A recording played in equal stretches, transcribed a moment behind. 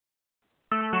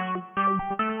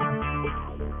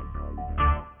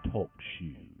Talk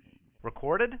shoes.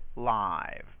 Recorded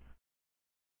live.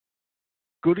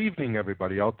 Good evening,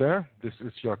 everybody out there. This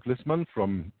is Jörg Lissmann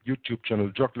from YouTube channel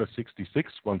Joggler66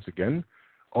 once again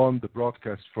on the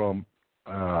broadcast from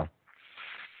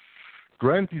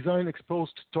Grand Design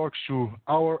Exposed Talk Show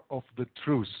Hour of the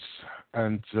Truth.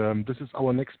 And this is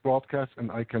our next broadcast,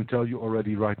 and I can tell you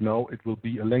already right now it will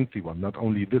be a lengthy one. Not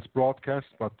only this broadcast,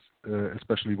 but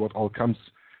especially what all comes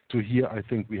to here, I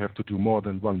think we have to do more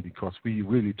than one because we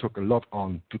really took a lot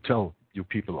on to tell you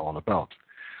people all about.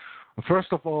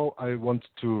 First of all, I want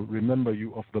to remember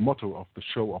you of the motto of the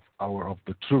show of Hour of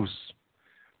the Truth.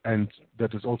 And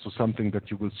that is also something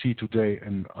that you will see today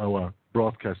in our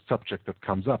broadcast subject that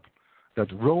comes up,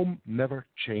 that Rome never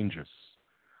changes.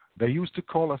 They used to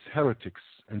call us heretics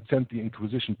and sent the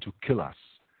Inquisition to kill us.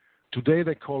 Today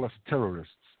they call us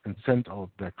terrorists and send out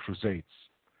their crusades.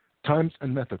 Times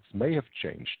and methods may have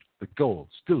changed. The goal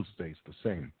still stays the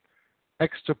same.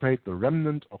 Extirpate the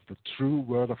remnant of the true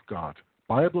Word of God,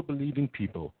 Bible-believing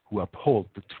people who uphold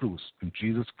the truth in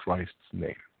Jesus Christ's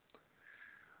name.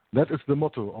 That is the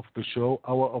motto of the show,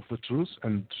 Hour of the Truth,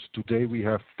 and today we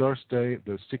have Thursday,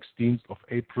 the 16th of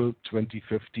April,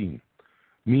 2015,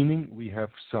 meaning we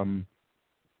have some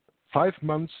 5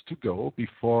 months to go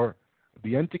before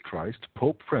the Antichrist,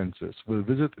 Pope Francis, will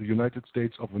visit the United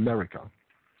States of America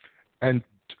and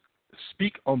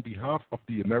speak on behalf of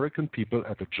the American people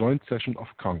at a joint session of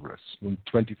Congress on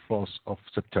 24th of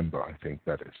September, I think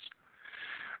that is.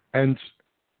 And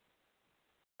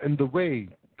in the way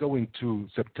going to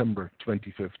September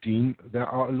 2015, there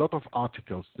are a lot of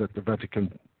articles that the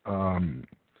Vatican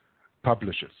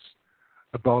publishes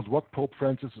about what Pope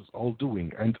Francis is all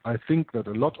doing. And I think that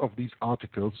a lot of these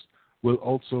articles will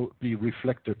also be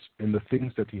reflected in the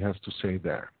things that he has to say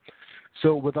there.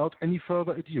 So without any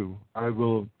further ado, I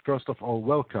will first of all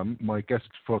welcome my guest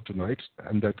for tonight,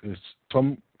 and that is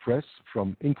Tom Friess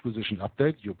from Inquisition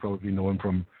Update. You probably know him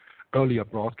from earlier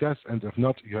broadcasts, and if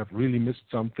not, you have really missed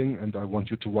something, and I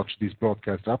want you to watch these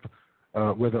broadcasts up,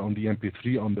 whether on the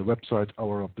MP3 on the website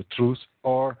Hour of the Truth,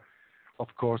 or,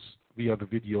 of course, via the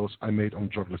videos I made on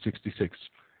Joggler66.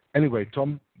 Anyway,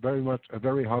 Tom, very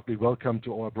heartily welcome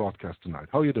to our broadcast tonight.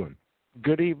 How are you doing?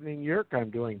 Good evening, Jörg. I'm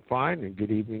doing fine, and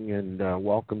good evening and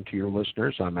welcome to your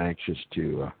listeners. I'm anxious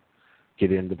to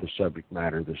get into the subject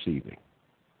matter this evening.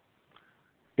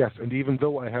 Yes, and even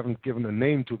though I haven't given a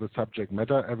name to the subject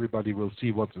matter, everybody will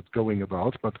see what it's going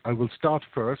about. But I will start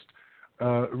first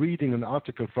reading an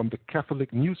article from the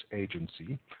Catholic News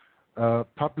Agency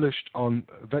published in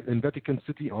Vatican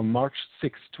City on March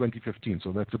 6, 2015.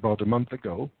 So that's about a month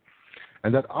ago.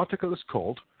 And that article is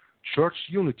called Church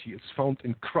Unity is Found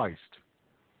in Christ,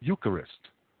 Eucharist,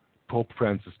 Pope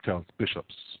Francis tells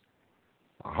bishops.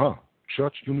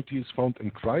 Church unity is found in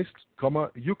Christ,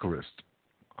 Eucharist.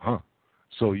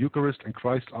 So Eucharist and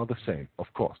Christ are the same, of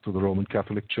course, to the Roman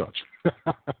Catholic Church.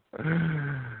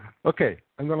 Okay,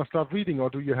 I'm going to start reading, or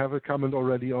do you have a comment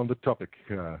already on the topic,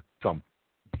 Tom?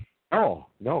 Oh,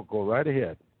 no, go right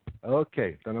ahead.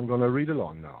 Okay, then I'm going to read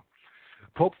along now.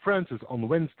 Pope Francis on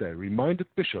Wednesday reminded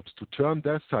bishops to turn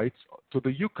their sights to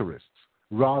the Eucharists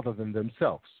rather than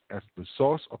themselves as the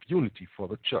source of unity for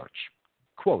the Church.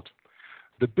 Quote,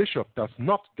 the bishop does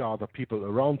not gather people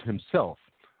around himself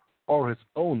or his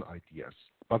own ideas,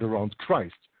 but around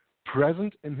Christ,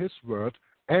 present in his word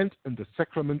and in the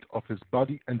sacrament of his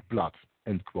body and blood,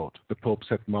 end quote, the Pope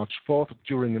said March 4th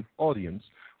during an audience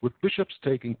with bishops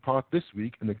taking part this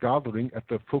week in a gathering at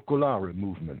the Focolare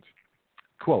movement.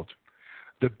 Quote,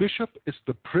 the bishop is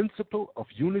the principle of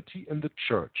unity in the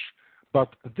Church,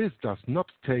 but this does not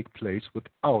take place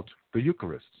without the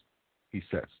Eucharist, he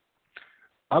says.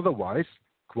 Otherwise,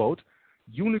 quote,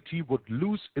 unity would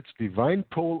lose its divine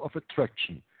pole of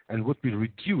attraction and would be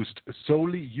reduced a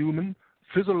solely human,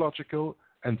 physiological,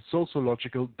 and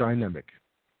sociological dynamic,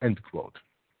 end quote.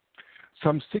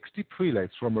 Some 60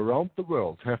 prelates from around the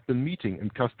world have been meeting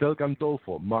in Castel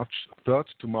Gandolfo March 3rd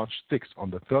to March 6th on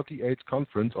the 38th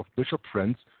Conference of Bishop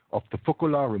Friends of the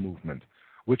Focolare movement,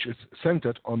 which is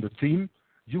centered on the theme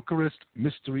Eucharist,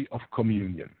 Mystery of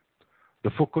Communion.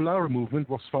 The Focolare movement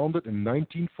was founded in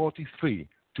 1943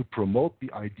 to promote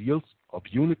the ideals of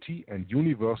unity and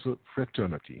universal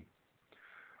fraternity.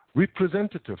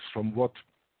 Representatives from what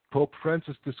Pope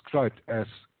Francis described as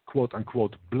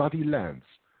quote-unquote bloody lands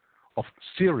of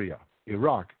Syria,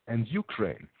 Iraq, and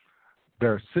Ukraine,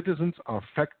 their citizens are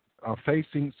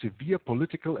facing severe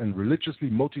political and religiously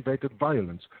motivated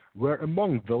violence, were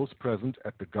among those present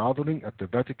at the gathering at the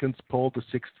Vatican's Paul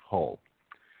VI Hall.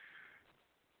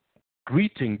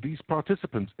 Greeting these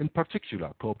participants in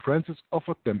particular, Pope Francis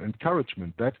offered them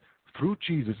encouragement that, through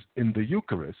Jesus in the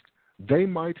Eucharist, they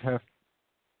might have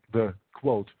the,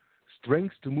 quote,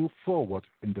 strength to move forward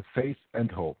in the faith and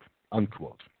hope,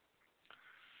 unquote.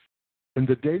 In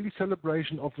the daily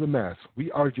celebration of the Mass,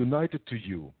 we are united to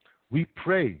you. We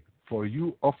pray for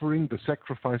you offering the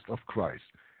sacrifice of Christ,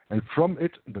 and from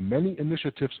it the many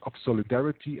initiatives of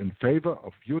solidarity in favor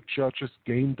of your churches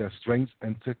gain their strength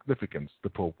and significance, the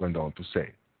Pope went on to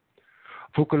say.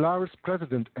 Focolaris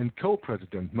President and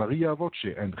Co-President Maria Voce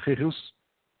and Jesus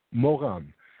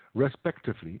Moran,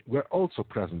 respectively, were also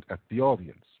present at the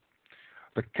audience.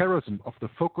 The charism of the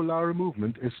Focolare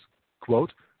movement is,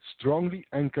 quote, strongly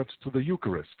anchored to the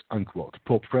Eucharist, unquote,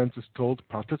 Pope Francis told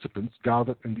participants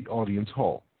gathered in the audience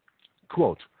hall.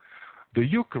 Quote, the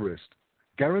Eucharist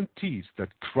guarantees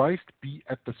that Christ be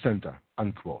at the center,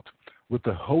 unquote, with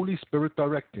the Holy Spirit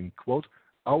directing, quote,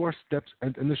 our steps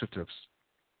and initiatives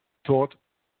toward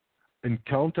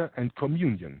encounter and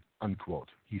communion, unquote,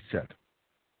 he said.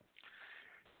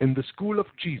 In the school of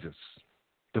Jesus,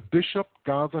 the bishop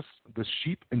gathers the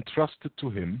sheep entrusted to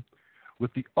him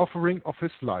with the offering of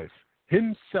his life,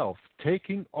 himself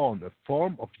taking on a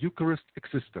form of Eucharist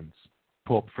existence,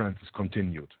 Pope Francis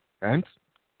continued. And,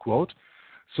 quote,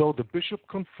 so the bishop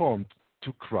conformed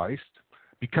to Christ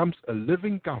becomes a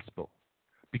living gospel,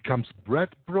 becomes bread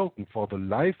broken for the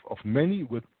life of many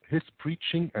with his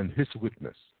preaching and his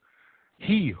witness.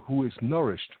 He who is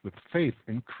nourished with faith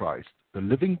in Christ, the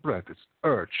living bread, is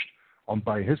urged on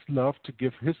by his love to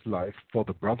give his life for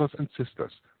the brothers and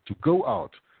sisters, to go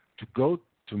out, to go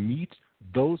to meet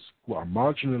those who are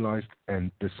marginalized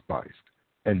and despised,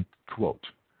 end quote.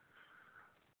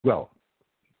 Well,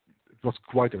 it was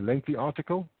quite a lengthy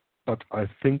article, but I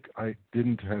think I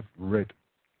didn't have read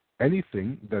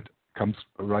anything that comes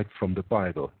right from the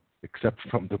Bible, except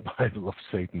from the Bible of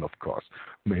Satan, of course,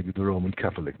 maybe the Roman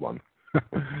Catholic one.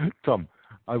 Tom,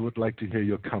 I would like to hear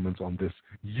your comments on this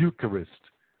Eucharist,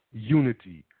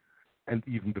 unity, and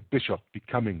even the bishop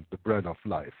becoming the bread of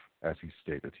life, as he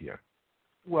stated here.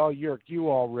 Well, Jörg, you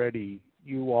already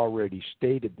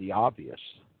stated the obvious.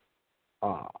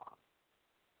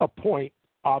 A point,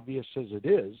 obvious as it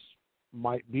is,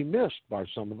 might be missed by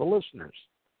some of the listeners.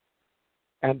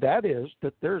 And that is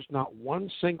that there's not one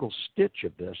single stitch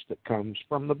of this that comes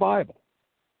from the Bible.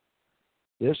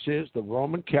 This is the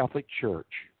Roman Catholic Church.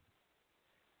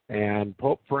 And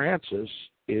Pope Francis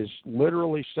is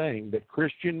literally saying that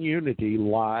Christian unity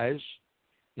lies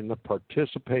in the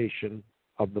participation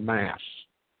of the Mass.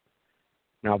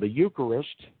 Now, the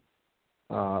Eucharist,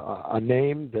 a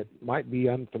name that might be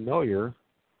unfamiliar,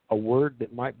 a word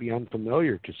that might be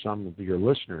unfamiliar to some of your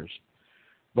listeners,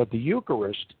 but the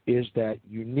Eucharist is that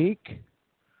unique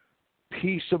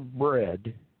piece of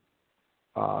bread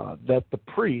that the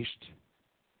priest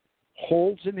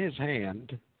holds in his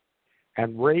hand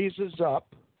and raises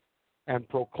up and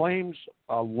proclaims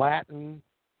a Latin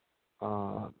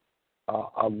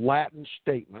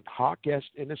statement, hoc est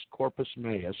inus corpus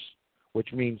meus,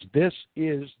 which means this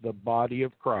is the body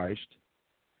of Christ.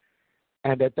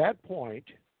 And at that point,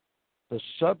 the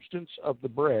substance of the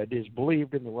bread is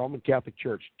believed in the Roman Catholic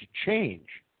Church to change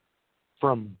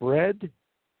from bread,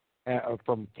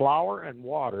 from flour and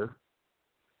water,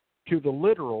 to the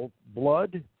literal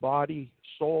blood, body,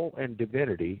 soul, and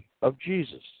divinity of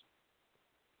Jesus.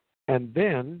 And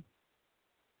then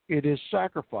it is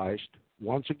sacrificed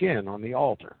once again on the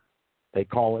altar. They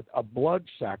call it a blood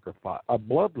sacrifice, a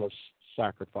bloodless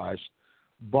sacrifice,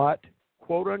 but,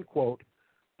 quote unquote,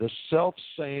 the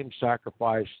self-same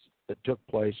sacrifice that took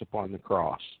place upon the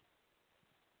cross.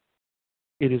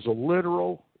 It is a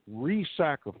literal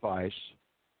re-sacrifice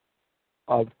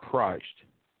of Christ.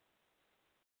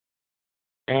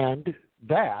 And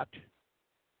that,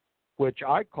 which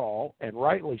I call, and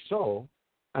rightly so,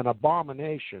 an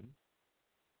abomination,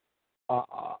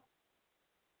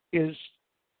 is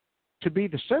to be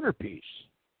the centerpiece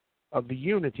of the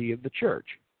unity of the church,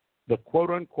 the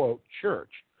quote-unquote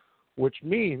church, which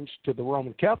means to the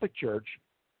Roman Catholic Church,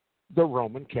 the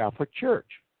Roman Catholic Church,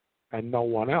 and no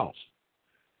one else.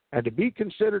 And to be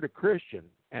considered a Christian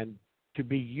and to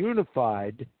be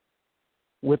unified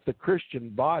with the Christian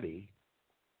body,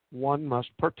 one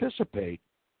must participate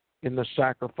in the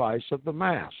sacrifice of the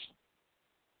Mass,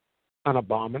 an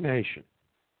abomination.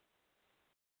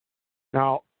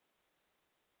 Now,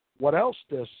 what else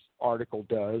this article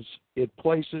does, it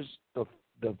places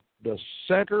the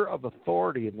center of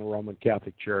authority in the Roman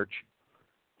Catholic Church,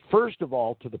 first of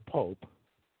all, to the Pope,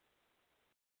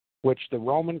 which the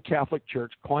Roman Catholic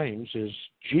Church claims is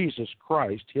Jesus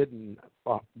Christ hidden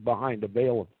behind a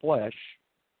veil of flesh.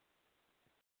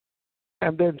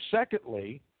 And then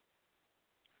secondly,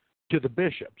 to the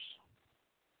bishops.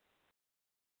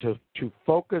 to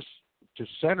focus, to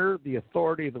center the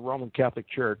authority of the Roman Catholic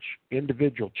Church,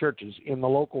 individual churches, in the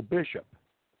local bishop.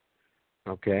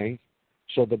 Okay?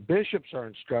 So the bishops are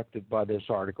instructed by this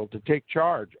article to take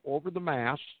charge over the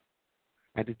Mass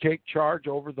and to take charge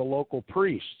over the local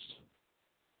priests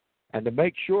and to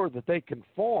make sure that they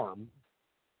conform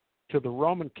to the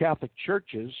Roman Catholic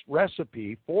Church's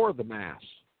recipe for the Mass.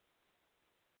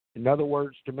 In other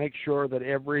words, to make sure that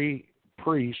every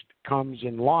priest comes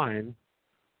in line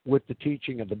with the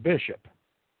teaching of the bishop,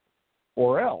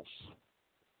 or else.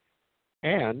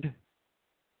 And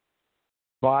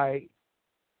by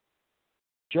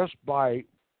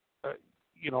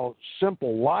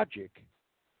simple logic,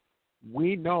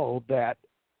 we know that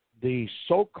the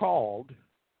so-called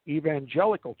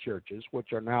evangelical churches,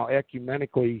 which are now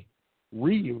ecumenically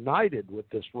reunited with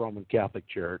this Roman Catholic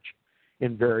Church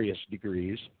in various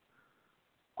degrees,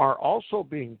 are also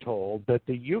being told that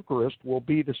the Eucharist will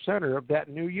be the center of that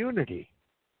new unity,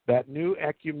 that new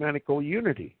ecumenical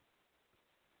unity.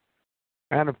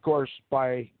 And of course,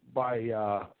 by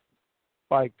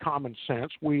common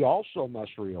sense, we also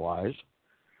must realize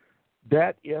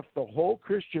that if the whole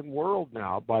Christian world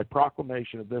now, by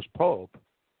proclamation of this Pope,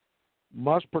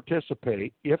 must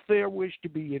participate, if they wish to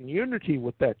be in unity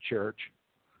with that church,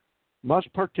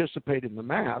 must participate in the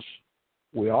Mass,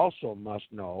 we also must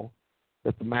know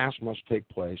that the Mass must take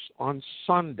place on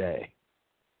Sunday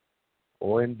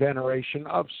or in veneration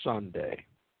of Sunday.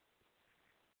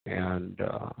 And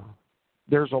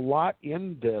there's a lot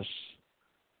in this.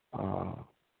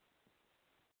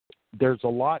 There's a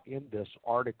lot in this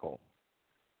article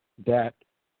that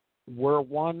were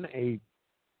a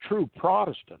true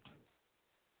Protestant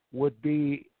would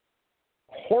be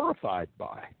horrified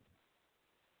by,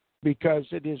 because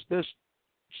it is this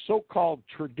so-called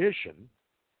tradition,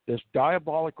 this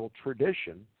diabolical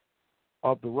tradition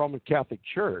of the Roman Catholic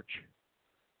Church,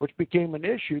 which became an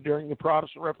issue during the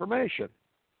Protestant Reformation.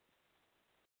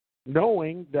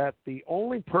 Knowing that the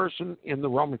only person in the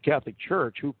Roman Catholic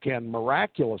Church who can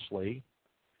miraculously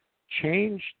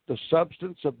change the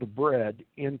substance of the bread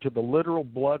into the literal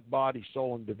blood, body,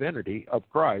 soul, and divinity of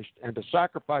Christ, and to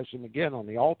sacrifice him again on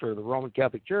the altar of the Roman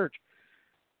Catholic Church,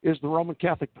 is the Roman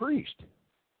Catholic priest.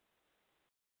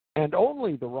 And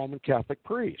only the Roman Catholic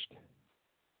priest.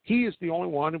 He is the only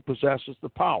one who possesses the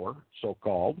power,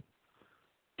 so-called,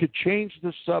 to change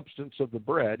the substance of the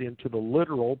bread into the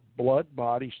literal blood,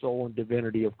 body, soul, and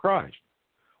divinity of Christ,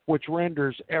 which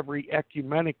renders every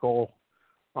ecumenical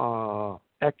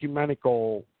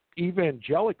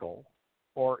evangelical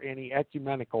or any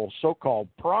ecumenical so-called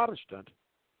Protestant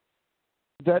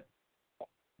that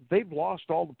they've lost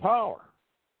all the power,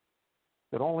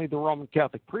 that only the Roman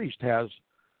Catholic priest has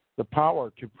the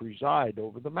power to preside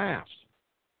over the Mass.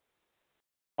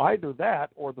 Either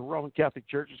that or the Roman Catholic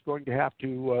Church is going to have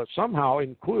to somehow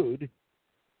include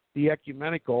the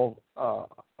ecumenical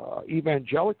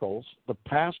evangelicals, the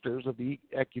pastors of the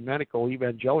ecumenical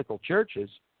evangelical churches,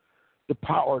 the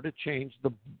power to change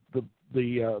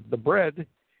the bread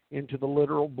into the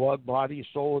literal blood, body,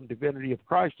 soul, and divinity of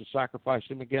Christ, to sacrifice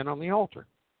him again on the altar.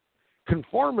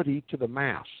 Conformity to the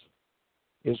Mass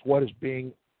is what is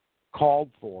being called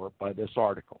for by this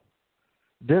article.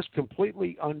 This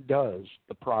completely undoes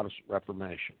the Protestant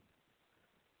Reformation.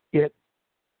 It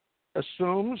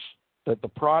assumes that the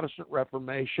Protestant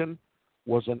Reformation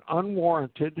was an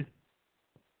unwarranted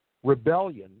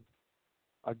rebellion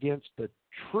against the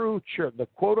true church, the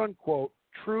quote-unquote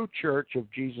true church of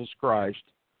Jesus Christ,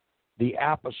 the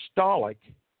apostolic,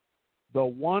 the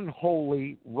one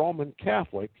holy Roman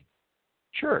Catholic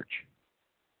Church,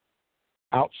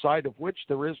 outside of which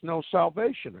there is no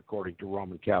salvation according to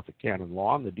Roman Catholic canon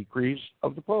law and the decrees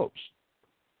of the popes.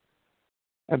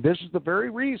 And this is the very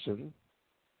reason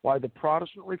why the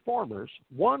Protestant reformers,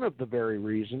 one of the very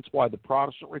reasons why the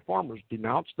Protestant reformers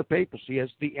denounced the papacy as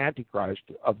the Antichrist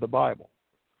of the Bible,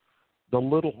 the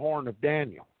little horn of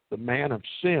Daniel, the man of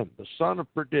sin, the son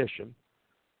of perdition,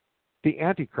 the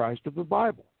Antichrist of the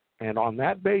Bible. And on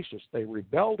that basis, they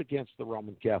rebelled against the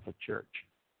Roman Catholic Church.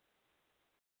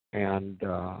 And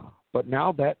but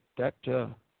now that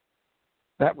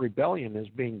rebellion is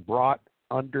being brought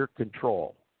under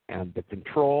control, and the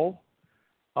control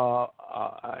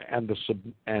and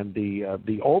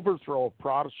the overthrow of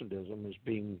Protestantism is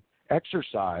being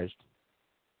exercised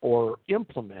or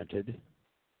implemented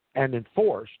and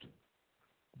enforced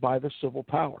by the civil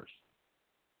powers,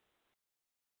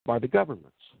 by the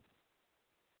governments.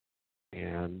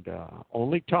 And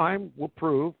only time will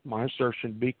prove my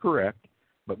assertion to be correct.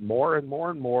 But more and more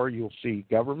and more, you'll see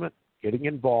government getting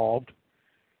involved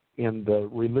in the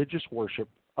religious worship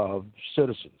of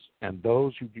citizens. And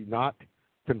those who do not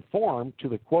conform to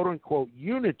the quote-unquote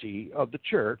unity of the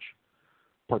church,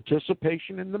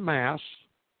 participation in the Mass,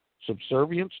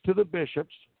 subservience to the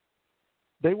bishops,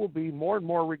 they will be more and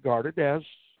more regarded as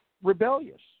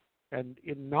rebellious and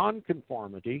in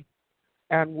nonconformity,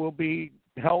 and will be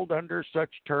held under such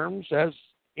terms as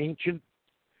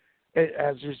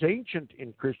is ancient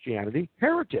in Christianity,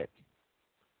 heretic.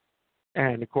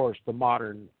 And, of course, the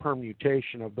modern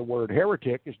permutation of the word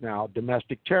heretic is now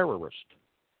domestic terrorist,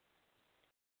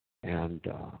 and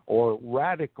or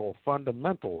radical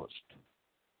fundamentalist.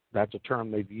 That's a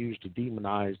term they've used to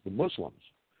demonize the Muslims.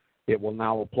 It will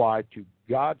now apply to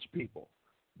God's people,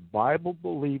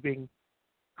 Bible-believing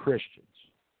Christians.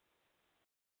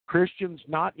 Christians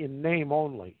not in name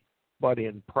only, but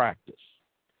in practice.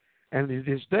 And it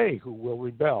is they who will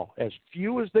rebel. As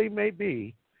few as they may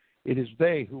be, it is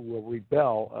they who will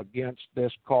rebel against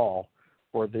this call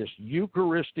for this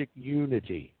Eucharistic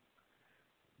unity.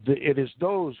 It is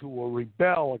those who will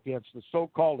rebel against the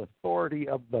so-called authority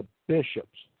of the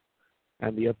bishops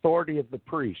and the authority of the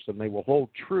priests, and they will hold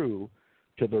true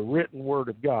to the written word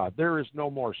of God. There is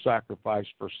no more sacrifice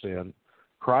for sin.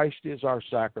 Christ is our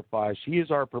sacrifice. He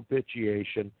is our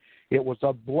propitiation. It was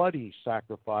a bloody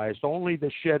sacrifice. Only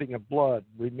the shedding of blood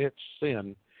remits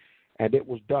sin, and it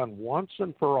was done once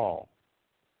and for all.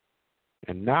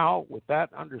 And now, with that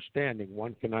understanding,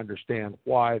 one can understand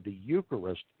why the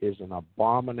Eucharist is an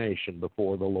abomination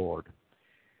before the Lord.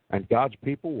 And God's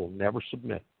people will never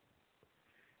submit.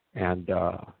 And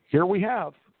here we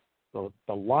have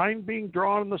the line being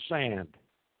drawn in the sand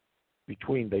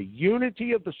between the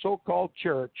unity of the so-called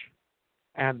church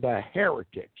and the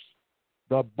heretics,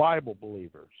 the Bible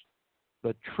believers,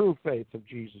 the true faith of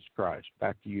Jesus Christ.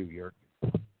 Back to you, Jörg.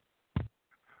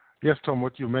 Yes, Tom,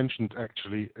 what you mentioned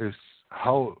actually is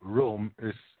how Rome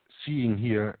is seeing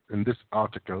here in this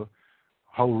article,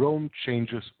 how Rome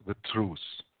changes the truths.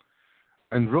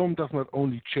 And Rome does not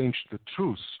only change the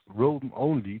truths, Rome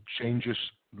only changes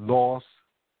laws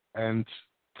and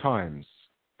times.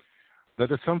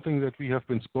 That is something that we have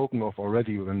been spoken of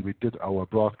already when we did our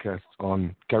broadcasts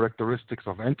on characteristics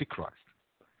of Antichrist.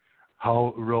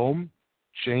 How Rome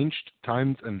changed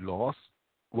times and laws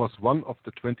was one of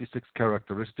the 26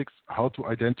 characteristics how to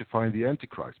identify the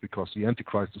Antichrist, because the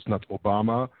Antichrist is not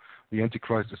Obama, the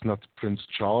Antichrist is not Prince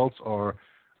Charles or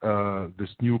this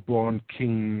newborn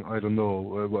king, I don't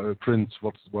know, Prince,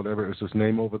 whatever is his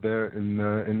name over there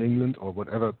in England, or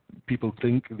whatever people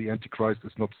think. The Antichrist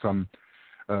is not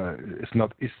it's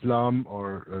not Islam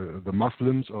or the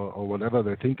Muslims or whatever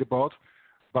they think about,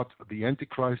 but the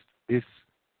Antichrist is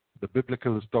the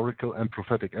biblical, historical, and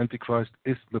prophetic Antichrist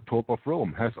is the Pope of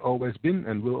Rome, has always been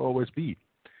and will always be.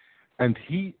 And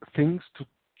he thinks to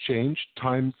change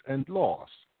times and laws.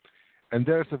 And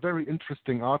there's a very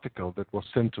interesting article that was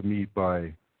sent to me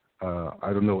by,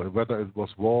 I don't know whether it was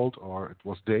Walt or it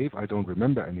was Dave, I don't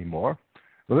remember anymore.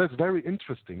 But that's very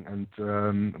interesting,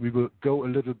 and we will go a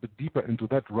little bit deeper into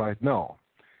that right now.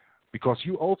 Because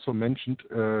you also mentioned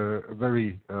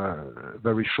very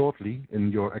shortly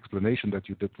in your explanation that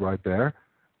you did right there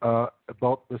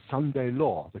about the Sunday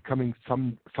law, the coming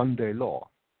Sunday law.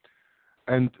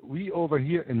 And we over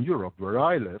here in Europe, where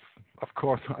I live, of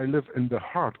course, I live in the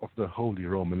heart of the Holy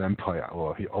Roman Empire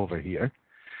over here.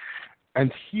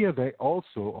 And here they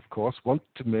also, of course, want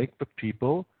to make the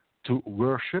people to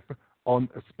worship on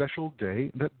a special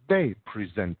day that they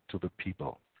present to the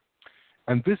people.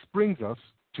 And this brings us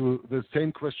to the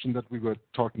same question that we were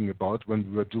talking about when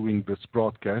we were doing this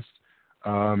broadcast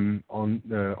on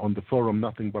the forum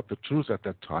Nothing But the Truth at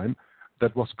that time,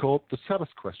 that was called the Sabbath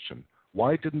question.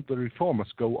 Why didn't the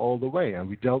reformers go all the way? And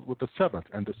we dealt with the Sabbath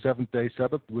and the seventh-day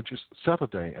Sabbath, which is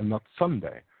Saturday and not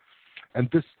Sunday. And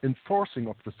this enforcing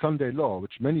of the Sunday law,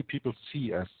 which many people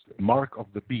see as mark of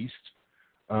the beast,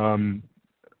 and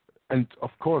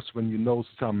of course, when you know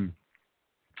some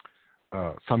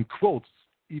quotes,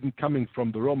 even coming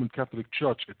from the Roman Catholic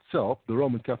Church itself, the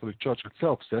Roman Catholic Church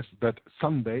itself says that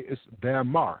Sunday is their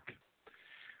mark.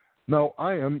 Now,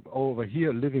 I am over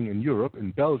here living in Europe,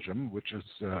 in Belgium, which is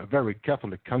a very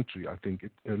Catholic country. I think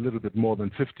a little bit more than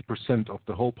 50% of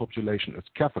the whole population is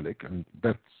Catholic, and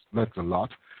that's a lot,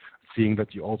 seeing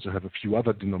that you also have a few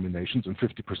other denominations, and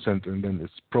 50%, and then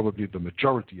it's probably the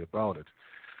majority about it.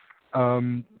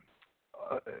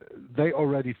 They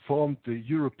already formed the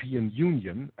European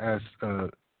Union as a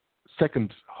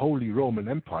second Holy Roman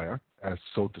Empire, as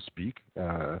so to speak,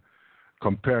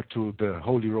 compared to the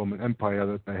Holy Roman Empire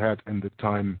that they had in the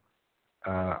time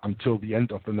until the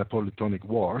end of the Napoleonic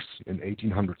Wars in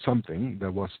 1800-something.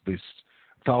 There was this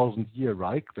 1,000-year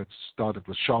Reich that started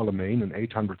with Charlemagne in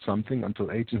 800-something until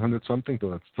 1800-something, so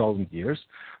that's 1,000 years.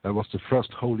 That was the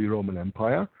first Holy Roman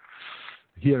Empire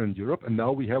here in Europe, and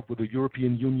now we have with the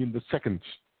European Union the second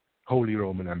Holy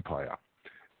Roman Empire.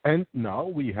 And now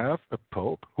we have a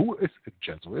Pope who is a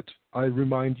Jesuit, I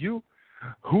remind you,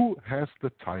 who has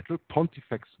the title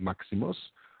Pontifex Maximus,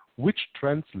 which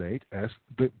translates as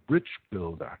the bridge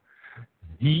builder.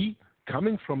 He,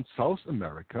 coming from South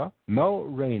America, now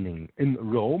reigning in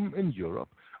Rome in Europe,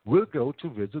 will go to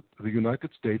visit the United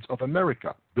States of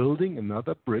America, building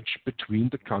another bridge between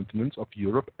the continents of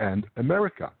Europe and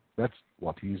America. That's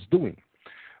what he's doing.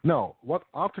 Now, what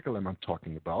article am I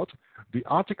talking about? The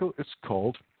article is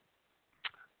called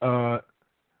The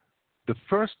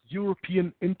First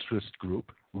European Interest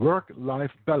Group,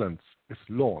 Work-Life Balance, is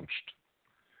launched.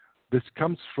 This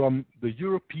comes from the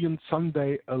European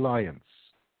Sunday Alliance.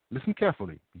 Listen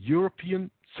carefully,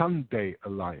 European Sunday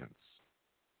Alliance.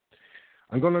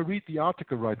 I'm going to read the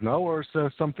article right now, or is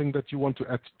there something that you want to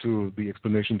add to the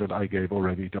explanation that I gave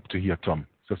already up to here, Tom?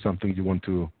 Is there something you want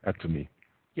to add to me?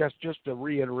 Yes, just a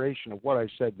reiteration of what I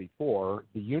said before.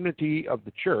 The unity of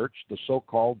the church, the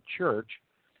so-called church,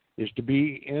 is to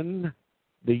be in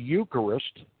the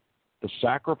Eucharist, the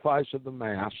sacrifice of the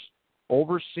Mass,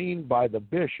 overseen by the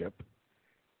bishop,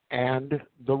 and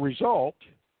the result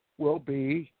will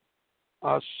be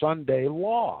a Sunday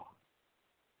law,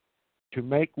 to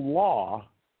make law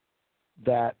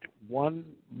that one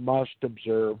must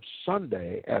observe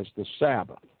Sunday as the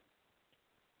Sabbath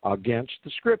against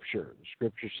the Scripture. The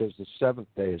Scripture says the seventh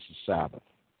day is the Sabbath,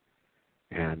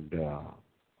 and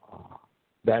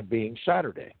that being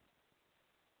Saturday.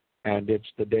 And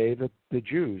it's the day that the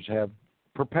Jews have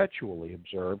perpetually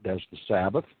observed as the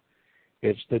Sabbath.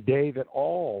 It's the day that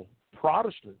all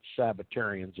Protestant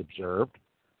Sabbatarians observed,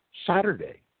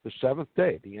 Saturday, the seventh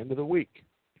day, the end of the week.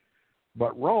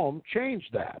 But Rome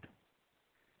changed that,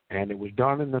 and it was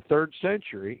done in the 3rd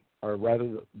century, or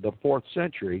rather the 4th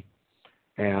century,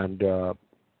 and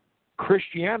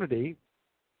Christianity,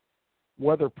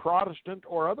 whether Protestant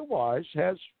or otherwise,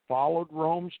 has followed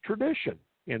Rome's tradition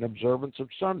in observance of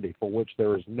Sunday, for which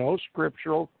there is no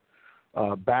scriptural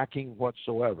backing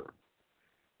whatsoever.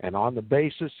 And on the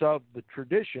basis of the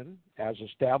tradition, as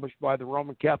established by the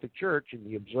Roman Catholic Church in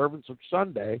the observance of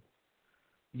Sunday,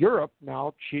 Europe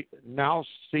now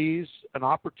sees an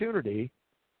opportunity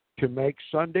to make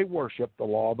Sunday worship the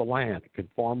law of the land,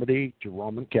 conformity to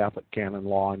Roman Catholic canon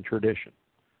law and tradition,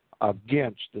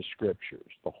 against the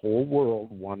Scriptures. The whole world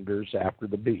wonders after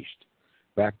the beast.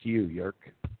 Back to you, Jörg.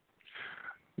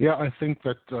 Yeah, I think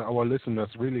that our listeners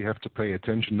really have to pay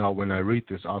attention now when I read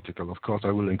this article. Of course,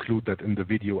 I will include that in the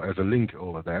video as a link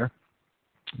over there,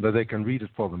 that they can read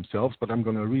it for themselves, but I'm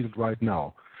going to read it right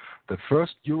now. The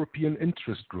First European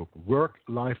Interest Group,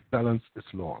 Work-Life Balance, is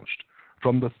launched.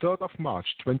 From the 3rd of March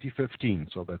 2015,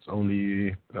 so that's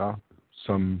only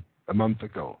a month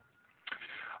ago.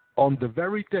 On the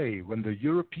very day when the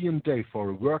European Day for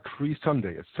a Work-Free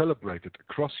Sunday is celebrated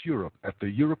across Europe at the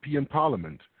European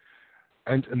Parliament,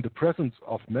 and in the presence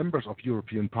of members of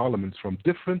European parliaments from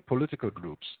different political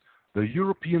groups, the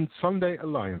European Sunday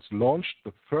Alliance launched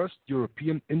the first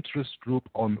European interest group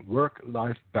on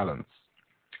work-life balance.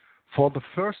 For the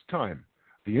first time,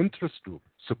 the interest group,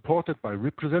 supported by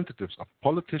representatives of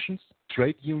politicians,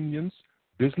 trade unions,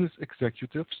 business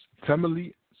executives,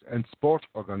 family and sport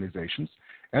organizations,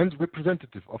 and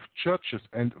representatives of churches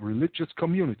and religious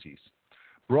communities,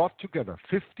 brought together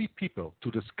 50 people to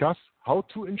discuss how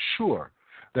to ensure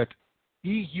that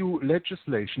EU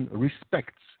legislation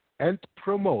respects and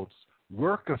promotes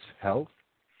workers' health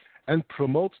and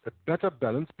promotes a better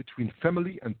balance between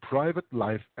family and private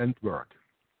life and work.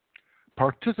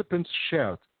 Participants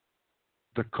shared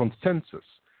the consensus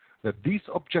that these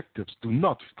objectives do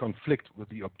not conflict with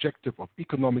the objective of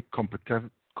economic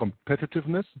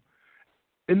competitiveness.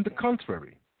 In the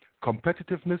contrary,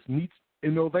 competitiveness needs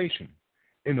innovation.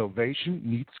 Innovation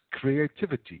needs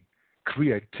creativity.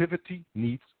 Creativity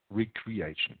needs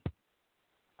recreation.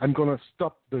 I'm going to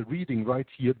stop the reading right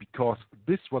here because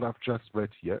this, what I've just read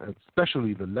here, and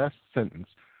especially the last sentence,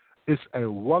 is a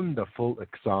wonderful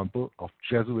example of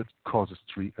Jesuit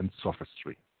casuistry and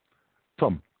sophistry.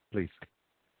 Tom, please.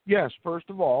 Yes, first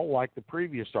of all, like the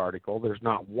previous article, there's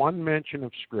not one mention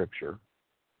of Scripture.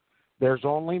 There's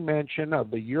only mention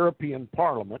of the European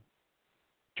Parliament,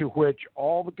 to which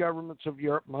all the governments of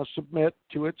Europe must submit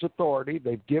to its authority.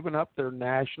 They've given up their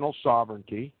national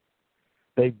sovereignty.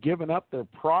 They've given up their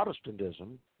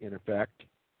Protestantism, in effect,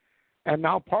 and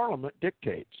now Parliament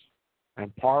dictates.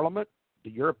 And Parliament, the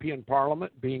European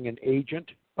Parliament, being an agent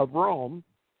of Rome,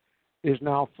 is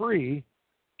now free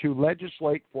to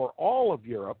legislate for all of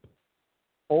Europe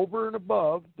over and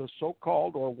above the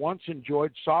so-called or once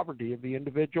enjoyed sovereignty of the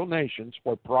individual nations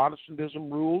where Protestantism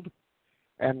ruled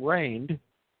and reigned,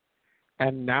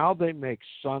 and now they make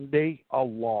Sunday a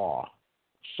law.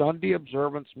 Sunday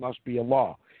observance must be a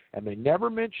law. And they never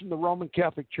mention the Roman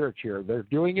Catholic Church here. They're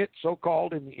doing it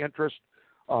so-called in the interest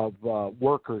of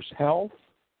workers' health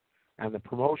and the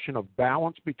promotion of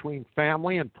balance between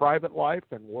family and private life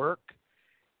and work.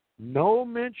 No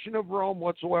mention of Rome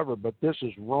whatsoever, but this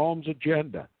is Rome's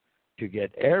agenda, to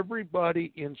get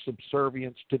everybody in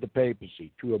subservience to the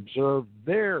papacy, to observe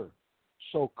their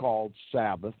so-called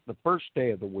Sabbath, the first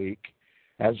day of the week,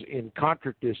 as in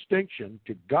contradistinction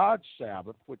to God's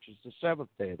Sabbath, which is the seventh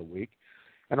day of the week,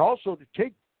 and also to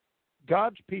take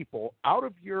God's people out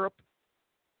of Europe,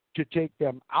 to take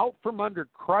them out from under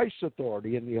Christ's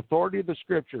authority and the authority of the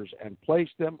Scriptures and place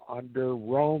them under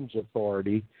Rome's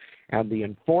authority. And the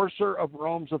enforcer of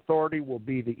Rome's authority will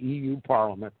be the EU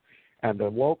Parliament, and the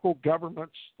local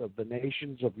governments of the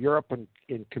nations of Europe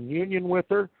in communion with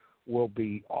her will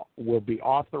be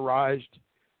authorized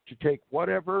to take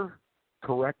whatever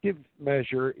corrective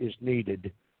measure is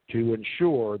needed to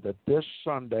ensure that this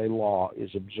Sunday law is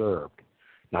observed.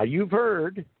 Now, you've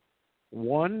heard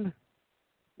one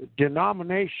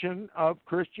denomination of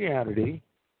Christianity,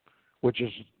 which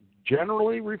is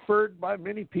generally referred by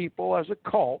many people as a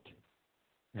cult,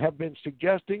 have been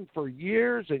suggesting for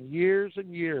years and years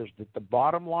and years that the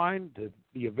bottom line,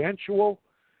 the eventual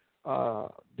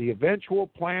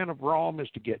plan of Rome is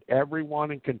to get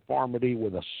everyone in conformity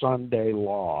with a Sunday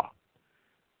law,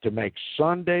 to make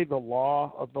Sunday the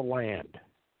law of the land.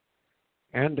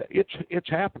 And it's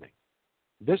happening.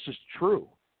 This is true.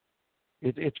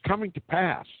 It's coming to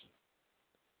pass.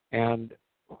 And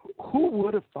who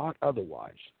would have thought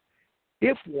otherwise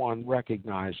if one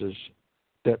recognizes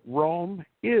that Rome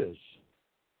is,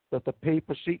 that the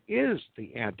papacy is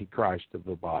the Antichrist of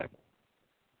the Bible?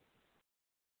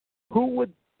 Who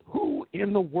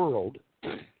in the world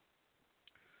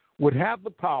would have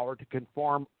the power to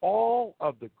conform all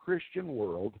of the Christian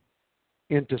world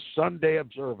into Sunday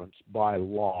observance by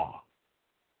law?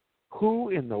 Who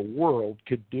in the world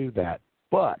could do that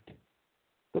but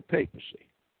the papacy?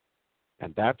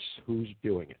 And that's who's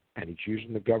doing it. And he's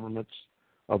using the governments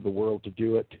of the world to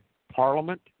do it.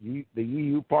 Parliament, the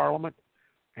EU Parliament,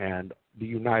 and the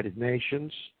United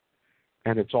Nations.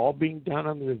 And it's all being done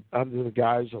under the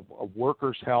guise of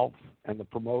workers' health and the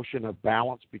promotion of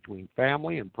balance between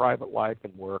family and private life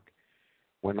and work,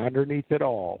 when underneath it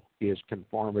all is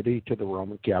conformity to the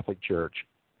Roman Catholic Church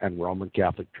and Roman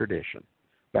Catholic tradition.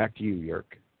 Back to you, Jörg.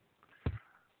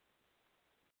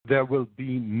 There will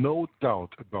be no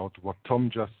doubt about what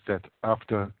Tom just said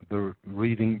after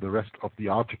reading the rest of the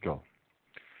article.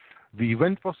 The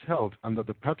event was held under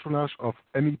the patronage of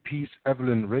MEPs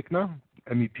Evelyn Regner,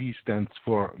 MEP stands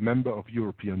for Member of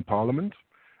European Parliament,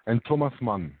 and Thomas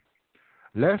Mann.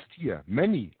 Last year,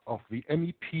 many of the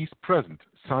MEPs present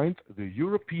signed the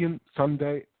European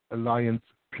Sunday Alliance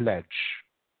Pledge.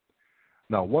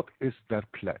 Now, what is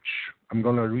that pledge? I'm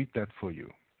going to read that for you.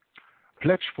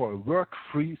 Pledge for a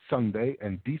work-free Sunday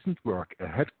and decent work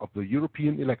ahead of the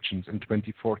European elections in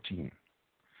 2014.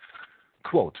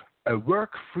 Quote, a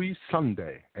work-free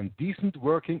Sunday and decent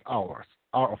working hours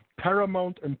are of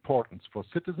paramount importance for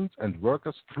citizens and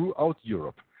workers throughout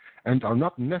Europe and are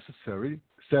not necessarily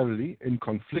in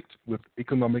conflict with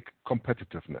economic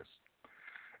competitiveness.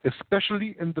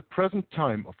 Especially in the present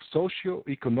time of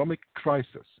socio-economic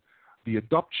crisis, the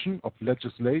adoption of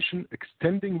legislation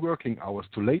extending working hours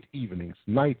to late evenings,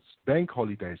 nights, bank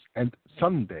holidays, and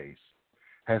Sundays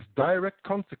has direct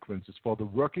consequences for the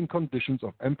working conditions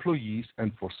of employees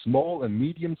and for small and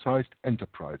medium-sized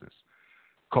enterprises.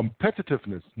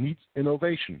 Competitiveness needs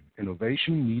innovation.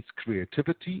 Innovation needs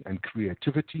creativity, and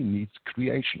creativity needs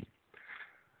creation.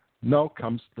 Now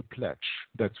comes the pledge.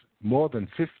 That's more than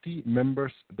 50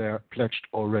 members there pledged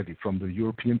already from the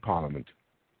European Parliament.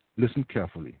 Listen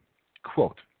carefully.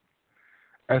 Quote,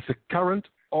 as a current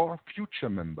or future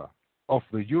member of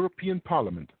the European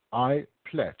Parliament, I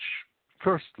pledge,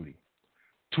 firstly,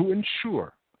 to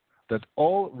ensure that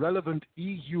all relevant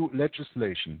EU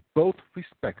legislation both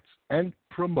respects and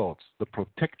promotes the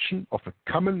protection of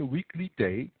a common weekly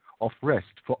day of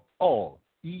rest for all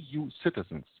EU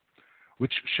citizens,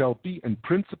 which shall be in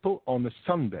principle on a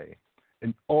Sunday,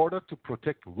 in order to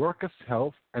protect workers'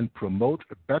 health and promote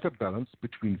a better balance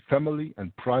between family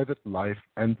and private life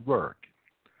and work.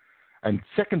 And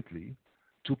secondly,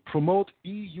 to promote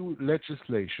EU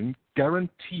legislation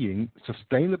guaranteeing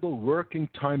sustainable working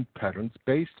time patterns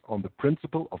based on the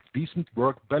principle of decent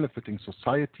work benefiting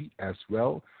society as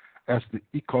well as the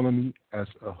economy as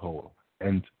a whole."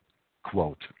 End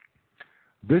quote.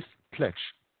 This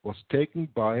pledge was taken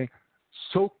by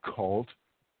so-called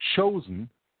chosen,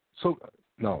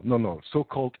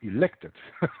 so-called elected,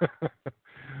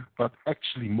 but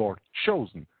actually more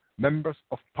chosen members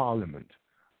of parliament.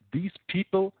 These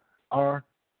people are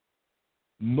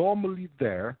normally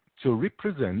there to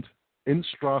represent in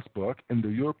Strasbourg, in the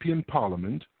European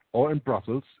Parliament, or in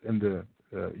Brussels, in the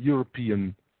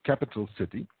European capital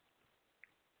city,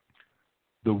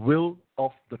 the will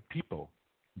of the people.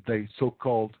 They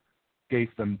so-called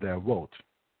gave them their vote.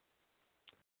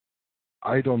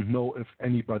 I don't know if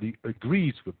anybody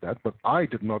agrees with that, but I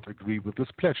did not agree with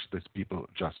this pledge these people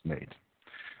just made.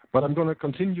 But I'm going to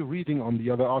continue reading on the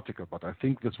other article, but I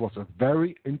think this was a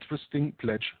very interesting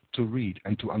pledge to read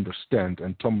and to understand,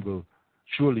 and Tom will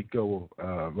surely go,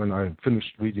 when I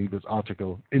finished reading this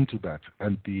article, into that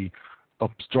and the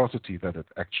obstrosity that it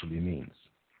actually means.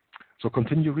 So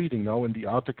continue reading now in the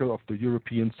article of the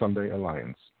European Sunday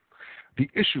Alliance. The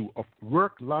issue of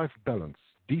work-life balance,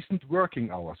 decent working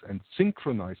hours, and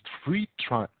synchronized free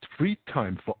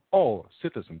time for all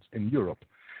citizens in Europe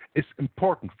is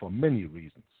important for many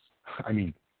reasons. I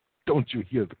mean, don't you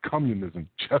hear the communism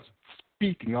just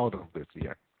speaking out of this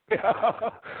here?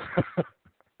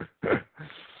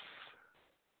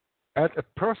 At a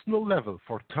personal level,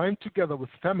 for time together with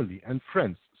family and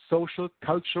friends, social,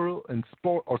 cultural, and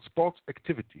sports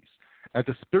activities. At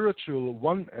a spiritual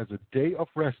one, as a day of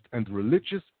rest and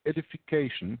religious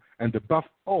edification, and above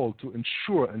all, to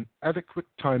ensure an adequate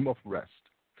time of rest.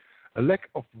 A lack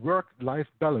of work-life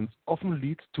balance often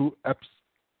leads to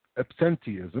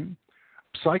absenteeism,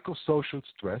 psychosocial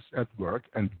stress at work,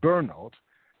 and burnout.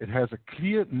 It has a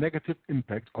clear negative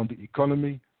impact on the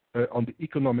economy, on the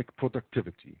economic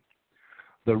productivity.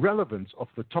 The relevance of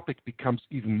the topic becomes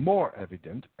even more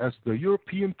evident as the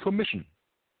European Commission,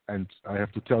 and I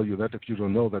have to tell you that if you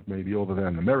don't know that, maybe over there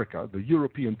in America, the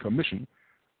European Commission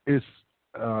is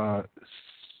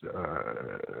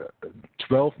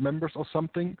 12 members or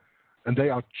something, and they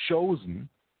are chosen.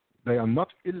 They are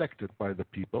not elected by the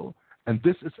people, and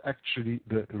this is actually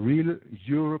the real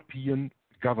European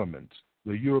government,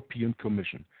 the European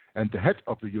Commission. And the head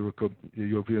of the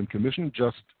European Commission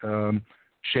just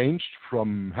changed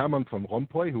from Herman van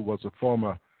Rompuy, who was a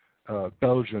former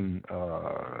Belgian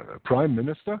prime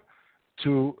minister,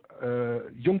 to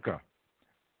Juncker.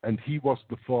 And he was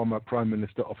the former prime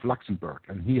minister of Luxembourg,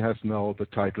 and he has now the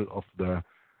title of the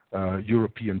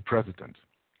European president.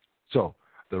 So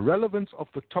the relevance of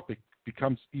the topic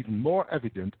becomes even more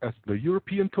evident as the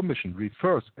European Commission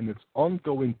refers in its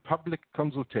ongoing public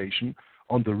consultation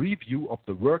on the review of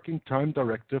the Working Time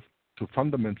Directive to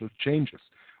fundamental changes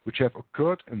which have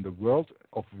occurred in the world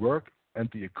of work and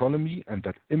the economy and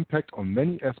that impact on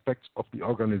many aspects of the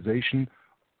organization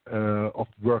of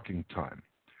working time.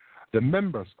 The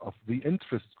members of the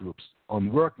interest groups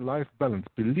on work-life balance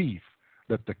believe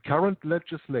that the current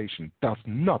legislation does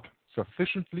not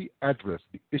sufficiently address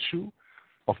the issue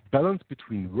of balance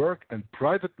between work and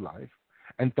private life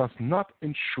and does not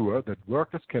ensure that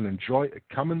workers can enjoy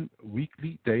a common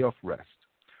weekly day of rest.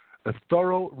 A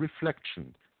thorough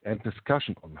reflection and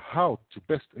discussion on how to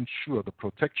best ensure the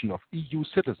protection of EU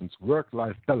citizens'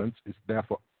 work-life balance is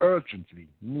therefore urgently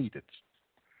needed.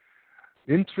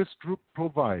 Interest Group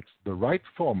provides the right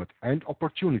format and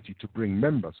opportunity to bring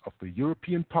members of the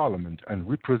European Parliament and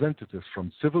representatives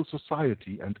from civil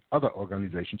society and other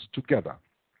organizations together.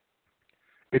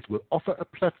 It will offer a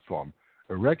platform,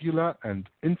 a regular and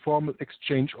informal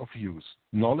exchange of views,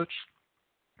 knowledge,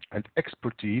 and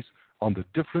expertise on the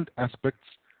different aspects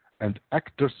and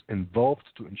actors involved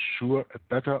to ensure a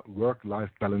better work-life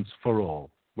balance for all.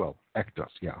 Well,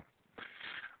 actors, yeah.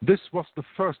 This was the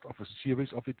first of a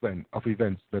series of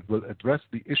events that will address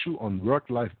the issue on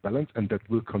work-life balance and that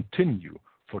will continue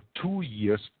for 2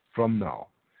 years from now.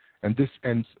 And this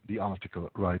ends the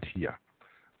article right here.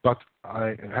 But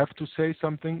I have to say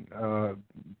something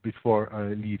before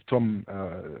I leave Tom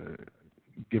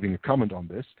giving a comment on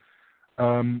this.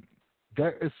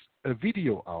 There is a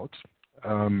video out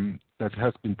that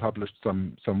has been published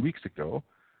some weeks ago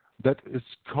that is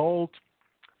called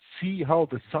 "See How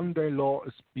the Sunday Law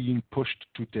is Being Pushed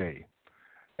Today."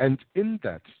 And in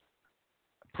that,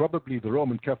 probably the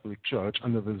Roman Catholic Church,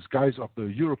 under the disguise of the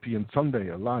European Sunday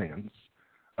Alliance,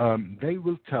 they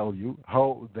will tell you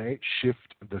how they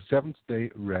shift the seventh-day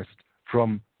rest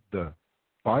from the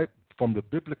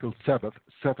biblical Sabbath,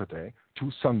 Saturday,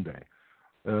 to Sunday.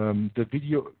 The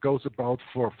video goes about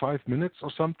for 5 minutes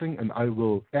or something, and I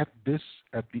will add this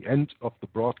at the end of the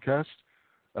broadcast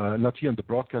not here in the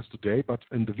broadcast today, but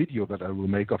in the video that I will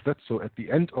make of that. So at the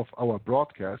end of our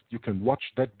broadcast, you can watch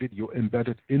that video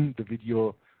embedded in the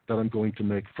video that I'm going to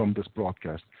make from this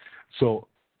broadcast. So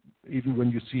even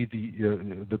when you see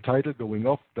the title going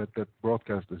off that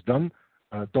broadcast is done,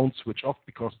 don't switch off,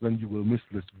 because then you will miss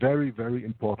this very, very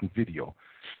important video.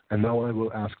 And now I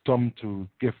will ask Tom to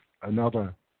give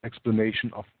another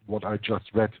explanation of what I just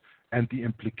read and the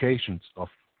implications of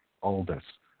all this.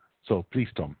 So please,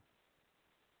 Tom.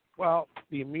 Well,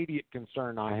 the immediate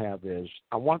concern I have is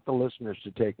I want the listeners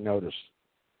to take notice.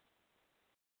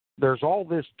 There's all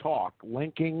this talk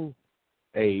linking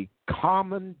a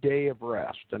common day of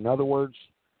rest. In other words,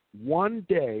 one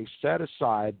day set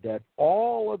aside that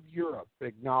all of Europe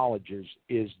acknowledges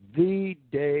is the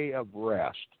day of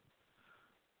rest,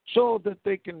 so that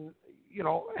they can,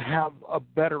 have a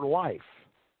better life.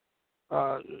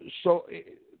 A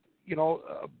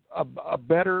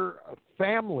better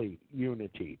family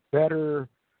unity, better,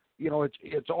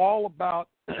 it's all about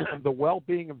the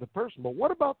well-being of the person. But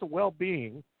what about the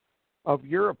well-being of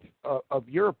Europe, of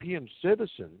European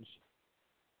citizens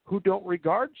who don't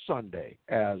regard Sunday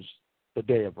as the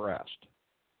day of rest?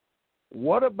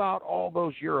 What about all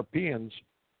those Europeans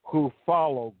who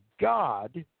follow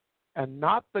God and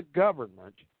not the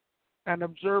government and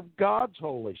observe God's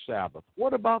holy Sabbath?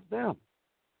 What about them?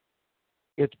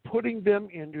 It's putting them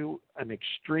into an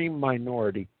extreme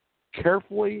minority,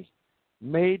 carefully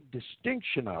made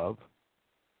distinction of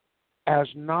as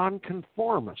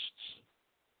nonconformists,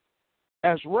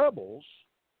 as rebels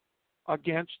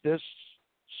against this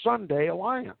Sunday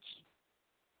alliance.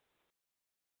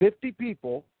 50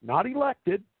 people, not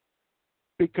elected,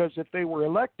 because if they were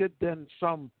elected, then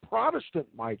some Protestant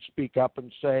might speak up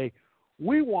and say,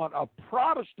 we want a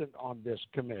Protestant on this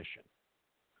commission.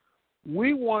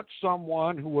 We want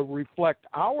someone who will reflect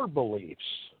our beliefs,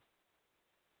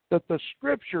 that the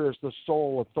Scripture is the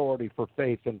sole authority for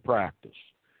faith and practice,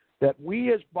 that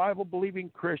we as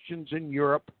Bible-believing Christians in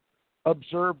Europe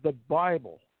observe the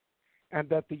Bible, and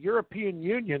that the European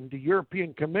Union, the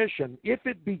European Commission, if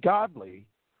it be godly,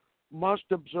 must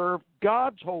observe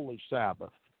God's holy Sabbath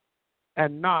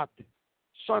and not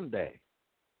Sunday.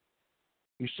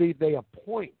 You see, they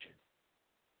appoint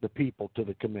the people to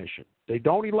the commission. They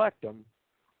don't elect them,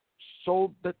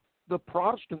 so that the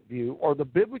Protestant view or the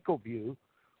biblical view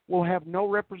will have no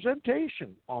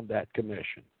representation on that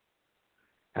commission.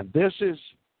 And this is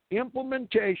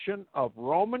implementation of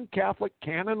Roman Catholic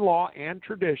canon law and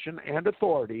tradition and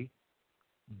authority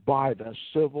by the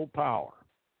civil power.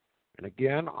 And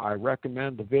again, I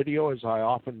recommend the video, as I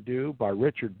often do, by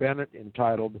Richard Bennett,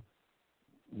 entitled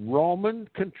Roman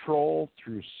Control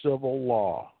Through Civil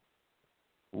Law.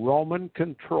 Roman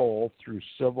control through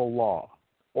civil law,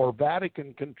 or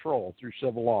Vatican control through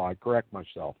civil law. I correct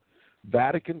myself.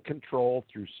 Vatican control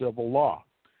through civil law.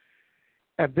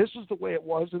 And this is the way it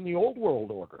was in the Old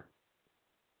World Order.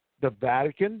 The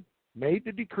Vatican made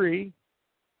the decree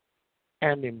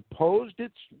and imposed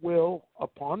its will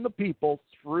upon the people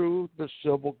through the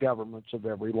civil governments of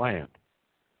every land.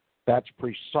 That's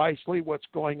precisely what's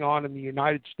going on in the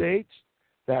United States.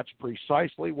 That's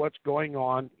precisely what's going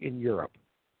on in Europe.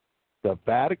 The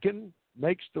Vatican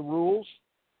makes the rules.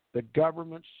 The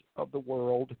governments of the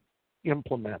world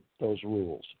implement those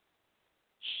rules.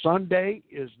 Sunday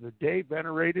is the day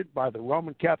venerated by the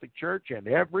Roman Catholic Church and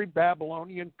every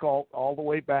Babylonian cult all the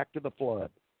way back to the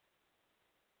flood.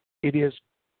 It is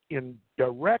in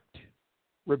direct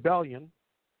rebellion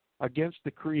against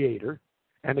the Creator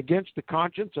and against the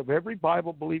conscience of every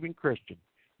Bible-believing Christian,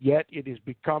 yet it is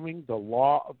becoming the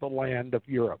law of the land of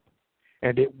Europe.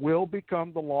 And it will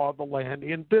become the law of the land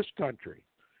in this country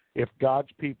if God's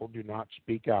people do not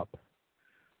speak up.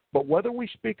 But whether we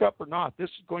speak up or not, this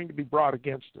is going to be brought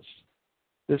against us.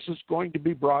 This is going to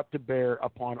be brought to bear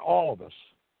upon all of us.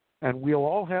 And we'll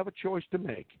all have a choice to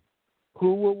make.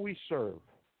 Who will we serve?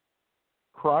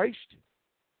 Christ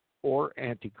or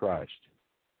Antichrist?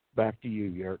 Back to you,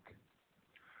 Jörg.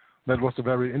 That was a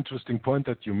very interesting point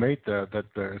that you made there, that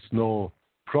there is no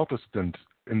Protestant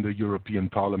in the European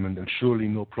Parliament, and surely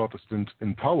no Protestant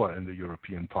in power in the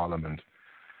European Parliament.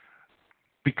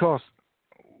 Because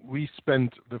we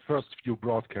spent the first few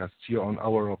broadcasts here on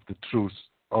Hour of the Truth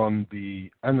on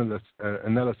the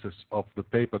analysis of the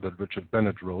paper that Richard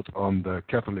Bennett wrote on the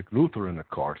Catholic-Lutheran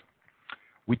Accord.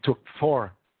 We took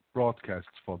 4 broadcasts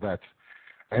for that.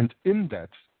 And in that,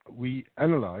 we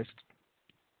analyzed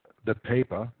the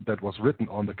paper that was written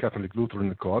on the Catholic-Lutheran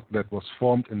Accord that was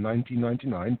formed in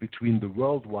 1999 between the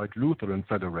Worldwide Lutheran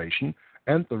Federation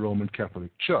and the Roman Catholic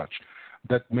Church.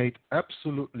 that made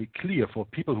absolutely clear for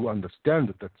people who understand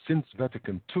it that since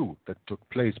Vatican II, that took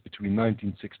place between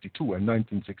 1962 and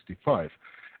 1965,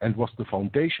 and was the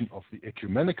foundation of the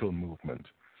ecumenical movement,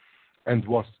 and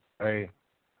was a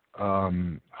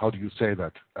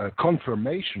a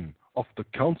confirmation of the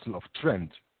Council of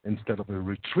Trent instead of a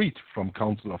retreat from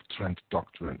Council of Trent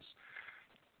doctrines,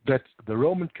 that the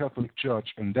Roman Catholic Church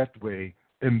in that way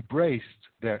embraced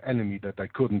their enemy that they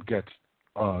couldn't get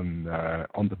on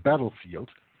the battlefield,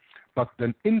 but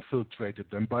then infiltrated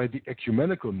them by the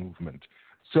ecumenical movement.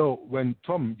 So when,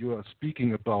 Tom, you are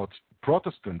speaking about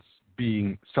Protestants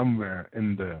being somewhere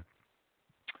in the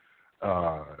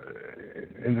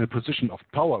position of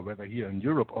power, whether here in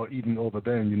Europe or even over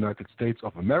there in the United States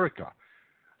of America,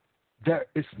 there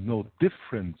is no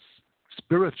difference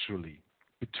spiritually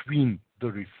between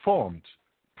the Reformed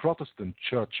Protestant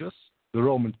churches, the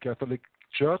Roman Catholic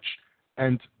Church,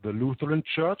 and the Lutheran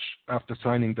Church after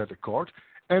signing that accord.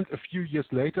 And a few years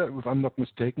later, if I'm not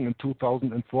mistaken, in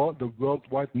 2004, the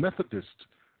Worldwide Methodist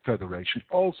Federation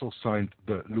also signed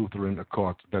the Lutheran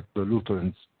Accord that the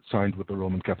Lutherans signed with the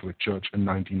Roman Catholic Church in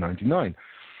 1999.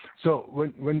 So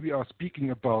when we are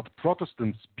speaking about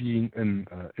Protestants being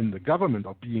in the government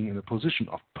or being in a position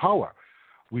of power,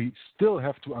 we still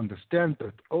have to understand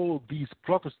that all these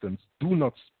Protestants do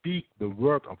not speak the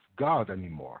word of God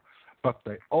anymore, but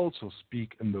they also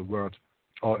speak in the word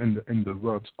or in the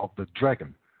words of the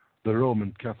dragon, the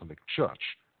Roman Catholic Church.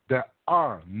 There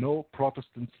are no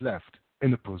Protestants left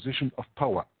in a position of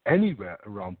power anywhere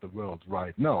around the world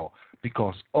right now,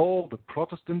 because all the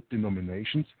Protestant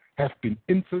denominations have been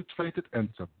infiltrated and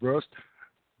subversed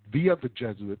via the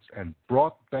Jesuits and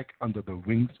brought back under the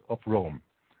wings of Rome.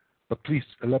 But please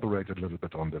elaborate a little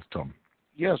bit on this, Tom.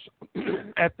 Yes.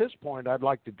 At this point, I'd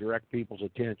like to direct people's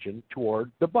attention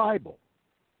toward the Bible.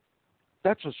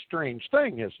 That's a strange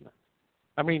thing, isn't it?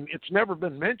 I mean, it's never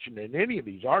been mentioned in any of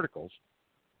these articles,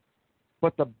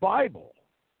 but the Bible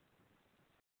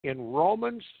in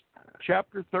Romans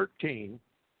chapter 13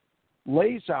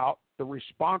 lays out the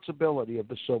responsibility of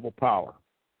the civil power.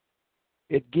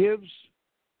 It gives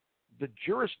the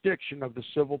jurisdiction of the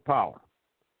civil power.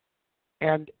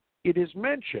 And it is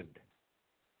mentioned,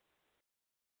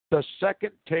 the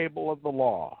second table of the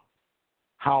law,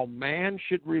 how man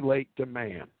should relate to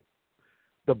man.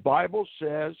 The Bible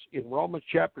says in Romans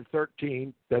chapter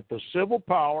 13 that the civil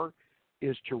power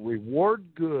is to reward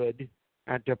good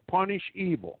and to punish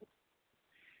evil,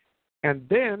 and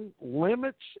then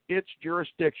limits its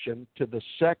jurisdiction to the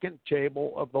second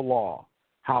table of the law,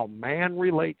 how man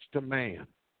relates to man.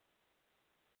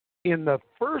 In the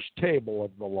first table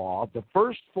of the law, the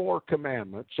first four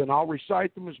commandments, and I'll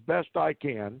recite them as best I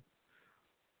can.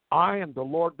 I am the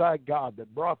Lord thy God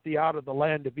that brought thee out of the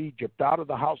land of Egypt, out of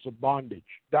the house of bondage.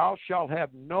 Thou shalt have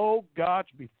no gods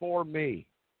before me.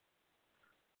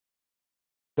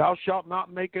 Thou shalt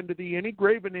not make unto thee any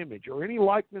graven image or any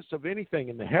likeness of anything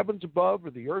in the heavens above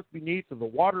or the earth beneath or the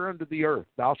water under the earth.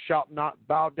 Thou shalt not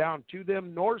bow down to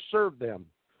them nor serve them.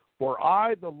 For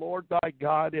I, the Lord thy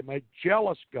God, am a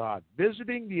jealous God,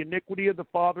 visiting the iniquity of the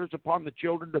fathers upon the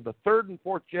children to the third and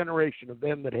fourth generation of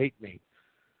them that hate me,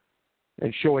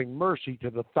 and showing mercy to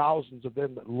the thousands of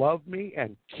them that love me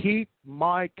and keep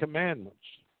my commandments.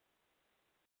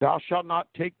 Thou shalt not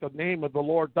take the name of the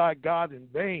Lord thy God in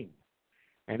vain.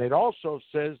 And it also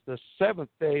says the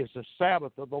seventh day is the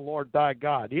Sabbath of the Lord thy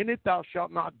God. In it thou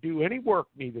shalt not do any work,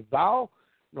 neither thou,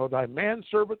 nor thy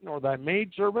manservant, nor thy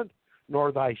maidservant,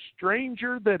 nor thy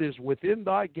stranger that is within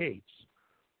thy gates.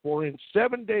 For in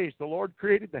 7 days the Lord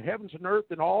created the heavens and earth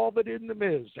and all that in them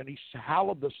is, and he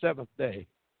hallowed the seventh day.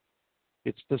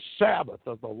 It's the Sabbath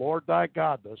of the Lord thy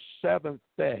God, the seventh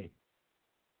day.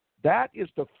 That is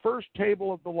the first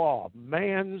table of the law,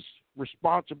 man's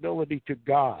responsibility to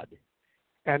God.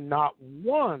 And not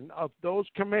one of those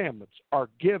commandments are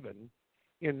given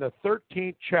in the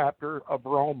 13th chapter of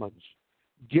Romans,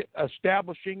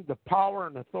 establishing the power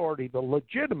and authority, the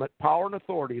legitimate power and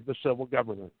authority of the civil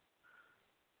government.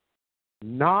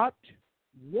 Not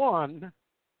one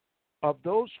of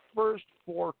those first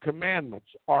four commandments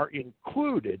are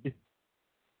included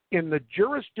in the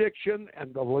jurisdiction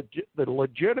and the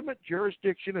legitimate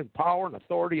jurisdiction and power and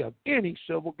authority of any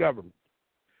civil government.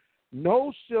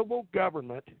 No civil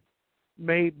government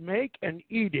may make an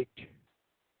edict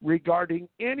regarding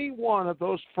any one of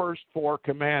those first four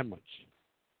commandments.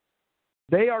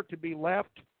 They are to be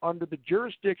left under the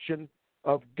jurisdiction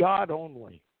of God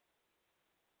only.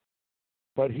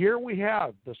 But here we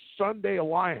have the Sunday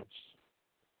Alliance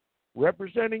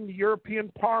representing the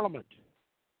European Parliament,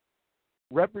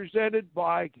 represented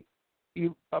by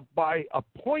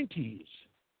appointees,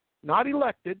 not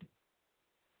elected,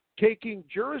 taking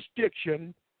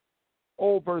jurisdiction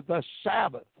over the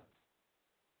Sabbath,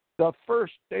 the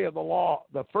first day of the law,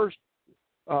 the first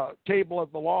table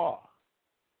of the law.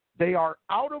 They are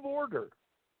out of order.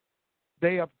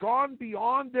 They have gone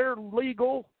beyond their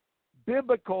legal,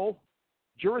 biblical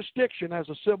jurisdiction as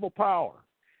a civil power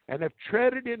and have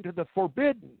treaded into the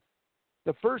forbidden,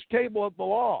 the first table of the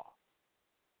law.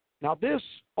 Now, this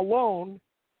alone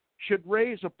should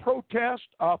raise a protest.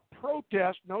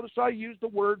 Notice I use the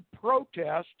word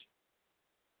protest,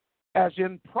 as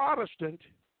in Protestant,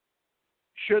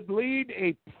 should lead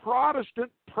a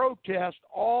Protestant protest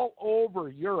all over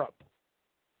Europe,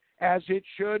 as it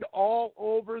should all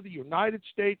over the United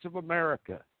States of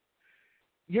America.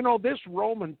 You know, this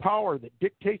Roman power that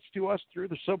dictates to us through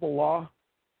the civil law,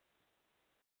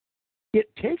 it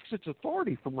takes its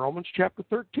authority from Romans chapter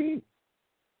 13.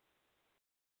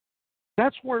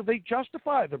 That's where they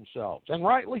justify themselves, and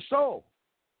rightly so.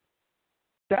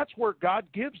 That's where God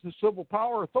gives the civil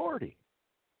power authority.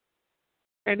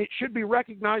 And it should be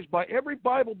recognized by every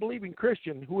Bible-believing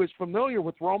Christian who is familiar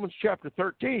with Romans chapter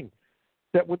 13,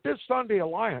 that with this Sunday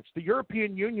alliance, the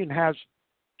European Union has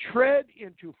tread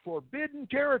into forbidden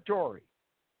territory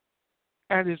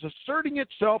and is asserting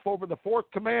itself over the fourth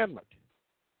commandment.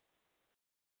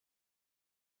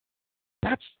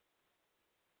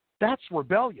 That's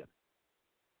rebellion.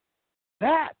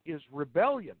 That is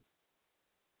rebellion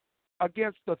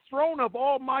against the throne of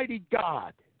Almighty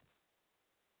God.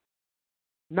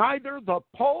 Neither the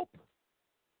Pope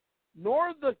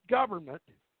nor the government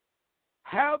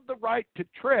have the right to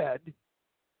tread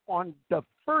on the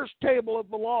first table of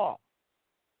the law.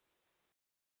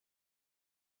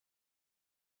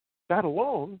 That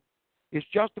alone is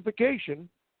justification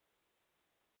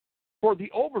for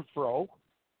the overthrow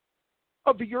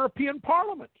of the European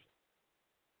Parliament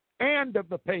and of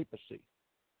the papacy.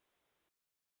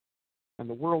 And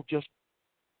the world just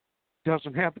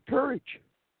doesn't have the courage.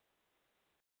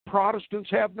 Protestants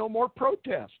have no more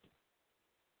protest.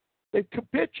 They've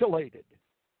capitulated.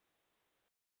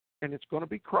 And it's going to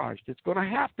be Christ. It's going to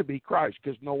have to be Christ,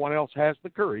 because no one else has the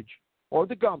courage or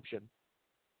the gumption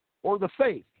or the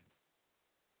faith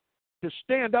to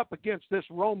stand up against this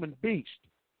Roman beast.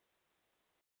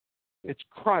 It's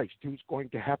Christ who's going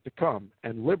to have to come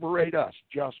and liberate us,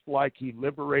 just like he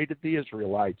liberated the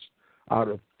Israelites out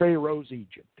of Pharaoh's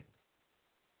Egypt.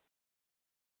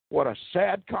 What a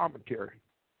sad commentary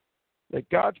that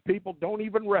God's people don't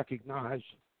even recognize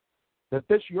that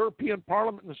this European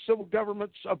Parliament and the civil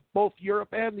governments of both Europe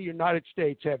and the United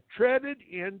States have treaded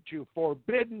into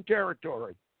forbidden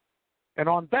territory, and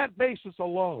on that basis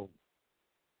alone,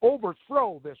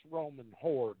 overthrow this Roman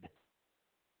horde.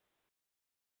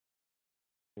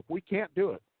 If we can't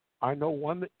do it, I know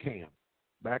one that can.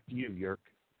 Back to you, Jörg.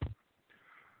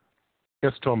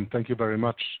 Yes, Tom, thank you very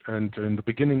much. And in the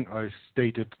beginning, I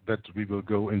stated that we will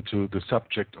go into the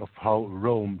subject of how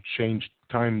Rome changed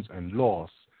times and laws.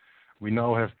 We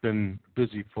now have been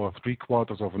busy for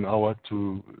 3/4 of an hour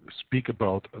to speak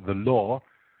about the law,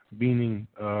 meaning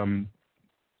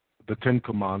the Ten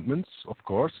Commandments, of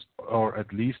course, or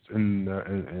at least in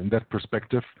that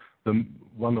perspective,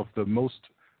 one of the most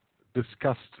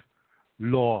discussed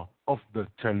law of the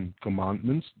Ten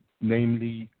Commandments,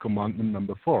 namely commandment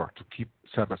number 4, to keep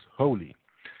Sabbath holy.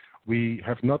 We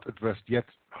have not addressed yet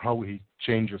how he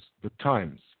changes the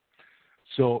times.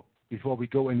 So before we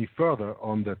go any further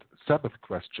on that Sabbath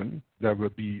question, there will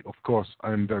be, of course,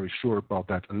 I'm very sure about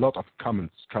that, a lot of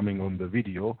comments coming on the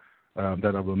video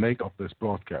that I will make of this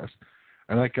broadcast.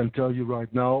 And I can tell you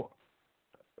right now,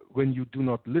 when you do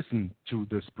not listen to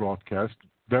this broadcast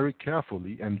very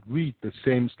carefully and read the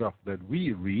same stuff that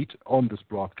we read on this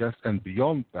broadcast and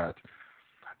beyond that,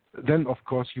 then of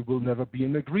course you will never be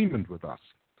in agreement with us.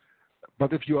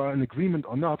 But if you are in agreement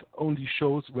or not only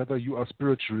shows whether you are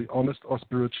spiritually honest or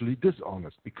spiritually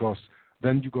dishonest, because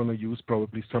then you're going to use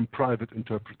probably some private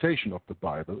interpretation of the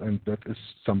Bible, and that is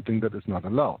something that is not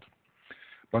allowed.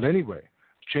 But anyway,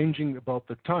 changing about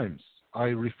the times, I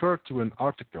refer to an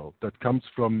article that comes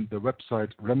from the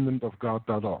website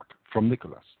remnantofgod.org from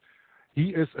Nicholas. He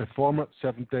is a former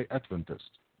Seventh-day Adventist.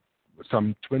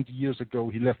 Some 20 years ago,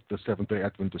 he left the Seventh-day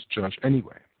Adventist Church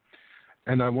anyway.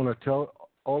 And I want to tell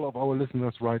all of our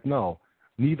listeners right now,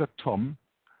 neither Tom,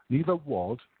 neither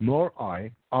Walt, nor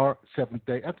I are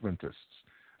Seventh-day Adventists.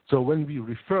 So when we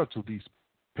refer to these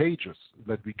pages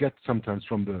that we get sometimes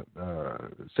from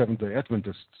the Seventh-day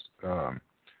Adventists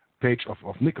page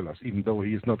of Nicholas, even though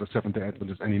he is not a Seventh-day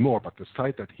Adventist anymore, but the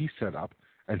site that he set up,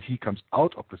 and he comes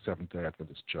out of the Seventh-day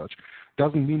Adventist Church,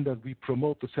 doesn't mean that we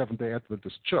promote the Seventh-day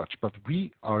Adventist Church, but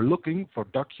we are looking for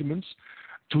documents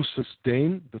to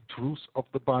sustain the truths of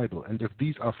the Bible. And if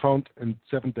these are found in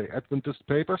Seventh-day Adventist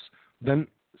papers, then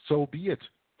so be it.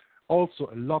 Also,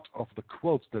 a lot of the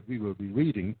quotes that we will be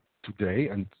reading today,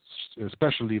 and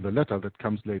especially the letter that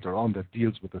comes later on that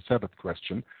deals with the Sabbath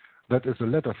question, that is a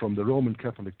letter from the Roman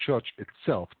Catholic Church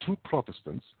itself to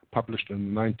Protestants, published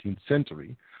in the 19th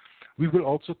century. We will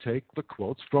also take the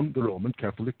quotes from the Roman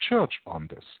Catholic Church on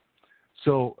this.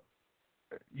 So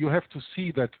you have to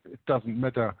see that it doesn't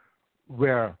matter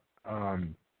where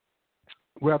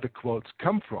the quotes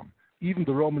come from. Even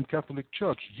the Roman Catholic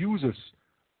Church uses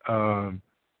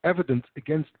evidence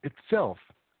against itself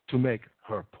to make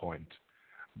her point.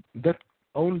 That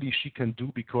only she can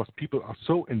do because people are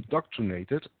so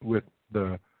indoctrinated with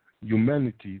the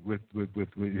humanity, with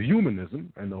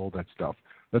humanism and all that stuff,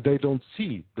 that they don't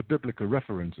see the biblical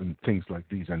reference in things like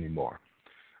these anymore.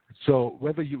 So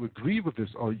whether you agree with this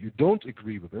or you don't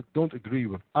agree with it, don't agree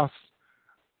with us,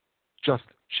 just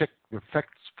check the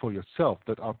facts for yourself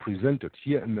that are presented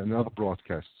here in another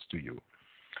broadcasts to you.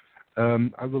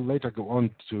 I will later go on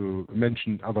to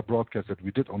mention other broadcasts that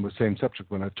we did on the same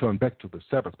subject when I turn back to the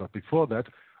Sabbath. But before that,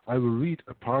 I will read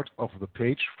a part of the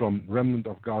page from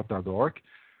remnantofgod.org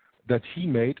that he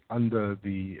made under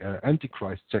the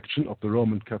Antichrist section of the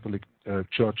Roman Catholic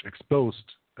Church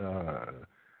Exposed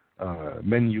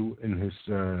menu in his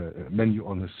menu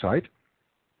on his site.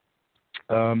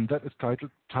 That is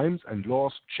titled "Times and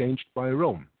Laws Changed by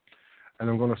Rome." And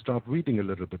I'm going to start reading a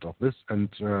little bit of this, and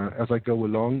as I go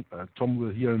along, Tom will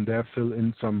here and there fill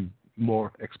in some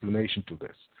more explanation to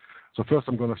this. So first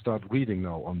I'm going to start reading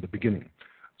now on the beginning.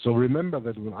 So remember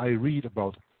that when I read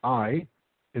about I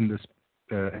in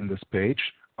this page,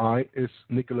 I is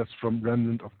Nicholas from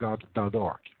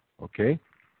remnantofgod.org. Okay?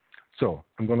 So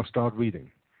I'm going to start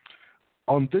reading.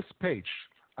 On this page,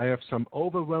 I have some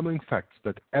overwhelming facts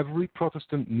that every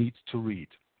Protestant needs to read.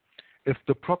 If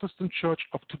the Protestant Church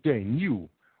of today knew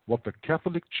what the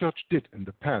Catholic Church did in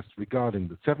the past regarding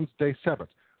the seventh-day Sabbath,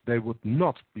 they would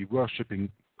not be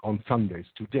worshiping on Sundays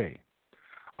today.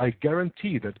 I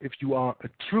guarantee that if you are a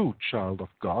true child of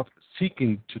God,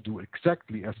 seeking to do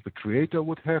exactly as the Creator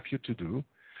would have you to do,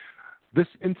 this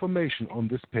information on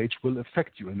this page will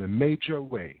affect you in a major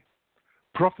way.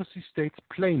 Prophecy states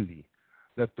plainly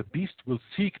that the beast will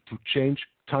seek to change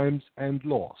times and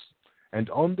laws. And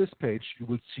on this page, you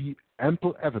will see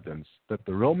ample evidence that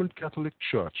the Roman Catholic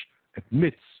Church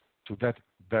admits to that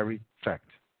very fact,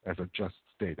 as I just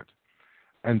stated.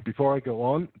 And before I go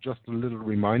on, just a little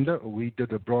reminder, we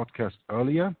did a broadcast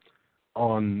earlier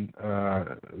on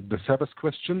the Sabbath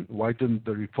question, why didn't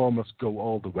the Reformers go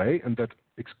all the way? And that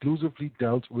exclusively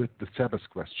dealt with the Sabbath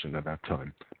question at that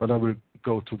time. But I will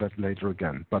go to that later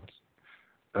again. But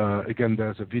again,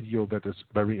 there's a video that is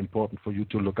very important for you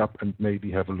to look up and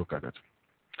maybe have a look at it.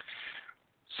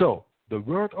 So, the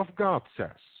Word of God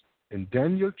says in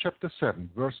Daniel chapter 7,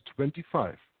 verse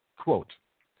 25, quote,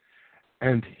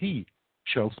 "And he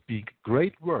shall speak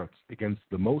great words against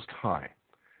the Most High,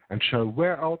 and shall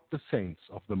wear out the saints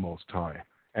of the Most High,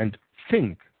 and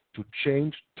think to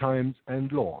change times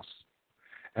and laws.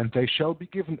 And they shall be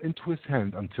given into his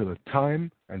hand until a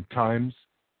time and times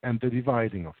and the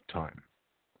dividing of time."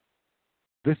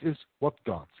 This is what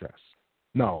God says.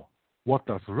 Now, what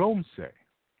does Rome say?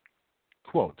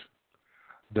 Quote,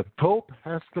 "The Pope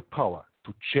has the power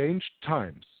to change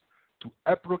times, to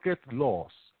abrogate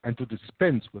laws, and to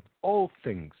dispense with all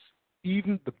things,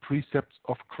 even the precepts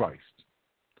of Christ.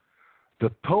 The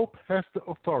Pope has the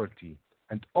authority,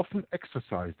 and often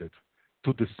exercised it,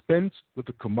 to dispense with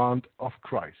the command of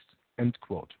Christ." End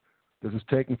quote. This is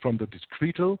taken from the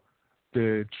Decretal,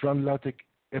 the Transatlantic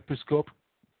Episcopal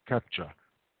Capture.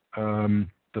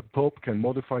 The Pope can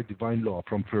modify divine law,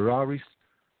 from Ferrari's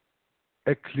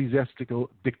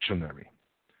Ecclesiastical Dictionary.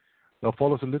 Now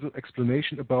follows a little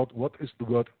explanation about what is the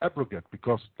word abrogate,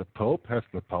 because the Pope has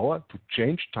the power to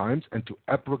change times and to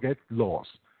abrogate laws.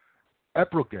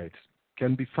 Abrogate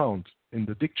can be found in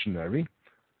the dictionary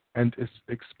and is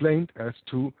explained as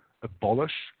to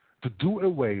abolish, to do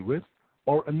away with,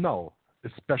 or annul,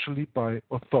 especially by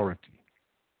authority.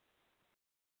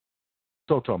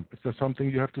 So, Tom, is there something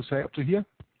you have to say up to here?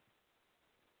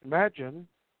 Imagine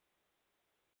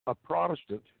a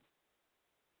Protestant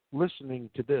listening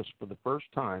to this for the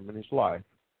first time in his life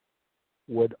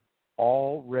would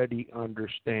already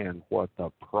understand what the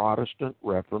Protestant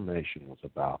Reformation was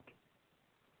about.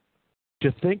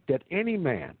 To think that any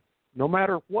man, no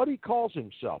matter what he calls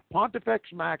himself,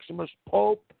 Pontifex Maximus,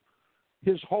 Pope,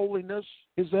 His Holiness,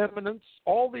 His Eminence,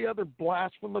 all the other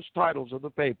blasphemous titles of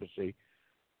the papacy,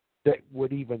 that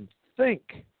would even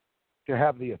think to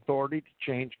have the authority to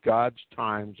change God's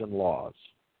times and laws.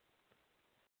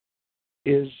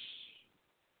 is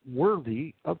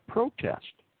worthy of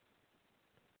protest.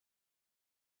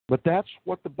 But that's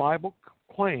what the Bible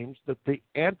claims that the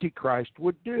Antichrist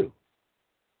would do.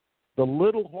 The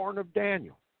little horn of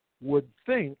Daniel would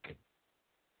think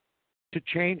to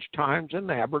change times and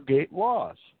abrogate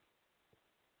laws,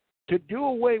 to do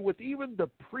away with even the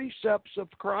precepts of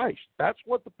Christ. That's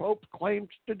what the Pope claims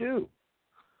to do.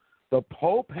 The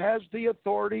Pope has the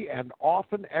authority and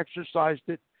often exercised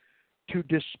it to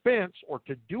dispense or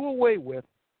to do away with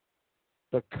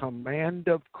the command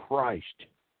of Christ.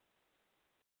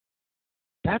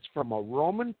 That's from a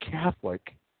Roman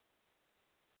Catholic,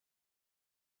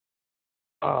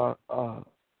 a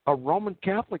Roman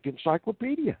Catholic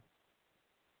encyclopedia.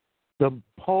 The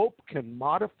Pope can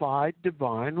modify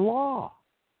divine law.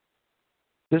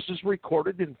 This is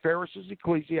recorded in Ferris's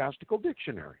Ecclesiastical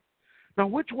Dictionary. Now,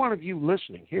 which one of you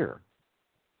listening here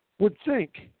would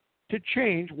think to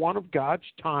change one of God's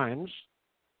times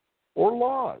or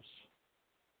laws?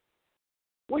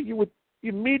 Well, you would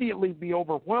immediately be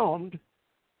overwhelmed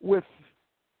with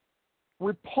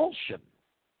repulsion.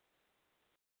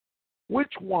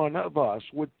 Which one of us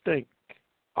would think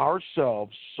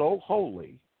ourselves so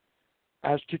holy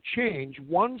as to change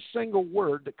one single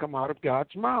word that come out of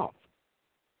God's mouth?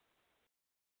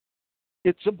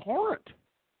 It's abhorrent.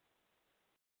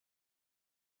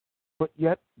 But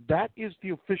yet, that is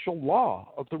the official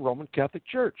law of the Roman Catholic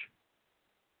Church,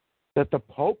 that the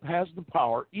Pope has the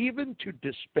power even to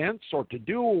dispense or to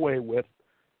do away with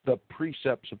the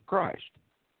precepts of Christ.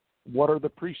 What are the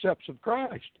precepts of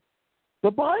Christ?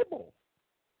 The Bible,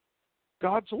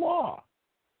 God's law,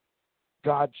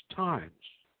 God's times,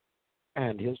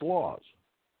 and his laws.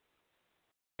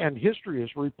 And history is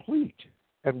replete.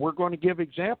 And we're going to give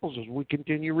examples as we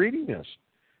continue reading this.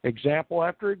 Example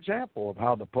after example of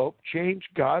how the Pope changed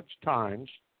God's times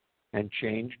and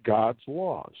changed God's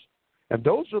laws. And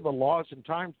those are the laws and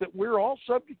times that we're all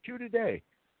subject to today.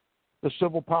 The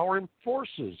civil power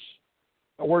enforces,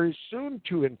 or is soon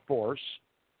to enforce,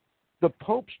 the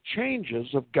Pope's changes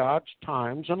of God's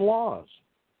times and laws.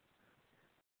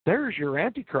 There's your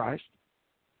Antichrist.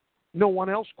 No one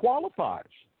else qualifies.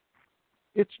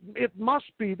 It must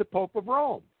be the Pope of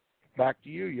Rome. Back to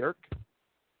you, Jörg.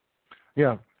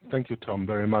 Yeah, thank you, Tom,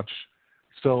 very much.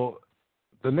 So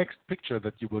the next picture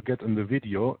that you will get in the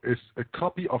video is a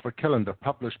copy of a calendar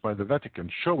published by the Vatican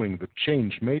showing the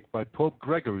change made by Pope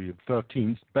Gregory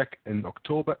XIII back in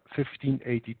October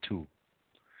 1582.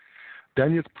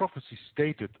 Daniel's prophecy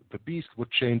stated the beast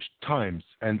would change times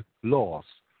and laws.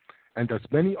 And as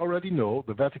many already know,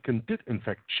 the Vatican did in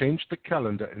fact change the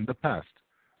calendar in the past.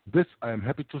 This, I am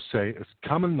happy to say, is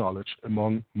common knowledge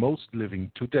among most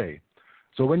living today.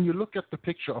 So when you look at the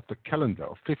picture of the calendar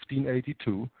of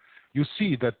 1582, you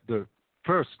see that the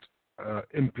first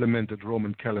implemented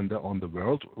Roman calendar on the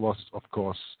world was, of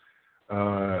course,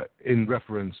 in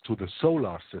reference to the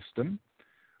solar system,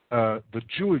 the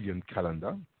Julian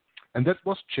calendar, and that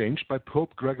was changed by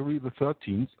Pope Gregory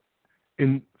XIII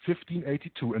in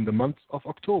 1582 in the month of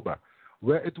October,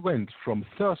 where it went from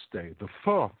Thursday, the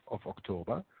 4th of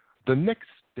October. The next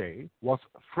day was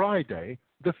Friday,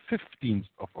 the 15th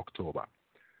of October.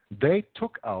 They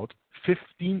took out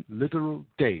 15 literal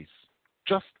days,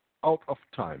 just out of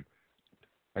time.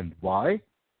 And why?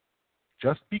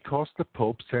 Just because the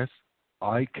Pope says,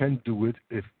 I can do it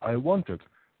if I want it.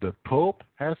 The Pope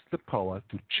has the power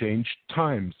to change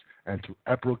times and to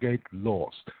abrogate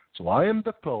laws. So I am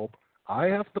the Pope, I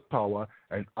have the power,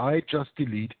 and I just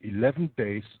delete 11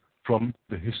 days from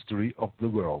the history of the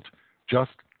world.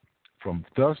 Just from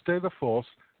Thursday the 4th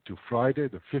to Friday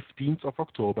the 15th of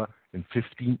October in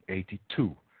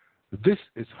 1582. This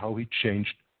is how he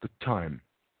changed the time.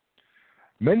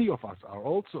 Many of us are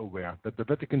also aware that the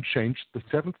Vatican changed the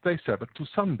seventh-day Sabbath to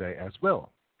Sunday as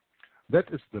well. That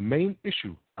is the main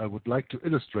issue I would like to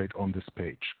illustrate on this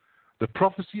page. The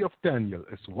prophecy of Daniel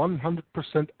is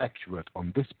 100% accurate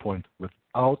on this point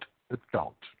without a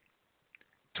doubt.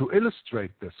 To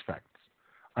illustrate these facts,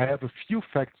 I have a few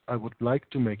facts I would like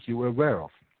to make you aware of.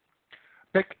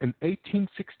 Back in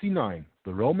 1869,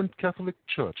 the Roman Catholic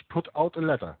Church put out a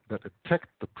letter that attacked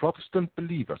the Protestant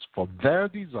believers for their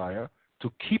desire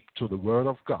to keep to the Word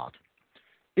of God.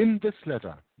 In this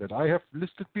letter that I have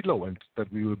listed below and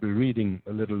that we will be reading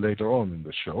a little later on in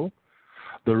the show,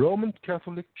 the Roman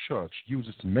Catholic Church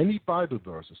uses many Bible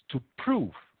verses to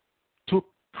prove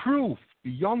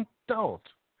beyond doubt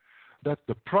that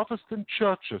the Protestant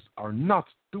churches are not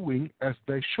doing as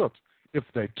they should if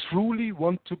they truly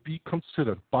want to be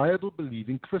considered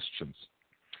Bible-believing Christians.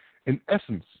 In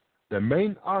essence, their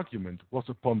main argument was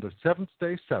upon the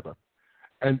seventh-day Sabbath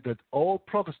and that all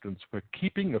Protestants were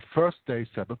keeping a first-day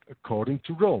Sabbath according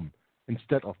to Rome,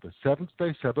 instead of the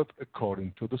seventh-day Sabbath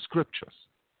according to the Scriptures.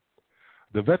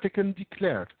 The Vatican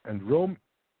declared, and Rome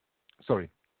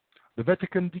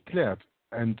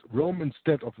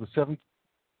instead of the seventh.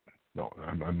 No,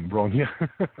 I'm wrong here.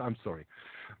 I'm sorry.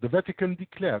 The Vatican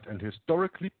declared and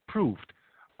historically proved,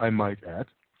 I might add,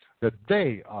 that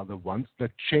they are the ones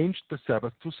that changed the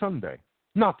Sabbath to Sunday,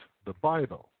 not the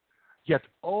Bible. Yet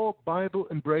all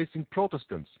Bible-embracing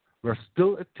Protestants were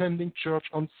still attending church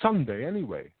on Sunday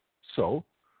anyway. So,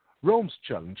 Rome's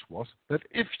challenge was that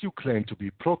if you claim to be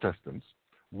Protestants,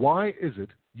 why is it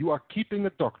you are keeping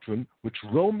a doctrine which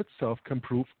Rome itself can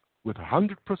prove with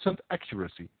 100%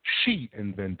 accuracy she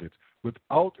invented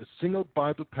without a single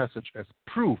Bible passage as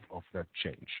proof of that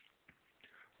change?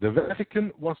 The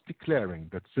Vatican was declaring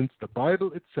that since the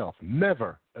Bible itself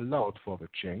never allowed for the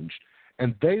change,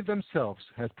 and they themselves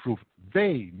had proof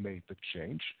they made the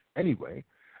change anyway,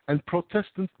 and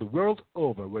Protestants the world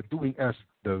over were doing as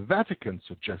the Vatican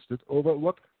suggested over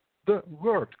what the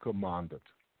Word commanded.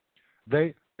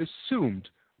 They assumed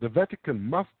the Vatican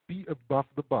must be above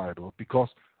the Bible because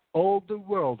all the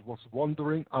world was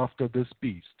wandering after this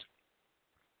beast.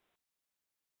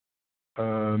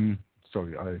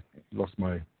 Sorry, I lost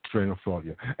my train of thought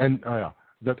here. And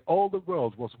that all the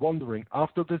world was wandering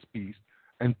after this beast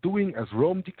and doing as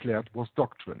Rome declared was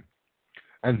doctrine.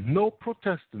 And no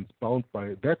Protestants bound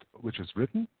by that which is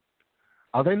written?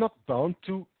 Are they not bound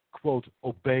to, quote,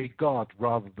 obey God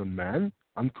rather than man,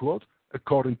 unquote,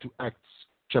 according to Acts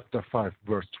chapter 5,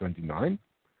 verse 29?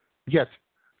 Yet,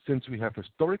 since we have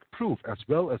historic proof as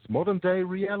well as modern-day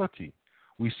reality,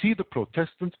 we see the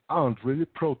Protestants aren't really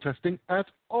protesting at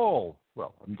all.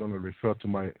 Well, I'm going to refer to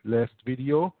my last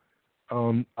video,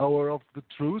 Hour of the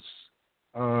Truth,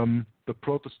 the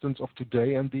Protestants of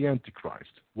today and the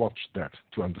Antichrist. Watch that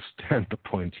to understand the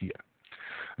point here.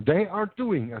 They are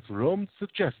doing as Rome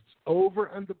suggests over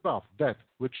and above that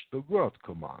which the Word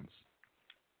commands.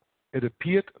 It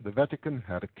appeared the Vatican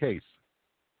had a case.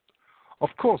 Of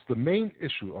course, the main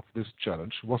issue of this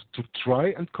challenge was to try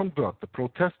and convert the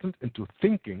Protestant into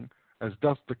thinking as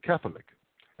does the Catholic,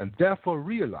 and therefore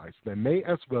realize they may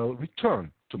as well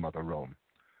return to Mother Rome.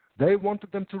 They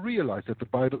wanted them to realize that the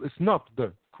Bible is not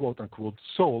the quote-unquote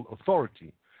sole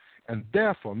authority, and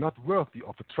therefore not worthy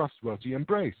of a trustworthy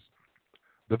embrace.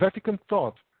 The Vatican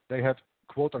thought they had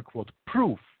quote-unquote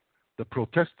proof the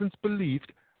Protestants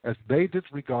believed as they did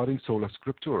regarding sola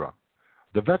scriptura.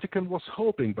 The Vatican was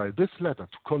hoping by this letter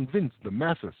to convince the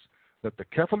masses that the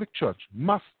Catholic Church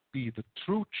must be the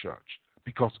true church,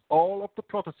 because all of the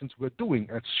Protestants were doing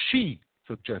as she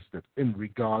suggested in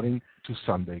regarding to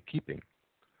Sunday keeping.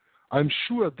 I'm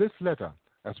sure this letter,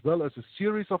 as well as a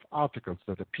series of articles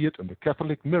that appeared in the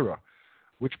Catholic Mirror,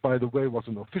 which by the way was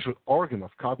an official organ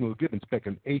of Cardinal Gibbons back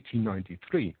in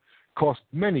 1893, caused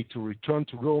many to return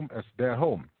to Rome as their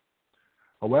home.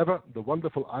 However, the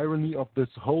wonderful irony of this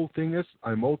whole thing is,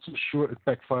 I'm also sure it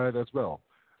backfired as well.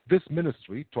 This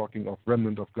ministry, talking of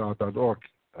remnantofgod.org,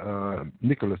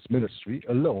 Nicholas Ministry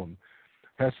alone,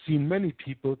 has seen many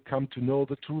people come to know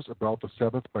the truth about the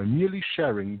Sabbath by merely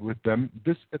sharing with them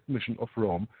this admission of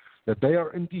Rome, that they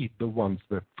are indeed the ones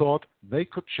that thought they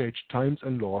could change times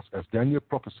and laws as Daniel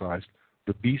prophesied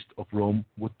the beast of Rome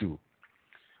would do.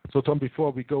 So, Tom,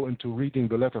 before we go into reading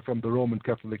the letter from the Roman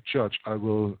Catholic Church, I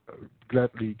will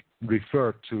gladly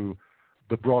refer to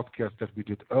the broadcast that we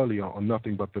did earlier on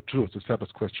Nothing But the Truth, the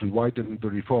Sabbath question. Why didn't the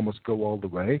Reformers go all the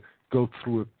way? Go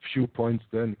through a few points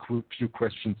there and a few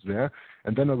questions there,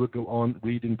 and then I will go on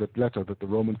reading that letter that the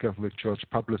Roman Catholic Church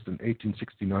published in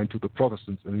 1869 to the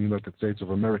Protestants in the United States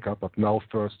of America. But now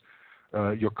first,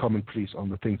 your comment, please, on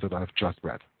the things that I've just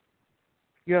read.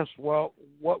 Yes, well,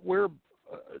 what we're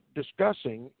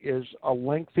discussing is a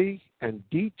lengthy and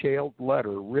detailed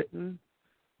letter written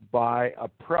by a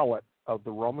prelate of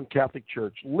the Roman Catholic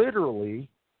Church, literally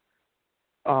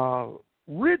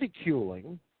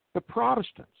ridiculing the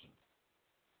Protestants.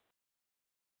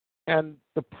 And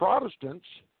the Protestants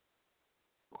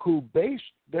who based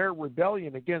their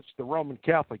rebellion against the Roman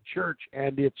Catholic Church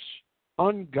and its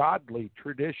ungodly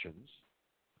traditions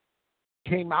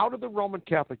came out of the Roman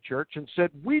Catholic Church and said,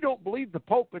 we don't believe the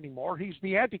Pope anymore, he's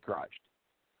the Antichrist.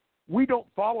 We don't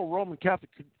follow Roman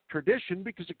Catholic tradition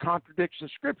because it contradicts the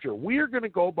Scripture. We are going to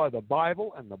go by the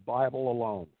Bible and the Bible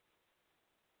alone.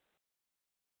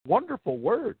 Wonderful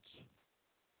words.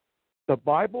 The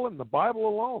Bible and the Bible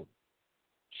alone.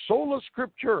 Sola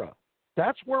Scriptura.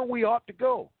 That's where we ought to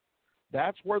go.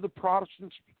 That's where the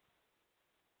Protestants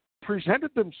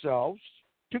presented themselves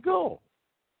to go.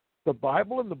 The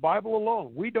Bible and the Bible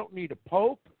alone. We don't need a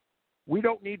pope. We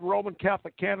don't need Roman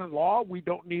Catholic canon law. We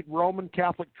don't need Roman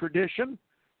Catholic tradition.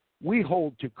 We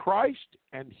hold to Christ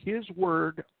and His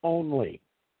Word only.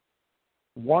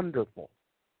 Wonderful.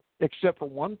 Except for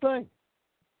one thing.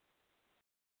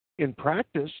 In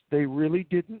practice, they really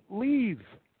didn't leave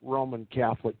Roman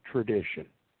Catholic tradition.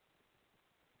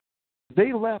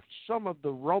 They left some of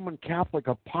the Roman Catholic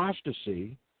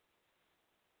apostasy,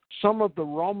 some of the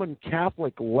Roman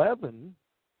Catholic leaven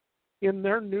in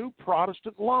their new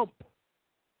Protestant lump.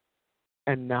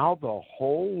 And now the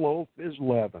whole loaf is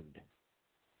leavened.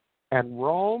 And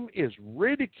Rome is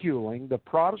ridiculing the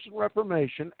Protestant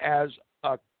Reformation as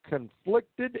a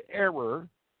conflicted error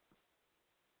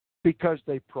because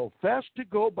they profess to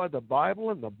go by the Bible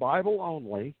and the Bible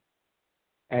only,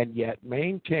 and yet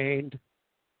maintained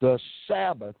the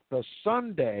Sabbath, the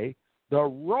Sunday, the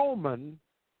Roman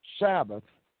Sabbath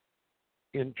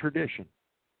in tradition,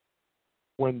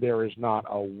 when there is not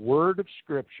a word of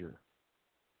Scripture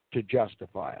to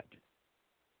justify it.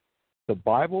 The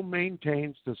Bible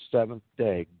maintains the seventh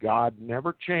day. God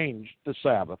never changed the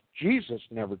Sabbath. Jesus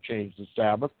never changed the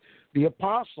Sabbath. The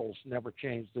apostles never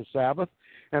changed the Sabbath.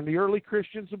 And the early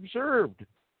Christians observed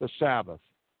the Sabbath,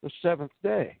 the seventh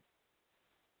day.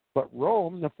 But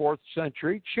Rome, in the 4th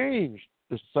century, changed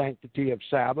the sanctity of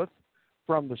Sabbath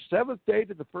from the seventh day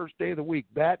to the first day of the week.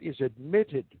 That is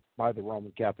admitted by the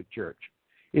Roman Catholic Church.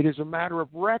 It is a matter of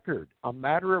record, a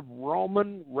matter of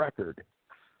Roman record,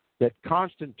 that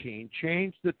Constantine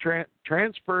changed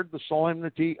transferred the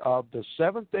solemnity of the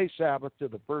seventh-day Sabbath to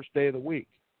the first day of the week.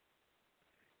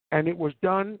 And it was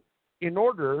done in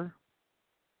order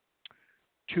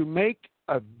to make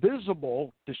a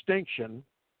visible distinction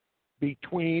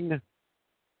between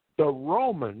the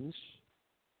Romans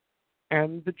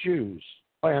and the Jews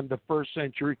and the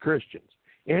first-century Christians.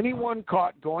 Anyone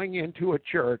caught going into a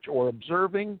church or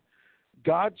observing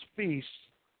God's feasts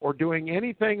or doing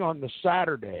anything on the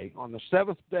Saturday, on the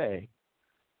seventh day,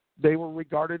 they were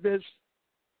regarded as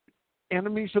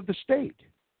enemies of the state.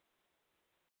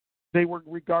 They were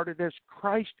regarded as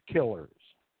Christ killers.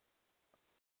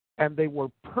 And they were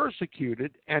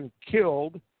persecuted and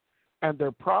killed, and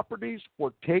their properties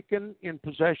were taken in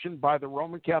possession by the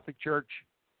Roman Catholic Church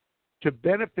to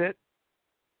benefit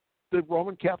the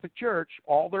Roman Catholic Church,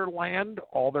 all their land,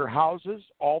 all their houses,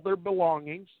 all their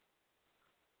belongings.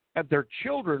 And their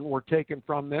children were taken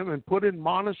from them and put in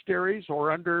monasteries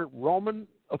or under Roman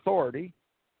authority,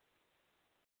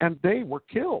 and they were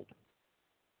killed.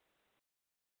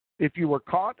 If you were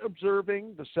caught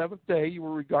observing the seventh day, you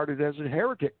were regarded as a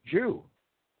heretic Jew.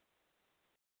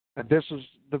 And this is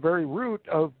the very root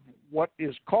of what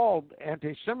is called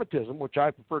anti-Semitism, which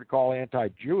I prefer to call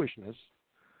anti-Jewishness.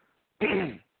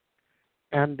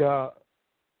 And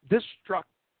this struck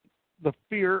the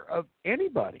fear of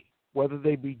anybody, whether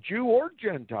they be Jew or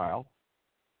Gentile,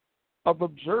 of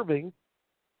observing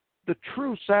the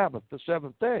true Sabbath, the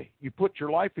seventh day. You put your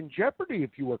life in jeopardy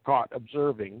if you were caught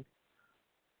observing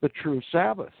the true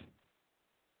Sabbath.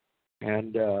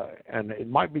 And it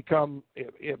might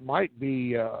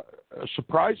be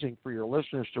surprising for your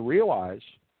listeners to realize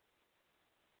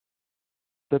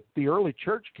that the early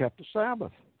church kept the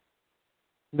Sabbath,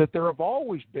 that there have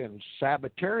always been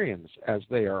Sabbatarians, as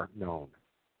they are known,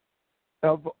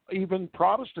 of even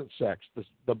Protestant sects,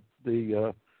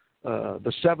 the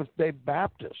Seventh-day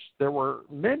Baptists. There were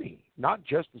many, not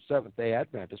just the Seventh-day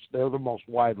Adventists. They're the most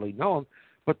widely known,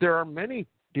 but there are many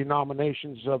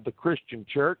denominations of the Christian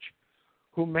church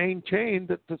who maintain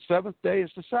that the seventh day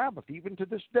is the Sabbath, even to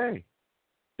this day.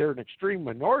 They're an extreme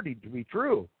minority, to be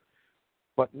true,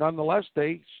 but nonetheless,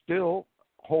 they still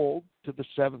hold to the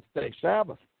seventh-day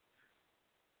Sabbath.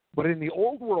 But in the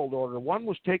old world order, one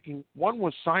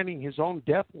was signing his own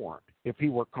death warrant if he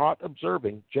were caught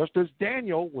observing, just as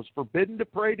Daniel was forbidden to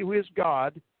pray to his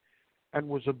God and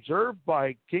was observed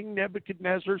by King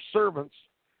Nebuchadnezzar's servants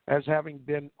as having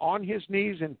been on his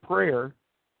knees in prayer.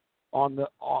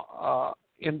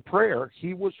 In prayer,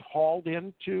 he was hauled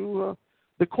into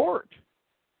the court.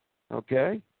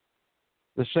 Okay?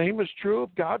 The same is true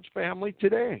of God's family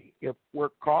today. If we're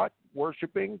caught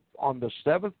worshiping on the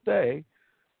seventh day,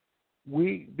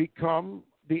 we become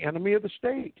the enemy of the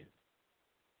state.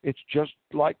 It's just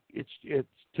like it's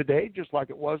today, just like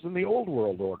it was in the old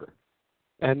world order,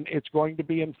 and it's going to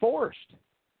be enforced.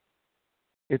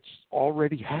 It's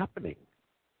already happening,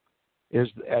 as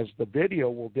the video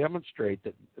will demonstrate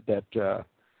that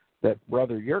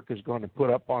Brother Yerk is going to put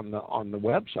up on the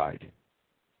website.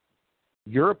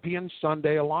 European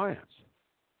Sunday Alliance.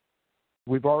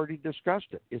 We've already discussed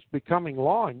it. It's becoming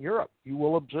law in Europe. You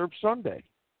will observe Sunday.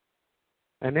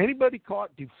 And anybody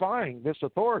caught defying this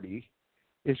authority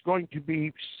is going to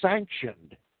be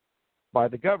sanctioned by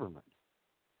the government.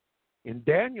 In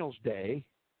Daniel's day,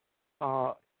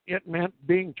 it meant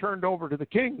being turned over to the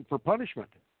king for punishment,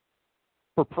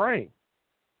 for praying.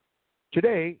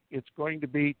 Today, it's going to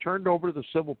be turned over to the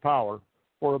civil power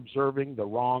for observing the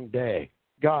wrong day,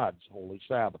 God's holy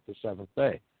Sabbath, the seventh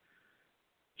day.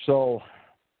 So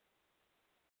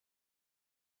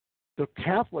the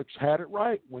Catholics had it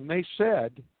right when they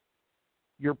said,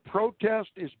 your protest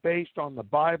is based on the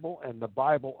Bible and the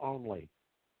Bible only,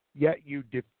 yet you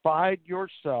defied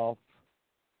yourself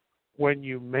when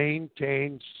you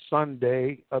maintained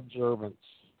Sunday observance.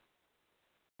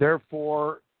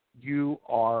 Therefore, you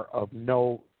are of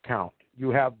no count.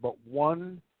 You have but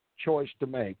one choice to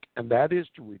make, and that is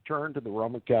to return to the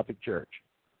Roman Catholic Church.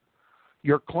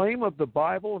 Your claim of the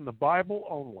Bible and the Bible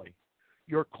only,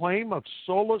 your claim of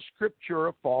sola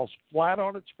scriptura falls flat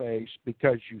on its face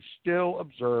because you still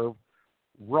observe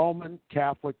Roman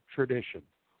Catholic tradition.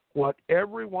 What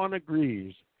everyone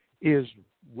agrees is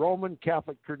Roman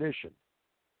Catholic tradition,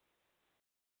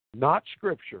 not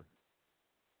Scripture.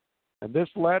 And this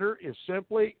letter is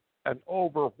simply an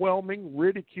overwhelming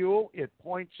ridicule. It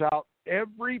points out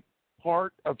every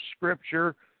part of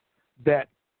Scripture that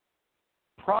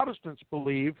Protestants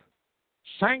believe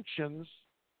sanctions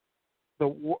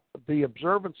the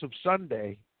observance of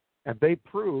Sunday, and they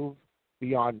prove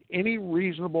beyond any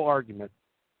reasonable argument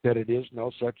that it is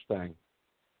no such thing.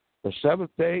 The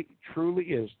seventh day truly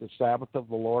is the Sabbath of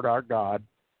the Lord our God,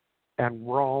 and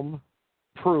Rome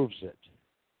proves it.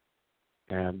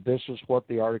 And this is what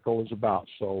the article is about.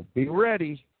 So be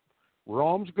ready.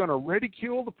 Rome's going to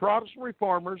ridicule the Protestant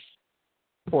reformers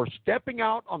for stepping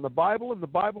out on the Bible and the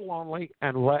Bible only,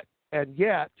 and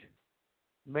yet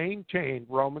maintain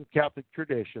Roman Catholic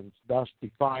traditions, thus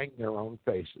defying their own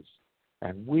faces.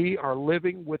 And we are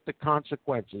living with the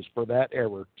consequences for that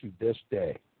error to this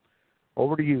day.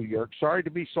 Over to you, Jörg. Sorry to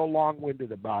be so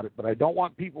long-winded about it, but I don't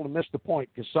want people to miss the point,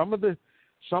 because some of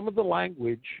the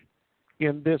language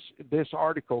in this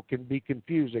article can be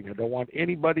confusing. I don't want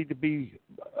anybody to be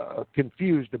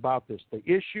confused about this. The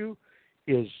issue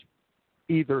is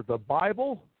either the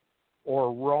Bible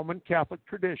or Roman Catholic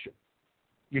tradition.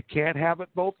 You can't have it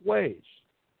both ways.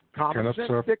 Common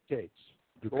sense dictates.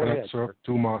 You cannot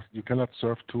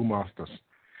serve two masters.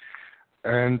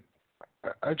 And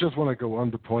I just want to go on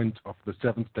the point of the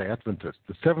Seventh-day Adventists.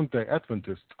 The Seventh-day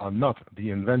Adventists are not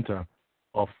the inventor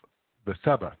of the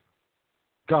Sabbath.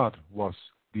 God was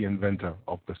the inventor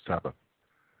of the Sabbath.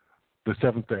 The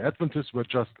Seventh-day Adventists were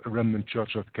just a remnant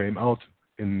church that came out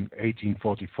in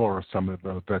 1844 or something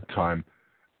about that time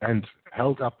and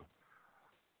held up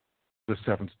the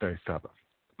seventh-day Sabbath.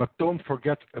 But don't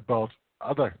forget about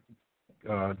other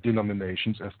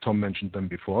denominations, as Tom mentioned them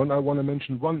before, and I want to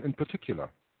mention one in particular,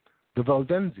 the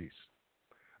Waldenses.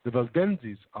 The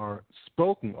Waldenses are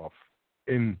spoken of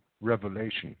in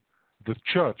Revelation, the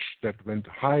church that went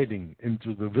hiding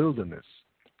into the wilderness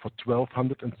for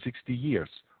 1260 years,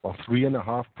 or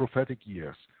 3.5 prophetic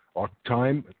years, or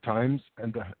times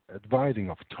and the dividing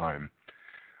of time.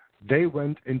 They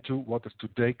went into what is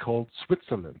today called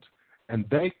Switzerland, and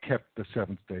they kept the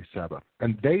seventh-day Sabbath.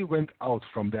 And they went out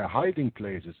from their hiding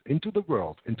places into the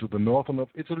world, into the northern of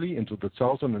Italy, into the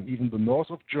southern and even the north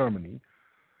of Germany,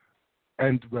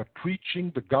 and were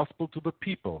preaching the gospel to the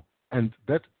people. And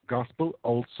that gospel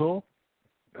also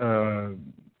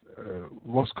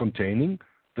was containing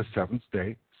the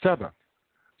seventh-day Sabbath.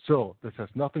 So this has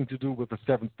nothing to do with the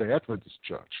Seventh-day Adventist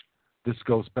Church. This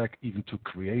goes back even to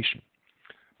creation.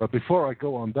 But before I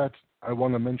go on that, I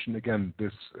want to mention again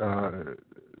this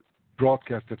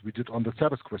broadcast that we did on the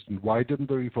Sabbath question. Why didn't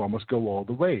the Reformers go all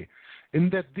the way?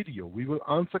 In that video, we will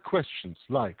answer questions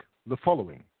like the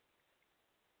following.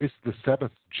 Is the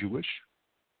Sabbath Jewish?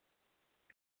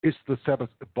 Is the Sabbath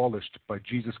abolished by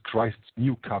Jesus Christ's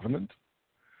new covenant?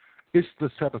 Is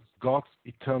the Sabbath God's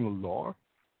eternal law?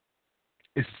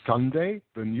 Is Sunday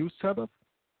the new Sabbath?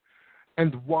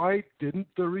 And why didn't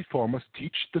the Reformers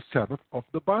teach the Sabbath of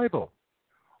the Bible?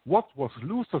 What was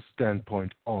Luther's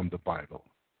standpoint on the Bible?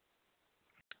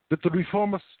 Did the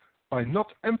Reformers, by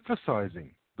not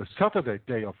emphasizing the Saturday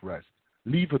day of rest,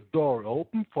 leave a door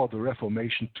open for the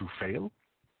Reformation to fail?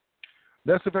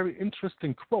 There's a very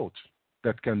interesting quote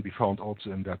that can be found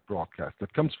also in that broadcast.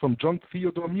 That comes from John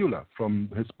Theodore Mueller from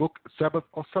his book Sabbath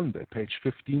or Sunday, page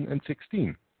 15 and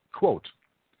 16. Quote,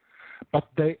 "But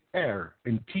they err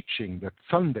in teaching that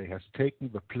Sunday has taken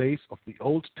the place of the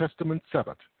Old Testament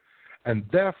Sabbath, and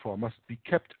therefore must be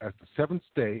kept as the seventh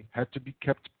day had to be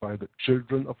kept by the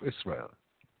children of Israel.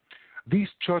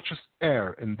 These churches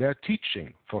err in their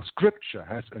teaching, for Scripture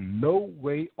has in no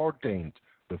way ordained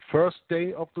the first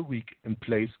day of the week in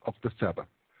place of the Sabbath.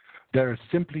 There is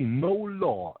simply no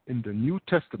law in the New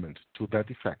Testament to that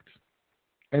effect.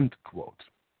 End quote.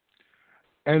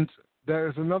 And there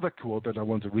is another quote that I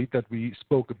want to read that we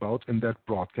spoke about in that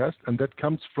broadcast, and that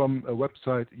comes from a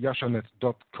website,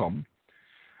 yashanet.com.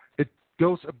 It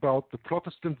goes about the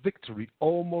Protestant victory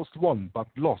almost won but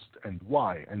lost and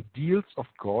why, and deals, of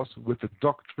course, with the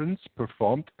doctrines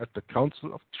performed at the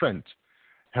Council of Trent,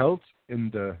 held in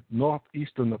the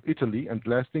northeastern of Italy and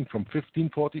lasting from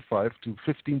 1545 to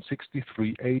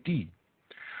 1563 AD.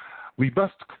 We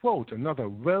must quote another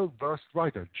well-versed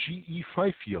writer, G.E.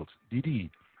 Fifield, D.D.,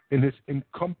 in his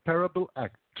incomparable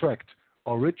tract,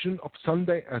 Origin of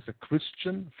Sunday as a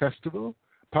Christian Festival,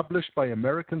 published by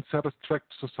American Sabbath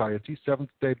Tract Society,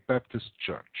 Seventh-day Baptist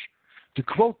Church. To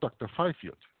quote Dr.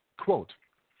 Fifield, quote,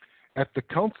 "At the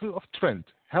Council of Trent,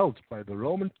 held by the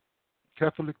Roman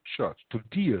Catholic Church to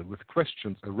deal with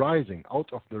questions arising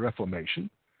out of the Reformation,"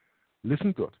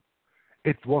 listen good,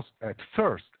 "it was at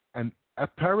first an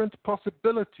apparent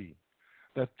possibility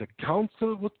that the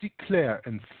Council would declare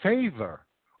in favor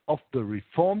of the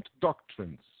Reformed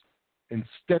doctrines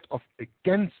instead of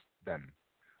against them.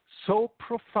 So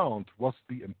profound was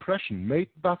the impression made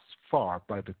thus far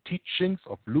by the teachings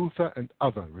of Luther and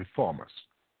other reformers."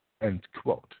 End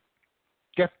quote.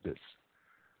 Get this.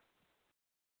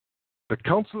 The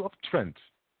Council of Trent,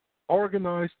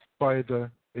 organized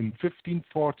in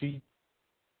 1540,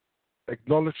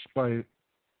 acknowledged by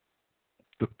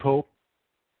the Pope,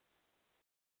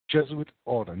 Jesuit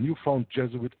order, newfound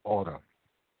Jesuit order,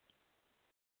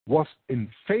 was in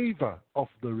favor of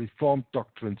the Reformed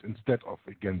doctrines instead of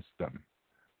against them.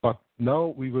 But now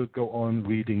we will go on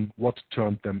reading what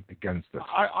turned them against us.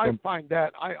 I find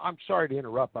that, I'm sorry to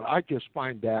interrupt, but I just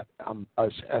find that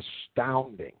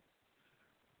astounding.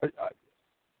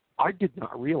 I did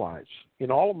not realize,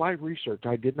 in all of my research,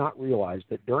 I did not realize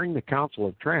that during the Council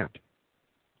of Trent,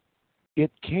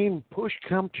 it came push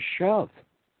come to shove,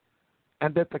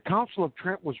 and that the Council of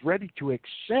Trent was ready to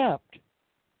accept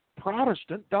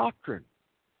Protestant doctrine,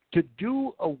 to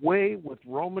do away with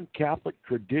Roman Catholic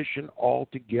tradition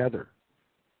altogether,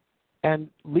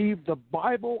 and leave the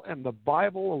Bible and the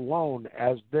Bible alone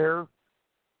as their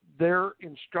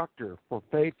instructor for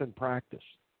faith and practice.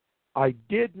 I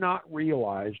did not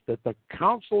realize that the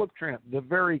Council of Trent, the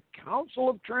very Council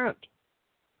of Trent,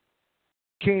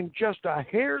 came just a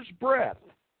hair's breadth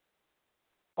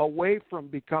away from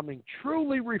becoming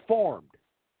truly reformed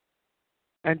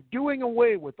and doing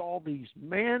away with all these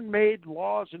man-made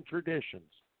laws and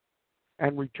traditions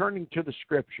and returning to the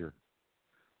Scripture.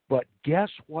 But guess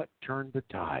what turned the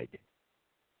tide?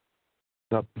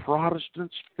 The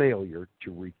Protestants' failure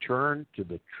to return to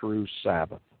the true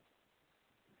Sabbath.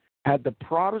 Had the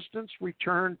Protestants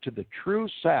returned to the true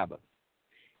Sabbath,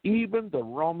 even the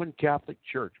Roman Catholic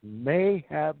Church may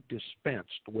have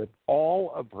dispensed with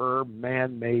all of her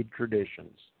man-made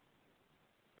traditions.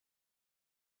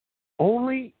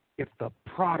 Only if the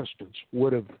Protestants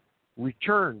would have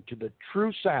returned to the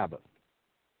true Sabbath,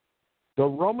 the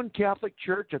Roman Catholic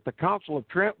Church at the Council of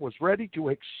Trent was ready to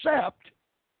accept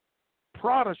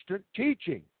Protestant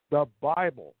teaching, the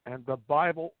Bible and the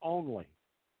Bible only.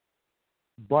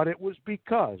 But it was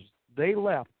because they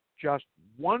left just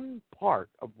one part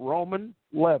of Roman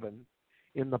leaven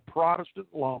in the Protestant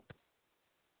lump.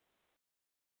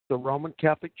 The Roman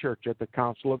Catholic Church at the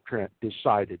Council of Trent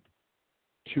decided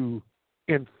to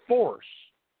enforce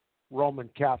Roman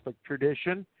Catholic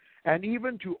tradition and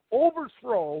even to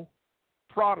overthrow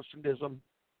Protestantism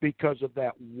because of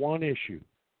that one issue,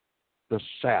 the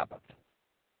Sabbath.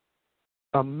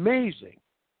 Amazing.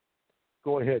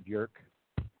 Go ahead, Jörg.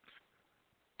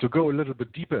 To go a little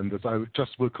bit deeper in this, I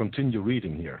just will continue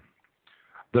reading here.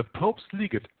 The Pope's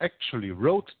legate actually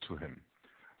wrote to him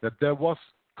that there was,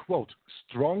 quote,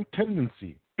 strong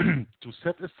tendency to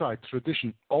set aside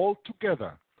tradition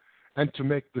altogether and to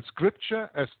make the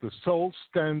Scripture as the sole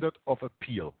standard of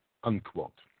appeal,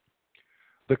 unquote.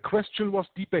 The question was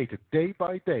debated day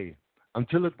by day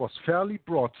until it was fairly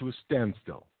brought to a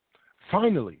standstill.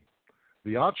 Finally,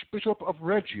 the Archbishop of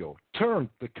Reggio turned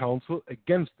the council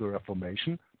against the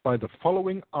Reformation by the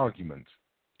following argument.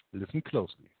 Listen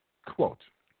closely. Quote,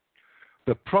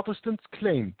 the Protestants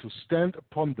claim to stand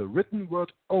upon the written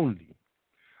word only.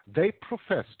 They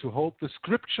profess to hold the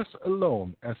Scriptures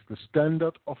alone as the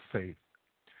standard of faith.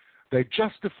 They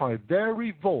justify their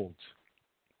revolt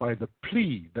by the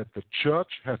plea that the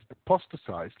Church has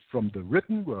apostatized from the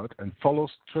written word and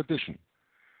follows tradition.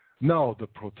 Now the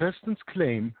Protestants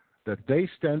claim that they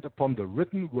stand upon the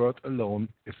written word alone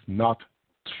is not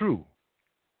true.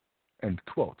 End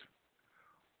quote.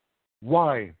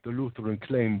 Why the Lutheran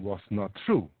claim was not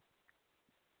true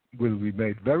will be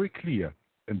made very clear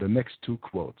in the next two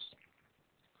quotes.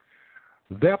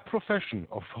 Their profession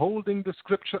of holding the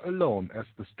Scripture alone as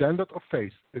the standard of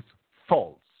faith is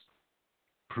false.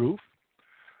 Proof: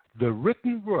 the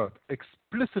written word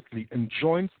explicitly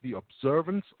enjoins the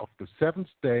observance of the seventh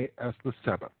day as the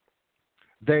Sabbath.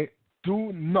 They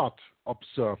do not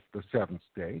observe the seventh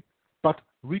day, but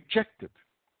reject it.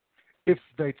 If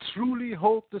they truly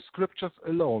hold the Scriptures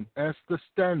alone as the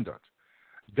standard,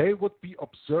 they would be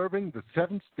observing the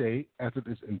seventh day as it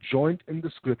is enjoined in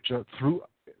the Scripture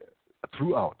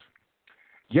throughout.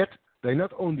 Yet they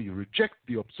not only reject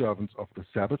the observance of the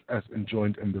Sabbath as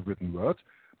enjoined in the written word,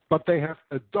 but they have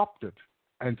adopted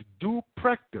and do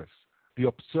practice the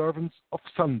observance of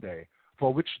Sunday,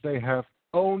 for which they have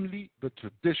only the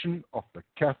tradition of the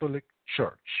Catholic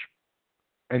Church.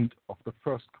 End of the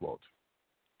first quote.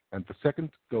 And the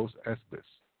second goes as this.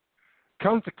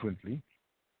 Consequently,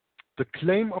 the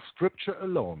claim of Scripture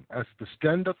alone as the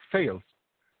standard fails,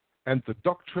 and the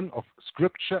doctrine of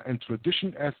Scripture and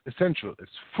tradition as essential is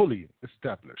fully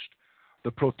established,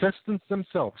 the Protestants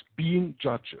themselves being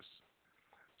judges.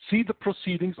 See the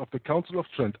proceedings of the Council of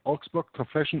Trent, Augsburg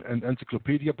Confession and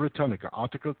Encyclopedia Britannica,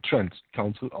 article Trent,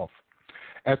 Council of.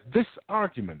 At this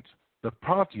argument, the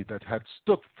party that had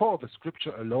stood for the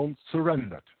Scripture alone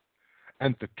surrendered,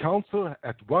 and the Council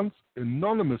at once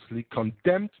anonymously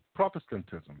condemned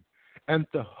Protestantism and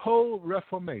the whole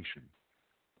Reformation.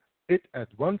 It at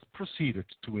once proceeded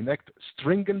to enact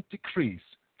stringent decrees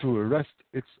to arrest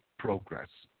its progress.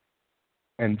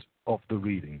 End of the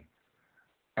reading.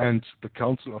 And the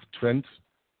Council of Trent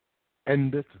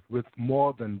ended with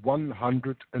more than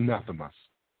 100 anathemas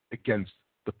against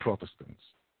the Protestants.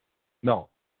 Now,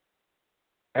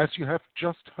 as you have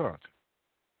just heard,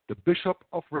 the Bishop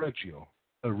of Reggio,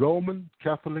 a Roman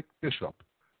Catholic bishop,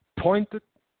 pointed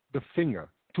the finger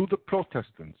to the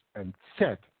Protestants and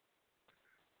said,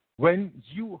 when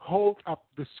you hold up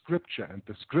the Scripture and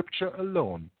the Scripture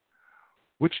alone,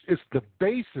 which is the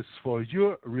basis for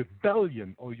your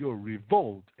rebellion or your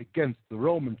revolt against the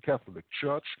Roman Catholic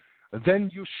Church,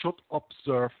 then you should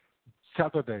observe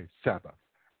Saturday Sabbath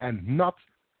and not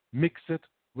mix it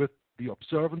with the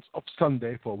observance of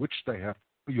Sunday, for which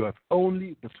you have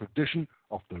only the tradition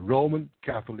of the Roman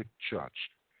Catholic Church.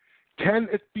 Can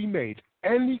it be made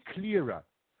any clearer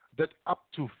that up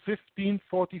to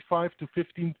 1545 to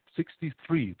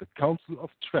 1563, the Council of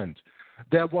Trent,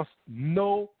 there was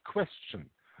no question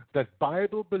that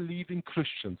Bible-believing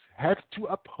Christians had to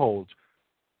uphold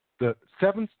the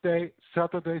seventh day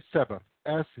Saturday Sabbath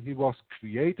as he was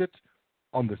created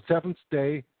on the seventh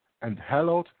day and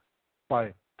hallowed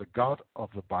by the God of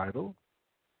the Bible?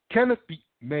 Can it be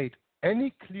made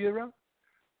any clearer?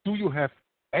 Do you have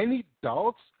any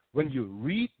doubts when you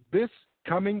read this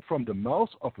coming from the mouth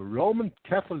of a Roman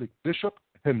Catholic bishop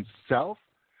himself?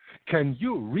 Can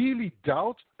you really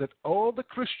doubt that all the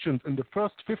Christians in the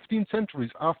first 15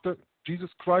 centuries after Jesus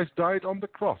Christ died on the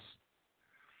cross,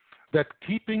 that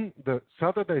keeping the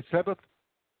Saturday Sabbath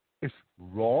is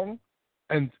wrong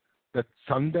and that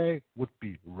Sunday would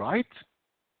be right?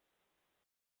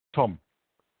 Tom,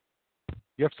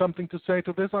 you have something to say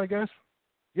to this, I guess?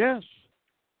 Yes.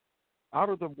 Out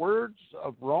of the words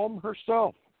of Rome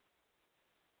herself,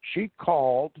 she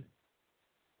called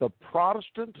the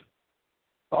Protestant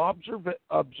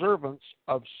observance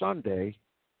of Sunday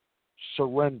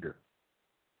surrender.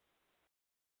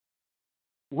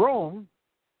 Rome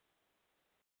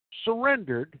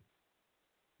surrendered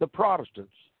the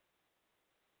Protestants.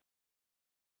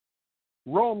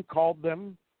 Rome called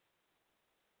them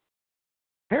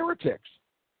heretics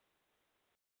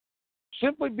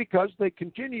simply because they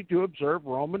continued to observe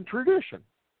Roman tradition,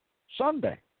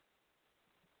 Sunday.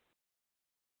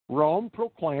 Rome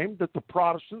proclaimed that the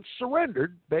Protestants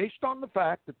surrendered based on the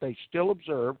fact that they still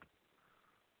observed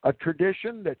a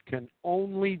tradition that can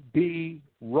only be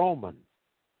Roman,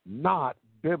 not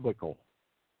biblical.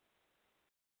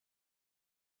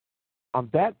 On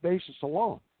that basis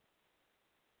alone,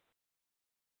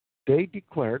 they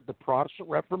declared the Protestant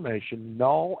Reformation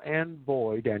null and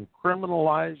void and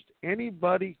criminalized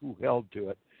anybody who held to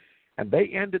it. And they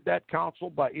ended that council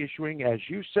by issuing, as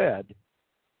you said,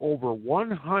 over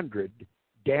 100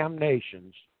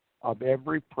 damnations of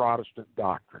every Protestant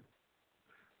doctrine.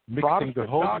 Mixing Protestant the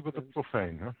holy doctrines, with the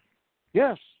profane, huh?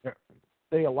 Yes. Yeah.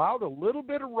 They allowed a little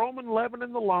bit of Roman leaven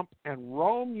in the lump, and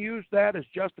Rome used that as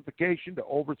justification to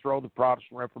overthrow the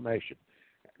Protestant Reformation.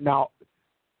 Now,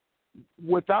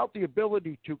 without the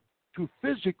ability to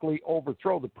physically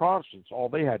overthrow the Protestants, all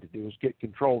they had to do was get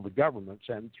control of the governments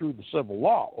and, through the civil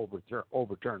law,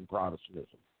 overturn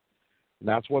Protestantism. And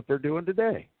that's what they're doing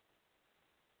today.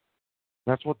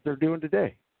 That's what they're doing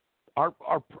today.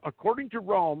 according to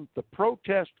Rome, the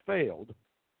protest failed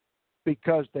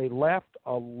because they left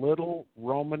a little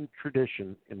Roman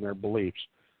tradition in their beliefs,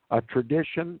 a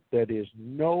tradition that is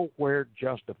nowhere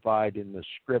justified in the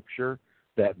Scripture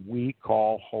that we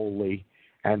call holy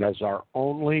and as our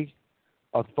only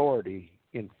authority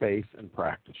in faith and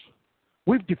practice.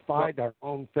 We've defied our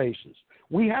own faces.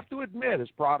 We have to admit, as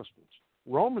Protestants,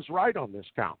 Rome is right on this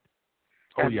count.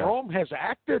 And Rome has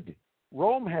acted.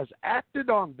 Rome has acted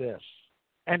on this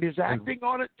and is acting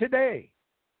on it today.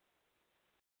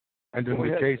 And in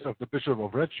the case of the Bishop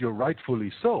of Reggio,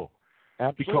 rightfully so.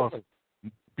 Absolutely.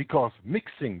 Because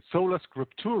mixing sola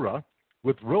scriptura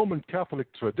with Roman Catholic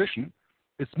tradition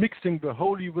is mixing the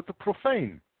holy with the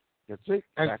profane. That's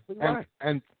exactly right.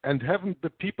 And haven't the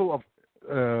people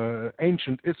of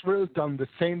ancient Israel done the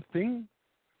same thing?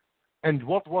 And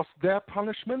what was their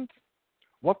punishment?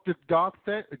 What did God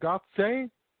say?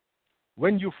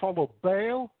 When you follow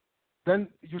Baal, then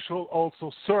you shall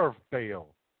also serve Baal.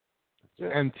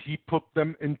 And he put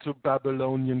them into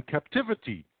Babylonian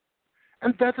captivity.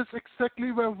 And that is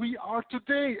exactly where we are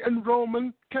today, in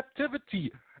Roman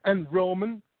captivity. And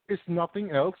Roman is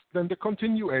nothing else than the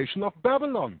continuation of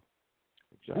Babylon.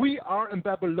 Exactly. We are in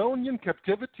Babylonian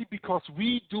captivity because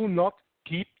we do not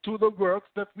keep to the words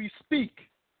that we speak.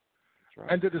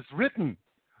 Right. And it is written,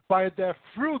 by their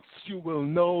fruits you will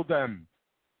know them.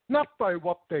 Not by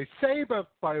what they say, but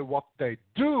by what they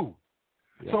do.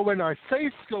 Yeah. So when I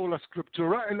say sola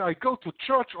scriptura and I go to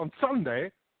church on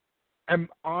Sunday, am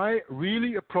I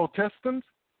really a Protestant?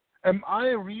 Am I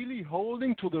really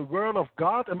holding to the Word of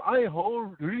God? Am I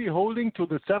really holding to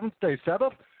the seventh-day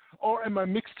Sabbath? Or am I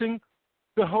mixing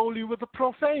the holy with the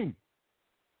profane?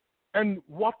 And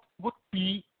what would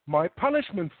be my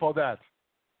punishment for that?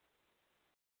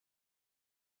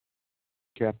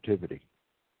 Captivity.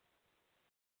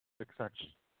 Exactly.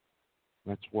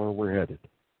 That's where we're headed.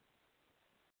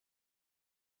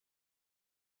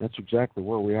 That's exactly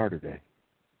where we are today.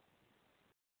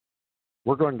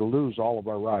 We're going to lose all of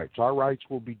our rights. Our rights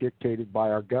will be dictated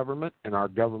by our government, and our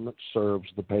government serves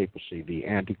the papacy, the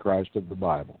Antichrist of the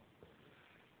Bible.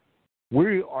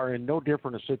 We are in no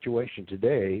different a situation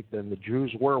today than the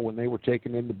Jews were when they were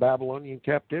taken into Babylonian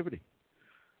captivity.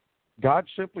 God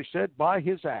simply said by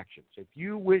his actions, if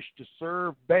you wish to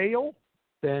serve Baal,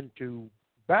 then to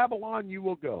Babylon you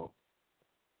will go.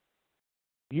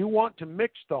 You want to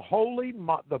mix the holy,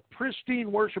 the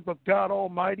pristine worship of God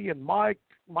Almighty and my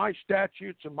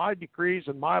statutes and my decrees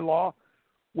and my law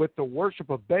with the worship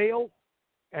of Baal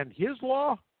and his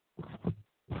law,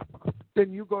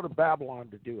 then you go to Babylon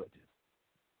to do it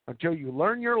until you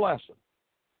learn your lesson.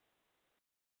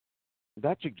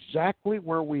 That's exactly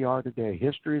where we are today.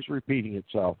 History is repeating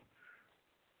itself.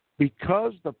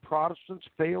 Because the Protestants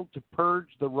failed to purge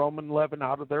the Roman leaven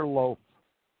out of their loaf,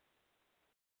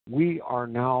 we are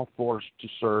now forced to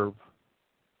serve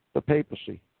the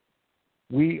papacy.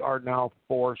 We are now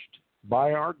forced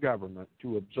by our government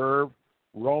to observe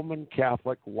Roman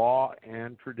Catholic law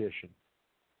and tradition.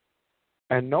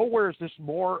 And nowhere is this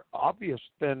more obvious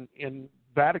than in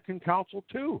Vatican Council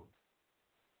II,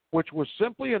 which was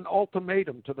simply an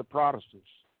ultimatum to the Protestants.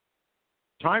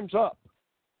 Time's up.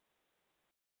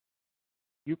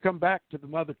 You come back to the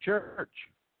Mother Church.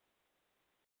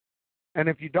 And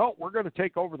if you don't, we're going to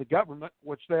take over the government,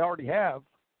 which they already have,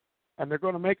 and they're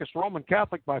going to make us Roman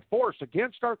Catholic by force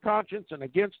against our conscience and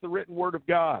against the written Word of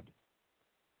God.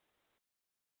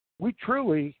 We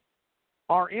truly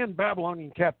are in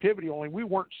Babylonian captivity, only we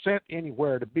weren't sent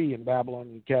anywhere to be in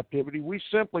Babylonian captivity. We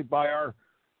simply, by our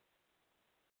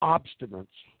obstinance,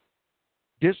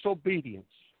 disobedience,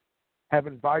 have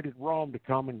invited Rome to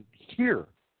come in here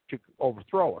to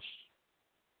overthrow us.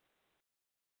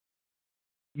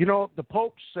 You know, the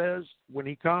Pope says when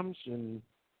he comes in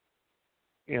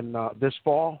this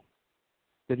fall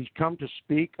that he's come to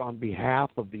speak on behalf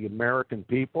of the American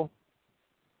people.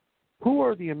 Who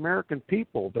are the American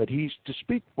people that he's to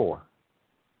speak for?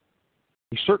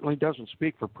 He certainly doesn't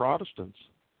speak for Protestants.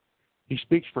 He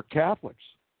speaks for Catholics,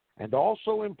 and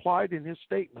also implied in his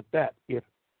statement that if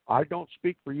I don't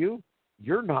speak for you,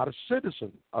 you're not a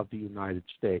citizen of the United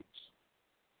States.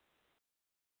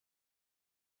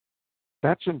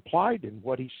 That's implied in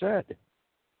what he said.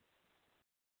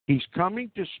 He's coming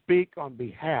to speak on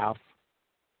behalf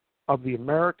of the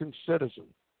American citizen.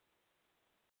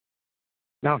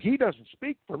 Now, he doesn't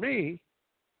speak for me.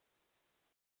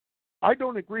 I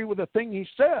don't agree with a thing he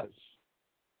says.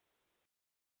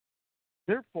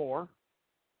 Therefore,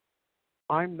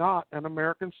 I'm not an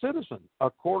American citizen,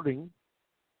 according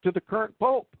to the current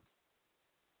Pope.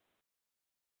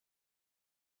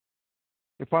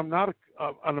 If I'm not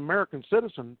an American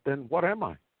citizen, then what am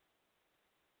I?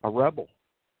 a rebel,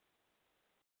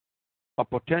 a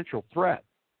potential threat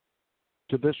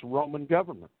to this Roman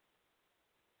government.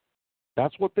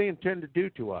 That's what they intend to do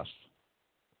to us.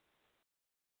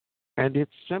 And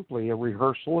it's simply a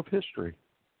rehearsal of history.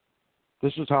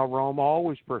 This is how Rome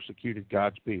always persecuted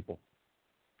God's people.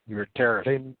 You're a terrorist.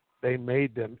 They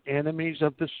made them enemies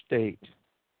of the state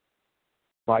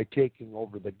by taking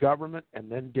over the government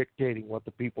and then dictating what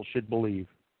the people should believe.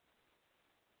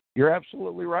 You're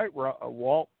absolutely right,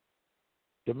 Walt.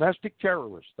 Domestic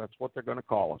terrorists, that's what they're going to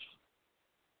call us.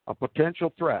 A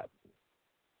potential threat.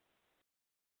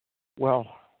 Well,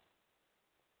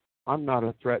 I'm not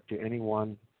a threat to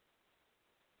anyone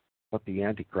but the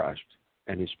Antichrist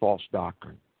and his false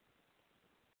doctrine.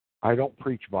 I don't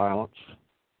preach violence.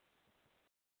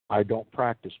 I don't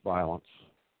practice violence.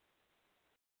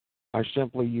 I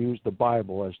simply use the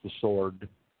Bible as the sword.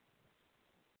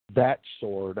 That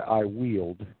sword I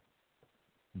wield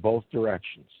both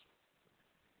directions.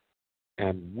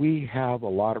 And we have a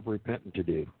lot of repenting to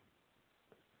do,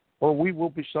 or we will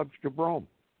be subject to Rome.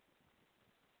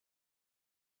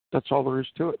 That's all there is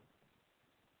to it.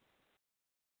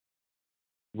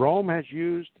 Rome has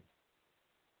used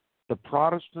the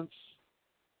Protestants'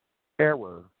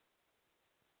 error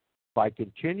by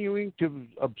continuing to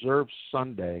observe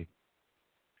Sunday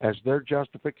as their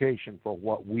justification for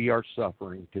what we are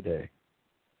suffering today.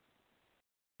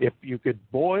 If you could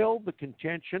boil the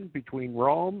contention between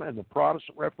Rome and the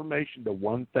Protestant Reformation to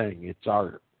one thing, it's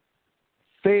our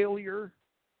failure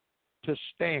to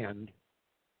stand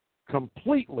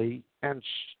completely and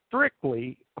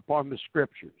strictly upon the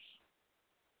Scriptures.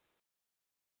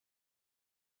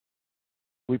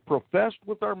 We professed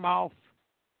with our mouth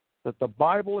that the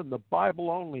Bible and the Bible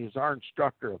only is our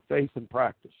instructor of faith and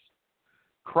practice.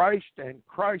 Christ and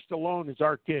Christ alone is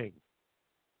our King.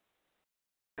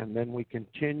 And then we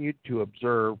continued to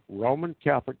observe Roman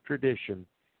Catholic tradition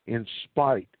in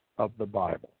spite of the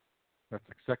Bible. That's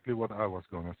exactly what I was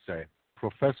going to say.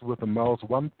 Profess with the mouth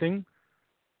one thing,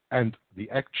 and the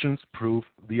actions prove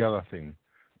the other thing.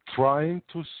 Trying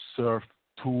to serve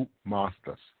two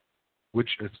masters, which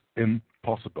is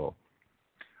impossible.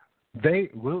 They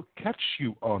will catch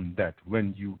you on that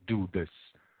when you do this.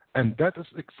 And that is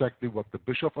exactly what the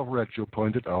Bishop of Reggio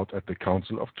pointed out at the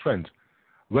Council of Trent.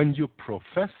 When you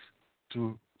profess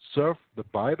to serve the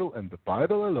Bible and the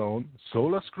Bible alone,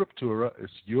 sola scriptura is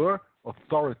your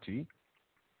authority,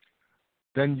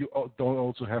 then you don't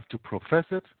also have to profess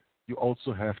it, you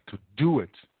also have to do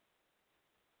it.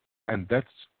 And that's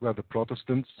where the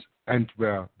Protestants and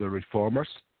where the Reformers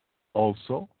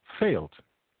also failed.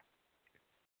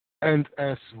 And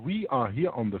as we are here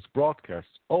on this broadcast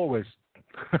always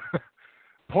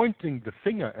pointing the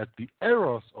finger at the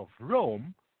errors of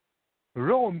Rome,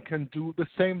 Rome can do the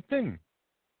same thing.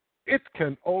 It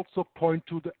can also point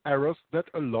to the errors that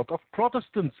a lot of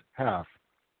Protestants have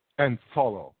and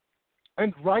follow,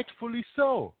 and rightfully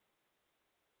so.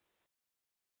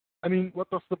 I mean, what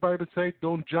does the Bible say?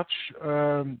 Don't judge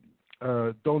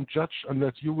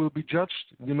unless you will be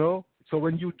judged, you know? So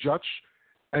when you judge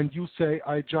and you say,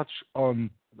 I judge on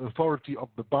the authority of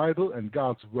the Bible and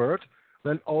God's Word,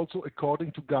 then also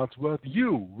according to God's Word,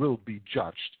 you will be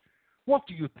judged. What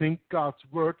do you think God's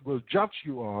Word will judge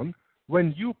you on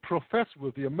when you profess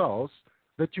with your mouth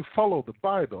that you follow the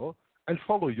Bible and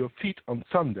follow your feet on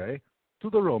Sunday to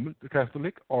the Roman, the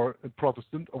Catholic, or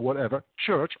Protestant, or whatever,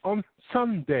 church on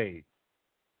Sunday?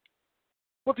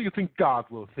 What do you think God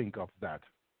will think of that?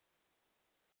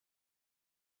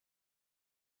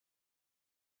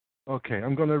 Okay,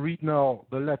 I'm going to read now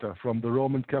the letter from the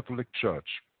Roman Catholic Church.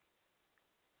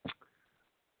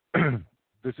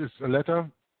 This is a letter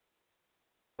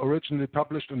originally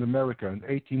published in America in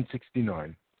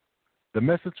 1869. The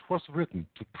message was written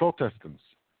to Protestants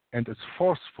and is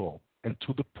forceful and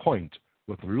to the point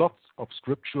with lots of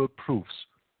scriptural proofs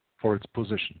for its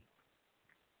position.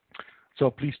 So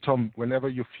please, Tom, whenever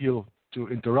you feel to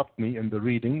interrupt me in the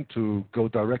reading to go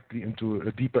directly into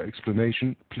a deeper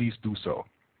explanation, please do so.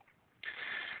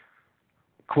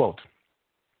 Quote,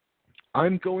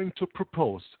 I'm going to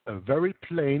propose a very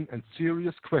plain and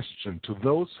serious question to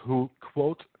those who,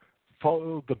 quote,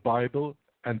 follow the Bible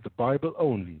and the Bible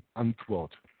only,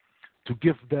 unquote, to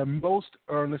give their most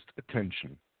earnest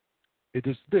attention. It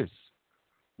is this: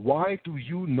 why do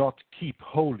you not keep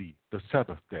holy the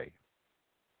Sabbath day?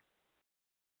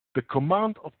 The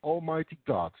command of Almighty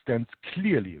God stands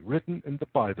clearly written in the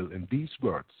Bible in these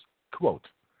words, quote,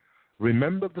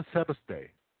 remember the Sabbath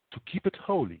day, to keep it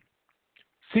holy.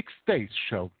 6 days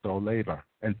shalt thou labor,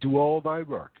 and do all thy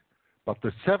work, but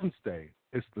the seventh day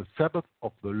is the Sabbath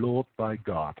of the Lord thy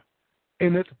God.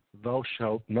 In it thou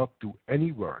shalt not do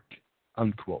any work,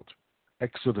 unquote.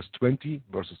 Exodus 20,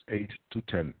 verses 8 to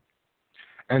 10.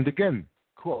 And again,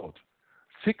 quote,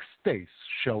 6 days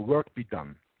shall work be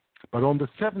done, but on the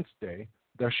 7th day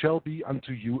there shall be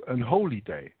unto you an holy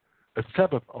day, a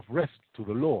Sabbath of rest to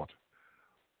the Lord.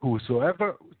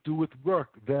 Whosoever doeth work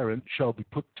therein shall be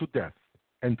put to death,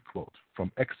 end quote,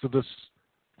 from Exodus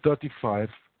 35,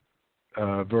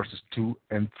 verses 2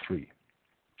 and 3.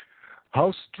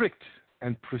 How strict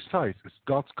and precise is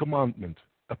God's commandment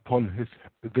upon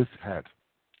this head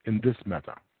in this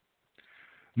matter?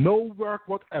 No work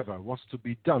whatever was to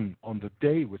be done on the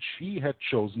day which he had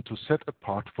chosen to set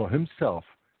apart for himself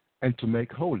and to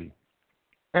make holy.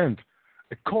 And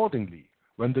accordingly,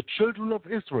 when the children of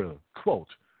Israel, quote,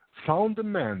 found a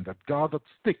man that gathered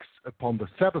sticks upon the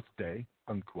Sabbath day,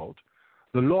 unquote,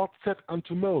 the Lord said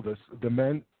unto Moses, the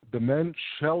man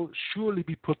shall surely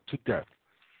be put to death.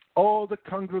 All the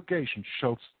congregation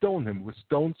shall stone him with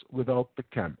stones without the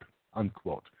camp,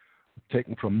 unquote.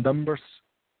 Taken from Numbers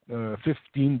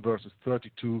 15, verses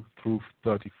 32 through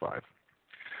 35.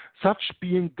 Such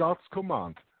being God's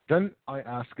command, then I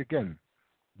ask again,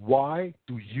 why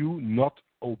do you not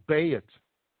obey it?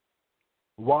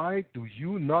 Why do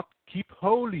you not keep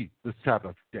holy the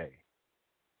Sabbath day?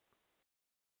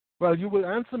 Well, you will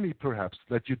answer me perhaps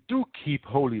that you do keep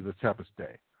holy the Sabbath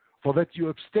day, for that you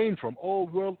abstain from all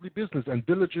worldly business and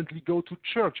diligently go to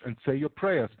church and say your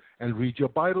prayers and read your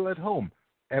Bible at home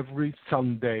every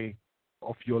Sunday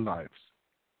of your lives.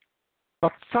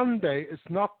 But Sunday is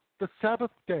not the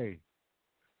Sabbath day.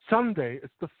 Sunday is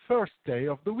the first day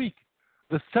of the week.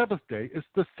 The Sabbath day is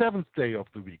the 7th day of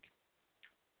the week.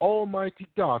 Almighty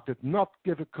God did not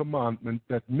give a commandment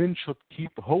that men should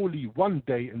keep holy one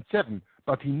day in 7,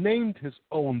 but he named his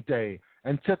own day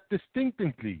and said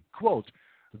distinctly, quote,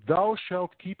 thou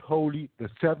shalt keep holy the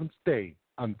 7th day,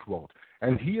 unquote.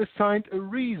 And he assigned a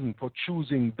reason for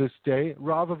choosing this day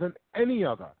rather than any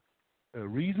other, a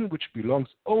reason which belongs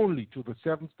only to the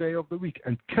 7th day of the week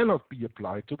and cannot be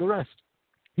applied to the rest.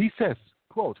 He says,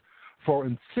 quote, for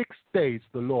in 6 days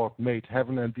the Lord made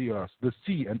heaven and the earth, the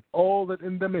sea, and all that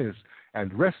in them is,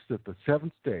 and rested the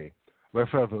 7th day.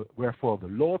 Wherefore the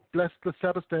Lord blessed the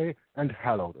Sabbath day and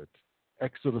hallowed it.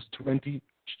 Exodus 20,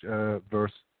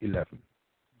 verse 11.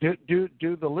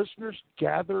 Do the listeners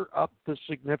gather up the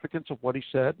significance of what he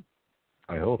said?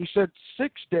 I hope. He said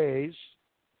 6 days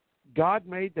God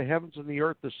made the heavens and the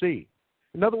earth, the sea.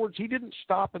 In other words, he didn't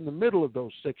stop in the middle of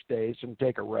those 6 days and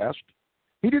take a rest.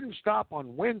 He didn't stop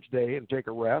on Wednesday and take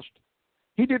a rest.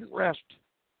 He didn't rest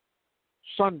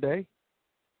Sunday.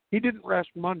 He didn't rest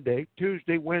Monday,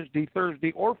 Tuesday, Wednesday,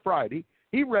 Thursday, or Friday.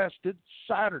 He rested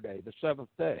Saturday, the 7th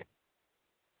day.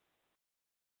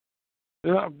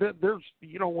 There's,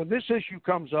 when this issue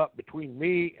comes up between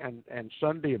me and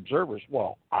Sunday observers,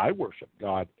 well, I worship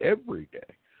God every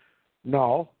day.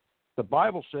 No, the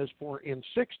Bible says, for in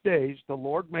 6 days the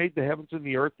Lord made the heavens and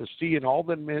the earth, the sea, and all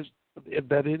that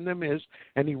in them is,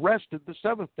 and he rested the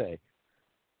 7th day.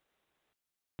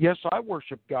 Yes, I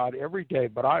worship God every day,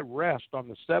 but I rest on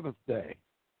the 7th day,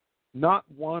 not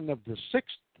one of the 6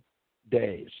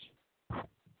 days.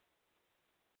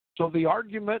 So the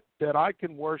argument that I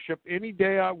can worship any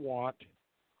day I want,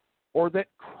 or that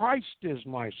Christ is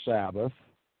my Sabbath,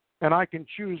 and I can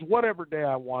choose whatever day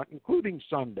I want, including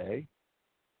Sunday,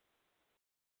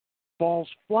 falls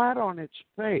flat on its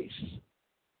face.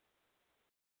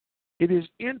 It is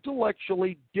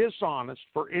intellectually dishonest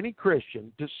for any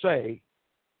Christian to say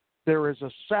there is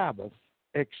a Sabbath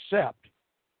except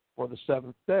for the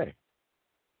 7th day.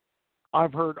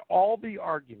 I've heard all the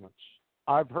arguments.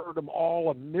 I've heard them all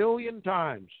 1,000,000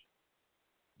 times.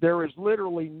 There is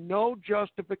literally no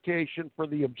justification for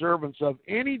the observance of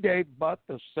any day but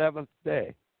the 7th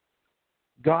day.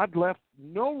 God left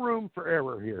no room for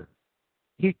error here.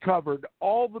 He covered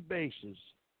all the bases.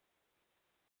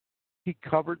 He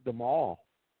covered them all.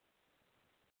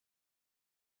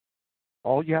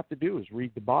 All you have to do is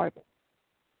read the Bible.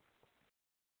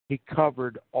 He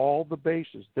covered all the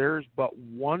bases. There's but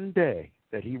one day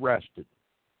that he rested.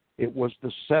 It was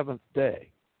the 7th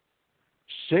day.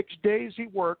 6 days he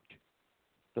worked.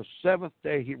 The 7th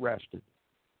day he rested.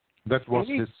 That was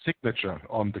his signature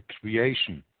on the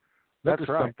creation. That is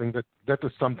right. That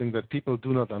is something that people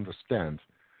do not understand.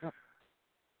 Yep.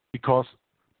 Because,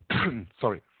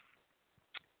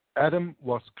 Adam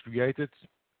was created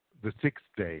the 6th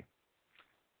day.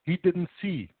 He didn't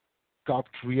see God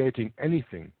creating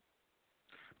anything,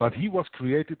 but he was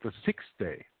created the 6th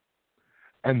day.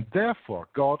 And therefore,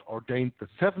 God ordained the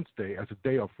 7th day as a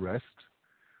day of rest,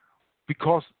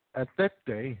 because at that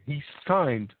day he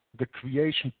signed the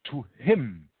creation to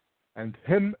him and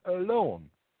him alone.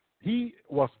 He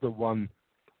was the one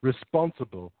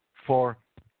responsible for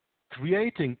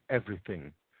creating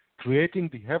everything, creating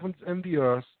the heavens and the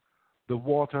earth, the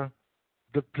water,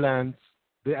 the plants,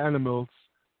 the animals,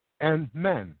 and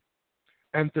man.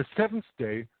 And the seventh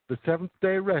day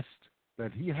rest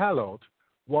that he hallowed,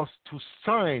 was to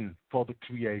sign for the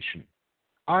creation.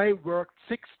 I worked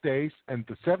 6 days, and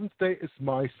the seventh day is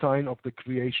my sign of the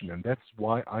creation, and that's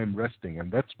why I'm resting,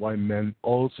 and that's why men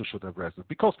also should have rested.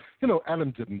 Because,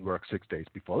 Adam didn't work 6 days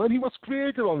before, and he was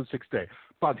created on the sixth day,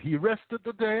 but he rested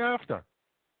the day after,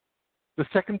 the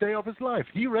second day of his life.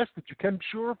 He rested. You can be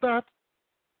sure of that.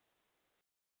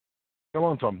 Come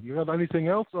on, Tom. You have anything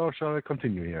else, or shall I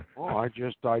continue here? Oh, I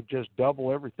just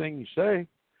double everything you say.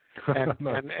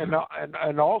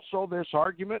 And also this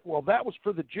argument, well, that was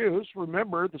for the Jews.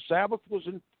 Remember, the Sabbath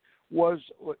was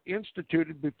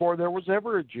instituted before there was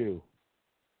ever a Jew.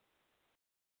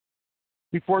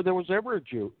 Before there was ever a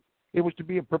Jew. It was to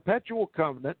be a perpetual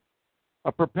covenant,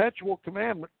 a perpetual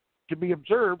commandment to be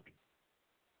observed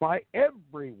by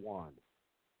everyone,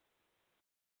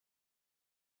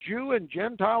 Jew and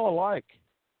Gentile alike.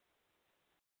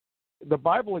 The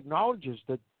Bible acknowledges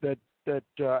that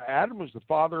Adam was the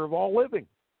father of all living.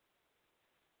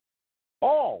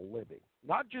 All living,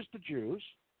 not just the Jews.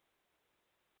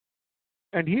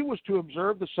 And he was to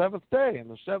observe the seventh day, and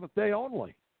the seventh day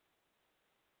only.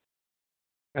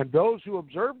 And those who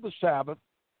observed the Sabbath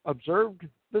observed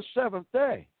the seventh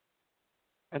day,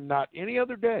 and not any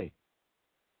other day.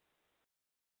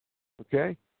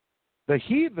 Okay? The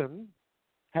heathen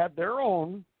had their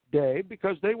own day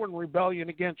because they were in rebellion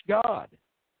against God.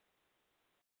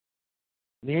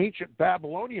 In the ancient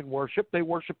Babylonian worship, they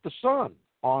worshiped the sun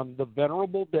on the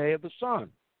venerable day of the sun,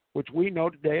 which we know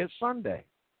today as Sunday.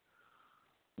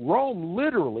 Rome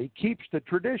literally keeps the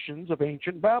traditions of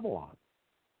ancient Babylon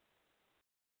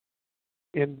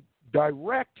in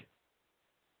direct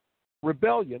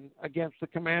rebellion against the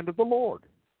command of the Lord.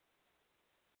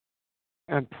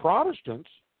 And Protestants,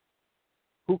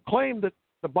 who claim that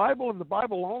the Bible and the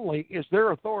Bible only is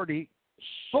their authority,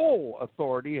 sole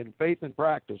authority in faith and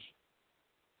practice,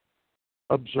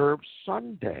 observe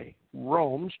Sunday,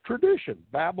 Rome's tradition,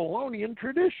 Babylonian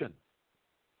tradition.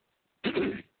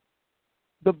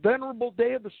 The venerable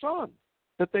day of the sun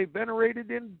that they venerated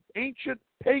in ancient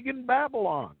pagan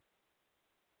Babylon.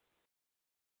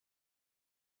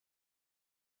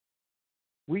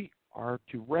 We are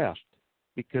to rest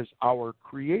because our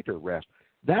Creator rests.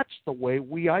 That's the way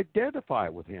we identify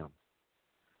with Him.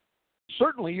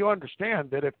 Certainly you understand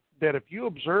that if you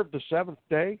observe the seventh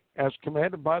day as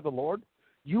commanded by the Lord,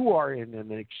 you are in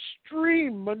an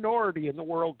extreme minority in the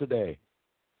world today.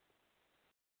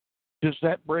 Does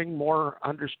that bring more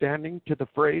understanding to the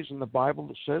phrase in the Bible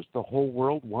that says the whole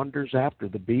world wonders after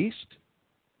the beast?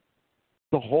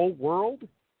 The whole world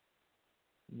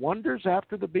wonders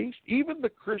after the beast? Even the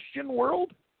Christian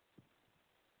world?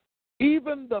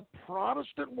 Even the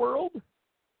Protestant world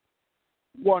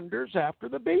wonders after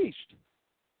the beast.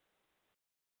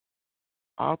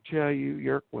 I'll tell you,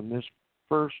 Yerk, when this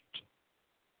first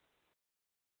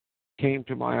came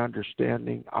to my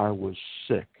understanding, I was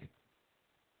sick.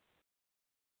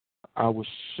 I was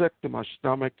sick to my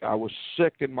stomach. I was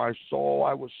sick in my soul.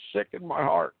 I was sick in my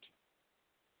heart.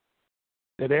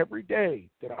 That every day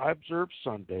that I observed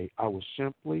Sunday, I was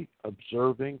simply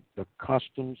observing the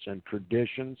customs and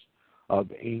traditions of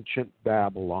ancient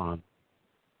Babylon.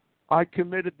 I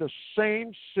committed the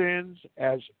same sins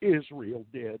as Israel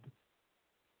did.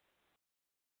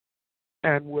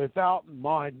 And without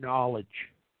my knowledge,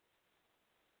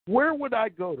 where would I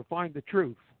go to find the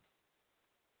truth?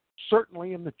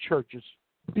 Certainly in the churches.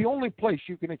 The only place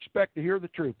you can expect to hear the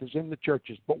truth is in the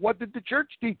churches. But what did the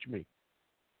church teach me?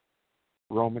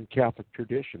 Roman Catholic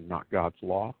tradition, not God's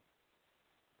law.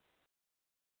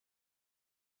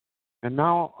 And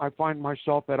now I find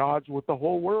myself at odds with the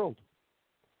whole world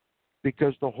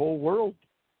because the whole world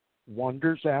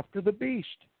wonders after the beast.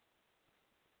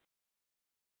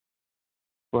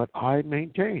 But I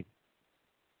maintain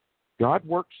God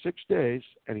worked 6 days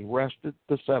and He rested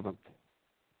the seventh.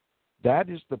 That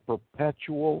is the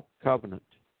perpetual covenant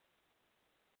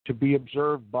to be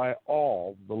observed by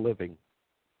all the living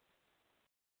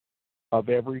of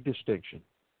every distinction.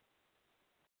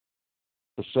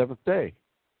 The seventh day,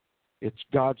 it's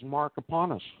God's mark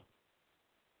upon us.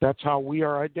 That's how we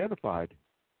are identified.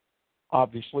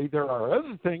 Obviously, there are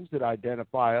other things that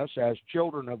identify us as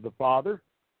children of the Father,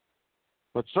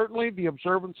 but certainly the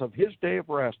observance of His day of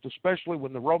rest, especially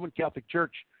when the Roman Catholic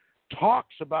Church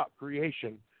talks about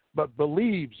creation but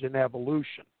believes in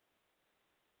evolution.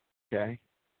 Okay?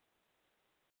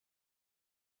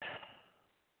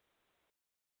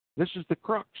 This is the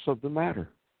crux of the matter.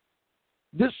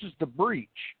 This is the breach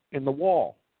in the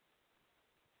wall.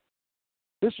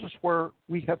 This is where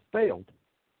we have failed,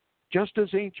 just as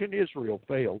ancient Israel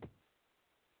failed.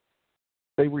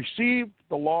 They received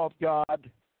the law of God,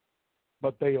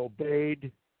 but they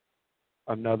obeyed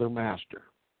another master.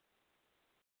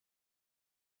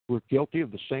 We're guilty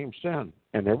of the same sin,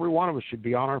 and every one of us should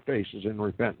be on our faces in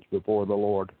repentance before the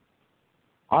Lord.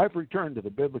 I've returned to the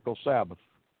biblical Sabbath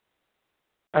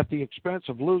at the expense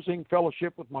of losing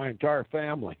fellowship with my entire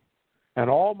family and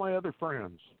all my other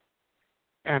friends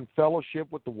and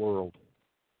fellowship with the world.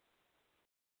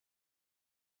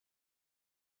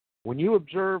 When you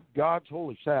observe God's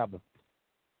holy Sabbath,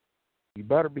 you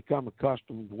better become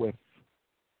accustomed with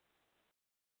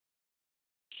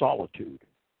solitude.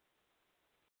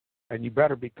 And you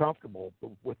better be comfortable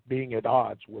with being at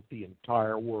odds with the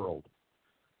entire world,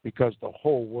 because the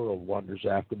whole world wanders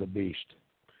after the beast.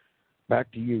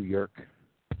 Back to you, Yerk.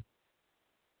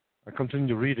 I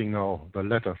continue reading now the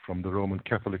letter from the Roman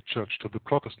Catholic Church to the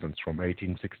Protestants from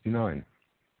 1869.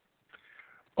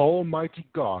 Almighty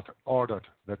God ordered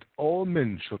that all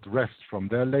men should rest from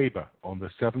their labor on the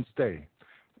seventh day,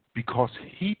 because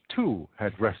he too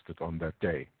had rested on that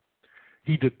day.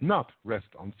 He did not rest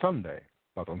on Sunday,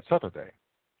 but on Saturday.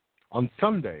 On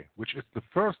Sunday, which is the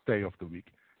first day of the week,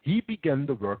 he began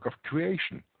the work of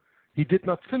creation. He did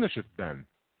not finish it then.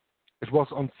 It was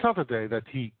on Saturday that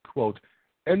he, quote,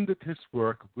 ended his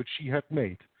work which he had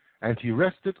made, and he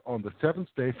rested on the seventh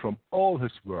day from all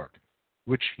his work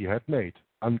which he had made,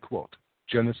 unquote.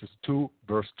 Genesis 2,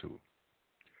 verse 2.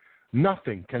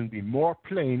 Nothing can be more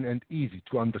plain and easy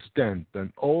to understand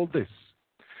than all this,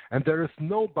 and there is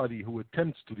nobody who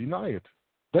attempts to deny it.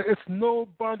 There is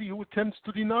nobody who attempts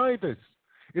to deny this.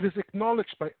 It is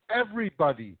acknowledged by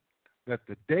everybody that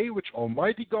the day which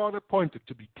Almighty God appointed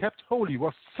to be kept holy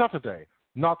was Saturday,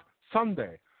 not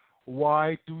Sunday.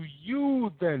 Why do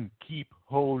you then keep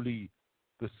holy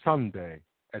the Sunday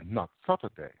and not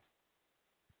Saturday?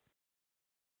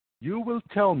 You will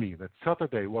tell me that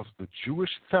Saturday was the Jewish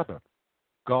Sabbath.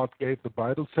 God gave the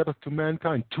Bible Sabbath to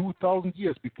mankind 2,000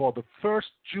 years before the first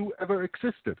Jew ever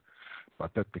existed.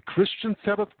 But that the Christian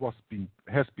Sabbath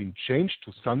has been changed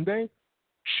to Sunday?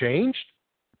 Changed?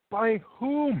 By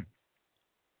whom?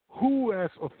 Who has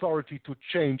authority to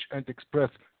change and express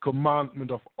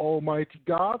commandment of Almighty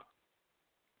God?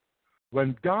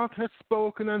 When God has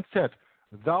spoken and said,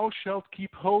 "Thou shalt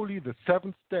keep holy the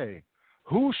seventh day,"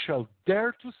 who shall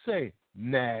dare to say,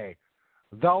 "Nay,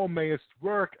 thou mayest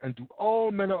work and do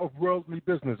all manner of worldly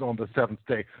business on the seventh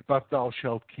day, but thou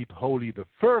shalt keep holy the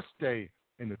first day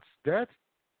in its stead"?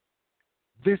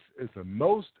 This is a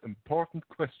most important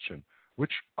question,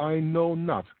 which I know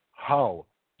not how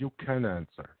you can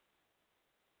answer.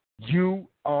 You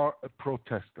are a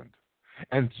Protestant,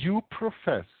 and you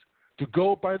profess to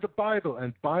go by the Bible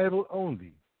and Bible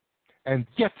only. And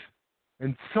yet,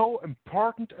 in so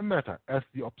important a matter as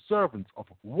the observance of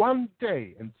one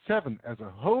day in 7 as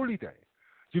a holy day,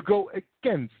 you go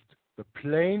against the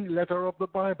plain letter of the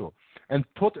Bible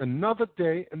and put another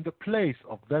day in the place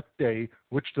of that day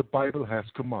which the Bible has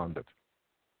commanded.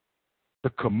 The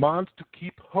command to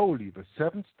keep holy the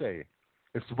seventh day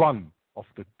is one of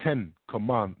the 10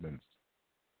 commandments.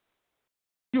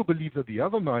 You believe that the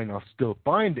other 9 are still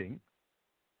binding,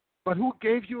 but who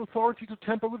gave you authority to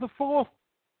tamper with the fourth?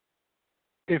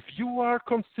 If you are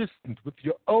consistent with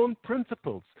your own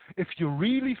principles, if you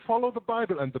really follow the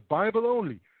Bible and the Bible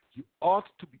only, you ought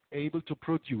to be able to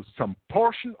produce some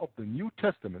portion of the New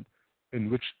Testament in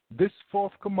which this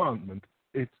fourth commandment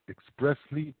is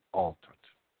expressly altered.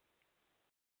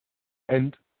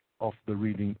 End of the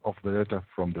reading of the letter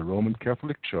from the Roman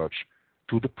Catholic Church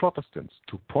to the Protestants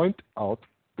to point out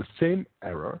the same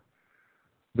error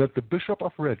that the Bishop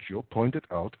of Reggio pointed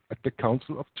out at the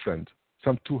Council of Trent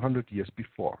some 200 years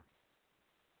before.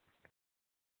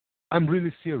 I'm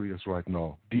really serious right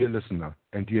now, dear listener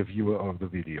and dear viewer of the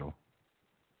video.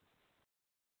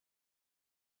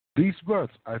 These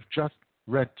words I've just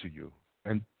read to you,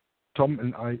 and Tom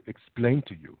and I explained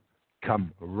to you,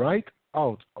 come right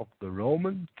out of the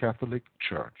Roman Catholic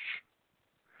Church.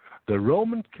 The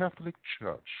Roman Catholic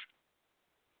Church,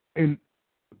 in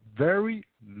very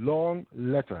long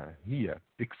letter here,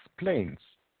 explains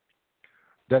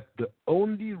that the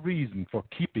only reason for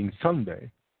keeping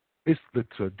Sunday is the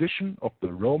tradition of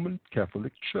the Roman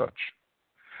Catholic Church.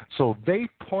 So they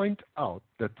point out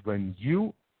that when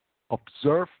you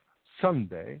observe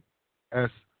Sunday as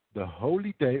the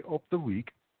holy day of the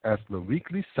week, as the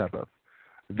weekly Sabbath,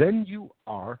 then you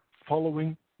are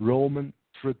following Roman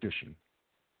tradition.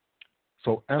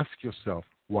 So ask yourself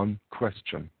one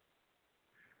question.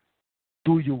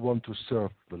 Do you want to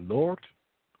serve the Lord,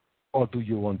 or do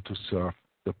you want to serve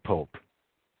the Pope?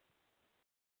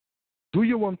 Do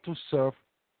you want to serve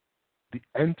the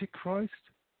Antichrist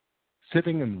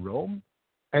sitting in Rome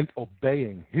and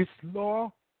obeying his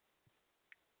law?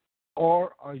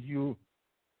 Or are you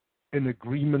in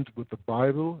agreement with the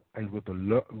Bible and with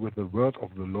the word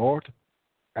of the Lord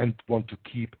and want to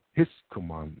keep his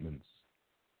commandments?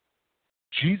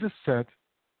 Jesus said,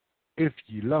 "If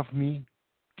ye love me,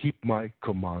 keep my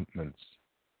commandments."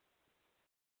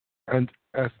 And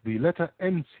as the letter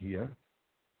ends here,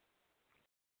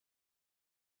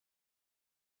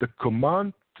 the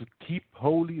command to keep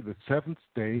holy the seventh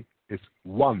day is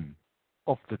one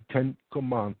of the 10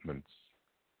 commandments.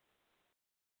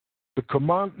 The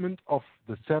commandment of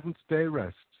the seventh day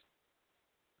rest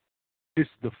is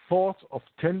the fourth of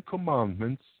 10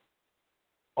 commandments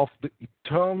of the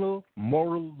eternal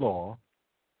moral law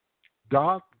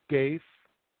God gave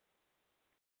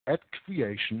at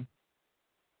creation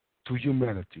to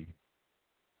humanity.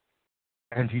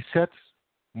 And he said,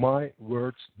 "My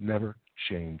words never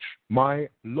change. My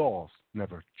laws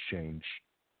never change.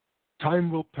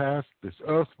 Time will pass, this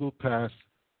earth will pass.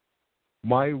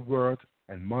 My word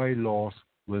and my laws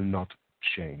will not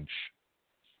change."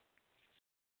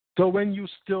 So when you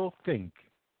still think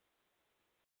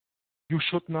you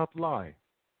should not lie,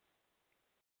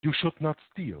 you should not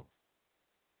steal,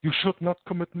 you should not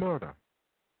commit murder,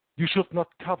 you should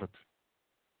not covet,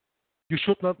 you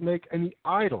should not make any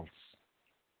idols,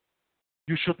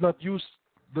 you should not use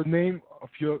the name of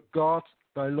your God,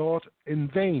 thy Lord, in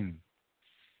vain.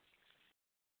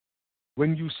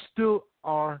 When you still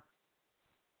are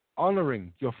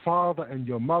honoring your father and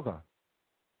your mother,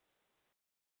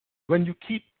 when you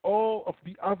keep all of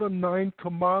the other 9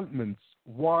 commandments,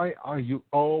 why are you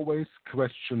always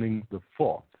questioning the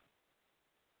fourth?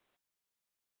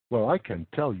 Well, I can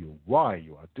tell you why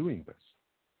you are doing this.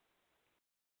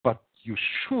 But you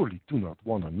surely do not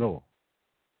want to know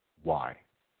why.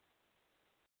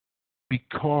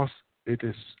 Because it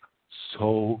is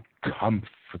so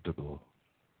comfortable.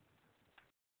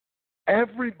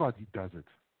 Everybody does it.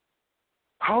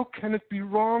 How can it be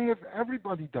wrong if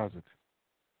everybody does it?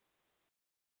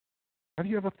 Have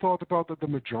you ever thought about that the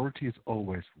majority is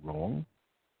always wrong?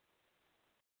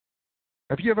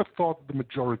 Have you ever thought that the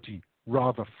majority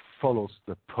rather follows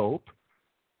the Pope,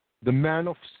 the man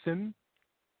of sin,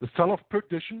 the son of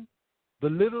perdition, the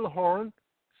little horn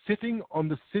sitting on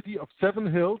the city of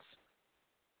 7 hills,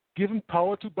 given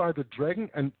power to by the dragon,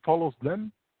 and follows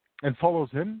them and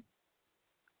follows him?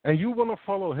 And you want to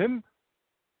follow him,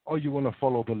 or you want to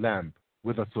follow the Lamb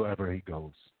whithersoever he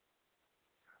goes?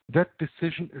 That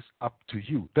decision is up to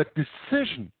you. That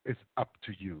decision is up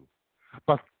to you.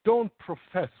 But don't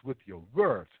profess with your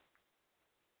word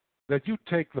that you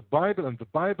take the Bible and the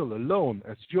Bible alone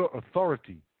as your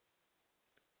authority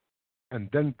and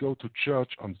then go to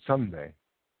church on Sunday.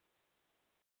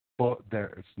 For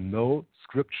there is no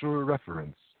scriptural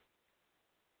reference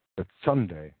that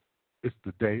Sunday is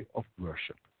the day of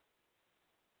worship.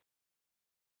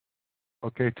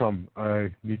 Okay, Tom,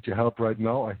 I need your help right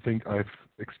now. I think I've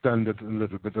expanded a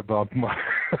little bit about my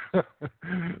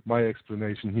my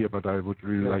explanation here, but I would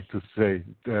really like to say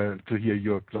to hear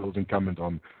your closing comment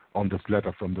on this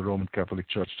letter from the Roman Catholic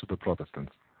Church to the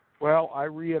Protestants. Well, I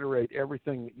reiterate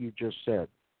everything that you just said.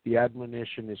 The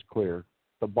admonition is clear.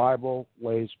 The Bible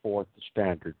lays forth the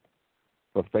standard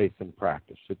for faith and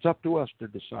practice. It's up to us to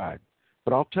decide.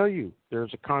 But I'll tell you,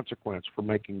 there's a consequence for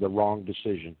making the wrong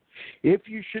decision. If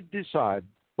you should decide,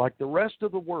 like the rest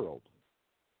of the world,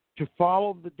 to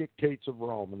follow the dictates of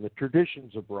Rome and the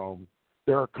traditions of Rome,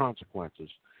 there are consequences.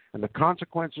 And the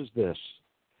consequence is this: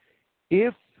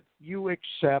 if you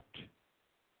accept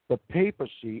the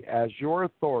papacy as your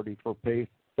authority for faith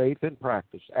and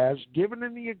practice, as given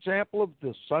in the example of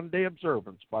the Sunday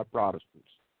observance by Protestants,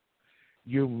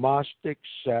 you must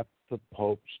accept the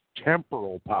Pope's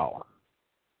temporal power.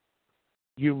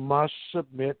 You must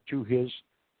submit to his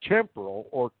temporal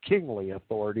or kingly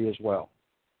authority as well.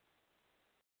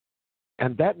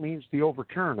 And that means the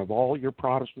overturn of all your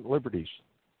Protestant liberties.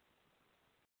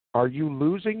 Are you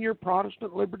losing your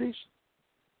Protestant liberties?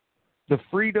 The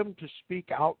freedom to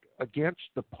speak out against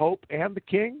the Pope and the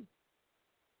King?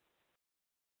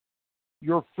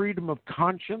 Your freedom of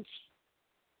conscience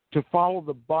to follow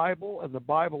the Bible and the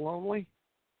Bible only?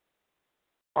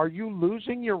 Are you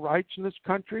losing your rights in this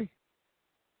country?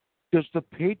 Does the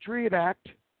Patriot Act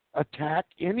attack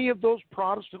any of those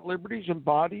Protestant liberties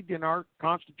embodied in our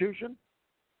Constitution?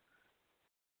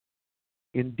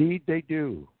 Indeed, they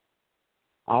do.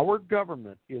 Our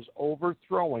government is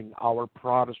overthrowing our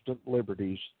Protestant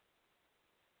liberties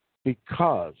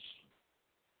because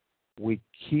we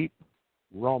keep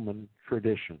Roman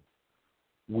tradition.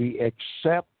 We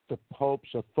accept the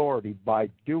Pope's authority by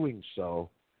doing so,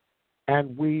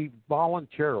 and we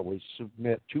voluntarily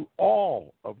submit to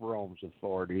all of Rome's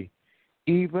authority,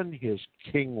 even his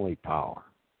kingly power.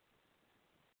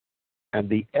 And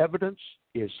the evidence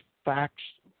is facts,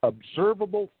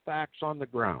 observable facts on the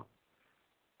ground.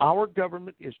 Our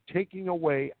government is taking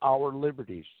away our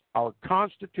liberties, our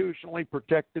constitutionally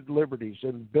protected liberties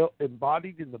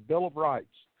embodied in the Bill of Rights.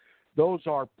 Those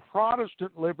are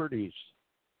Protestant liberties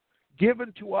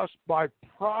given to us by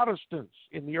Protestants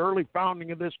in the early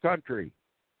founding of this country.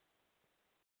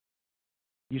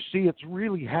 You see, it's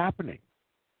really happening.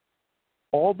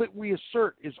 All that we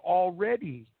assert is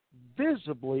already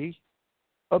visibly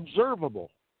observable.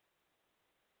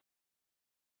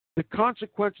 The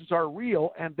consequences are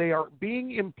real, and they are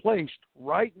being emplaced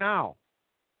right now.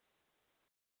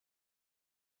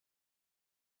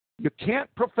 You can't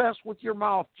profess with your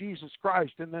mouth Jesus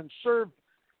Christ and then serve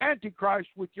Antichrist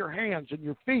with your hands and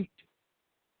your feet.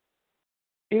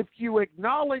 If you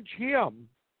acknowledge him,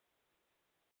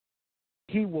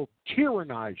 he will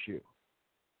tyrannize you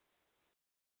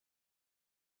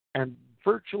and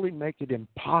virtually make it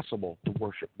impossible to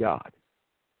worship God.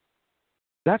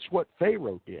 That's what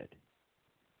Pharaoh did.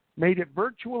 Made it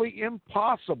virtually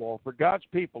impossible for God's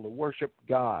people to worship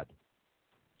God.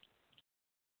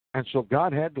 And so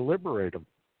God had to liberate them.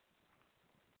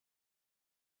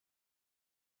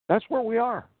 That's where we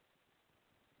are.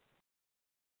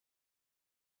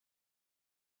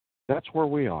 That's where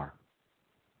we are.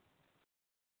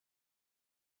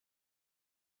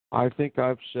 I think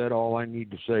I've said all I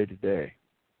need to say today.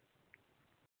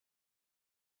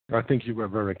 I think you were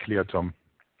very clear, Tom.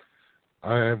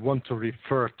 I want to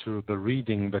refer to the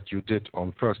reading that you did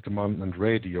on First Amendment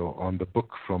Radio on the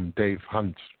book from Dave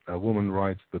Hunt, A Woman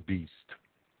Rides the Beast.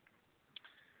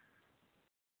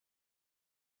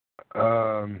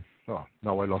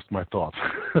 Now I lost my thought.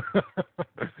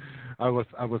 I was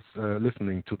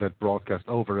listening to that broadcast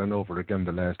over and over again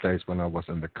the last days when I was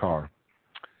in the car.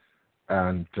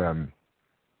 And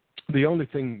the only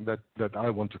thing that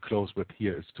I want to close with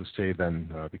here is to say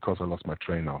then, because I lost my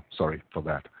train now, sorry for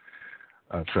that,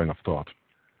 train of thought.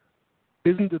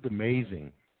 Isn't it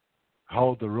amazing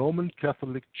how the Roman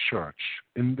Catholic Church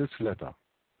in this letter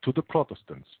to the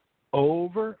Protestants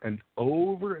over and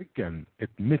over again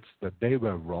admits that they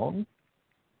were wrong?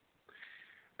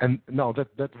 And now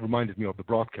that reminded me of the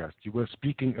broadcast. You were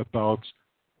speaking about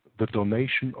the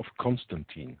donation of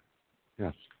Constantine.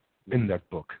 Yes. In that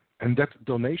book. And that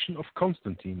donation of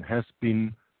Constantine has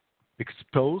been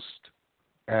exposed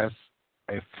as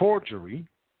a forgery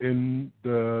in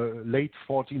the late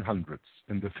 1400s,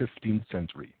 in the 15th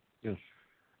century. Yes.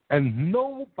 And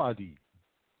nobody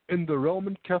in the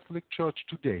Roman Catholic Church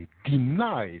today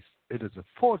denies it is a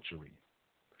forgery.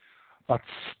 But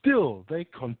still they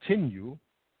continue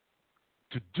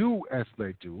to do as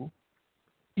they do,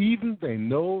 even they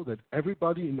know that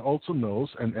everybody also knows,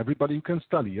 and everybody who can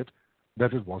study it,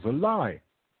 that it was a lie.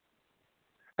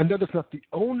 And that is not the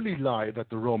only lie that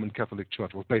the Roman Catholic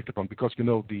Church was based upon, because, you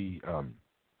know, the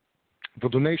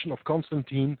donation of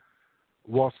Constantine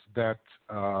was that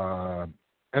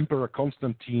Emperor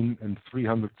Constantine in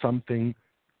 300-something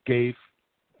gave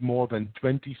more than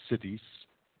 20 cities,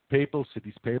 papal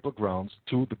grounds,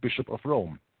 to the Bishop of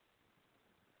Rome.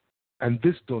 And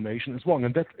this donation is wrong.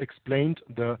 And that explained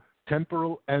the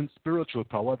temporal and spiritual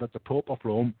power that the Pope of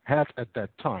Rome had at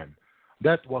that time.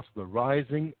 That was the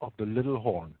rising of the little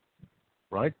horn,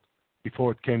 right?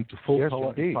 Before it came to full power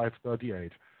indeed. in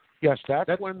 538. Yes,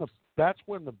 that's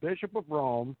when the Bishop of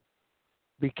Rome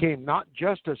became not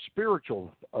just a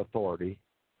spiritual authority,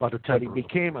 but he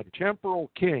became a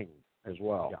temporal king as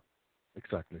well. Yeah,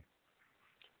 exactly.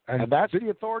 And that's the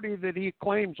authority that he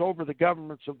claims over the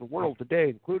governments of the world today,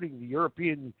 including the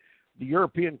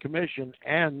European Commission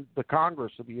and the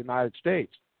Congress of the United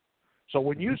States. So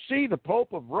when you see the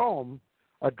Pope of Rome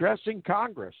addressing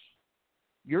Congress,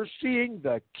 you're seeing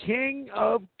the King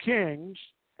of Kings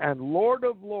and Lord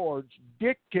of Lords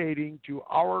dictating to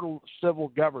our civil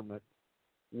government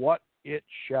what it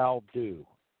shall do.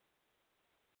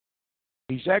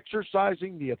 He's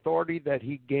exercising the authority that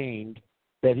he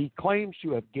claims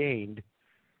to have gained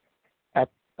at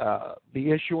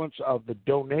the issuance of the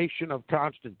donation of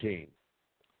Constantine,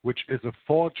 which is a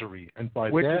forgery, and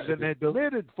which is an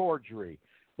admitted forgery.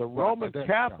 The Roman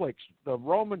Catholics, the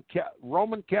Roman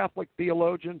Catholic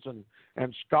theologians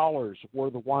and scholars were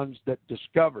the ones that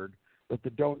discovered that the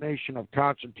donation of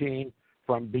Constantine,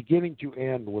 from beginning to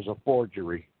end, was a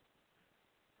forgery.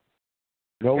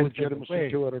 No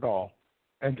legitimacy to it at all.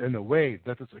 And in a way,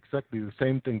 that is exactly the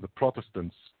same thing the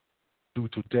Protestants do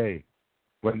today.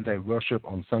 when they worship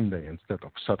on Sunday instead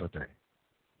of Saturday.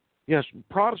 Yes,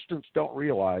 Protestants don't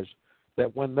realize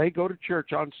that when they go to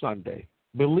church on Sunday,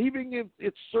 believing in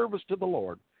its service to the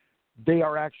Lord, they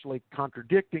are actually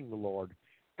contradicting the Lord,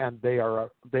 and they are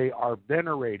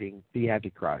venerating the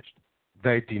Antichrist.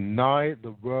 They deny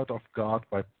the word of God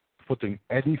by putting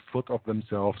any foot of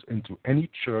themselves into any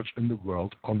church in the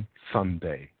world on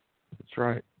Sunday. That's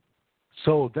right.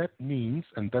 So that means,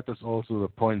 and that is also the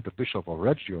point the Bishop of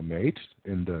Reggio made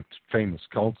in the famous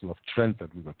Council of Trent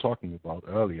that we were talking about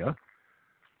earlier,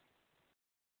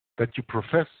 that you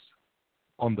profess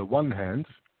on the one hand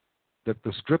that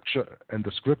the Scripture and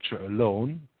the Scripture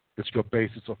alone is your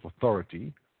basis of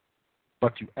authority,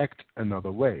 but you act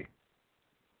another way.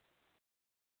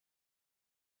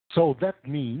 So that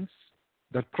means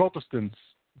that Protestants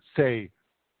say,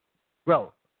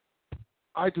 well,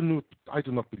 I do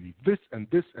not believe this and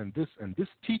this and this and this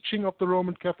teaching of the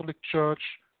Roman Catholic Church.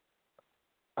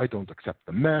 I don't accept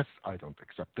the Mass. I don't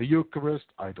accept the Eucharist.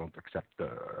 I don't accept the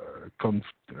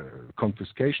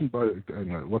confession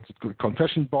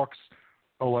box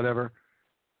or whatever.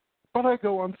 But I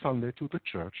go on Sunday to the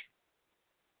church.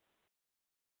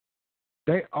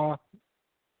 They are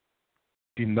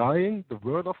denying the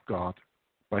Word of God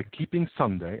by keeping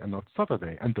Sunday and not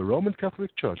Saturday. And the Roman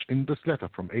Catholic Church, in this letter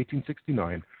from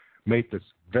 1869, made this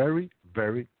very,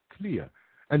 very clear.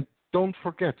 And don't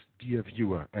forget, dear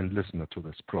viewer and listener to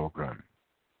this program,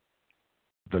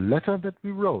 the letter that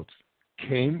we wrote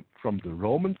came from the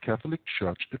Roman Catholic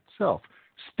Church itself,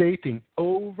 stating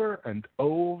over and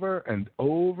over and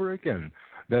over again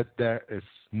that there is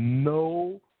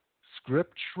no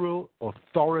scriptural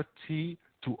authority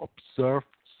to observe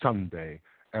Sunday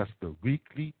as the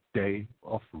weekly day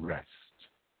of rest.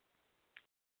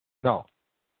 Now,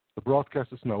 the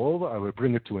broadcast is now over. I will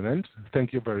bring it to an end.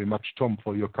 Thank you very much, Tom,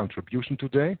 for your contribution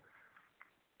today.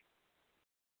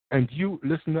 And you,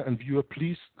 listener and viewer,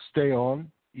 please stay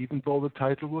on, even though the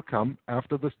title will come.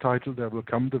 After this title, there will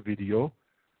come the video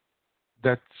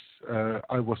that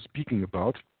I was speaking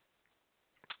about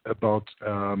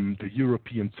the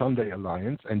European Sunday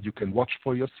Alliance, and you can watch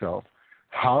for yourself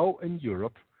how in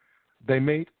Europe they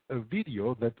made a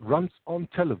video that runs on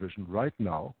television right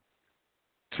now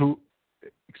to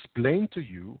explain to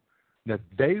you that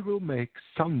they will make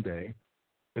Sunday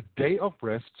a day of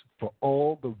rest for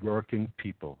all the working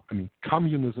people. I mean,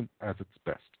 communism at its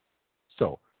best.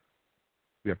 So,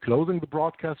 we are closing the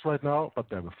broadcast right now, but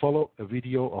there will follow a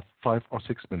video of 5 or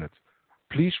 6 minutes.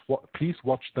 Please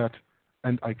watch that,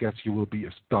 and I guess you will be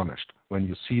astonished when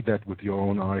you see that with your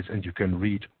own eyes and you can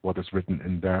read what is written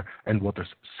in there and what is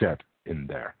said in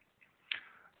there.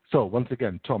 So, once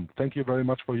again, Tom, thank you very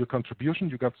much for your contribution.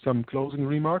 You got some closing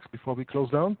remarks before we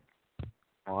close down?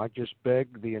 I just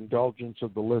beg the indulgence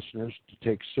of the listeners to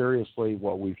take seriously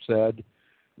what we've said.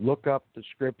 Look up the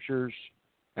Scriptures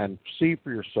and see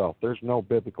for yourself. There's no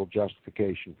biblical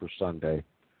justification for Sunday.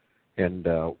 And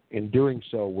in doing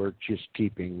so, we're just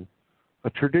keeping a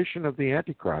tradition of the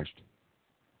Antichrist.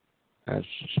 That's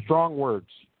strong words,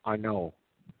 I know,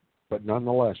 but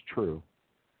nonetheless true.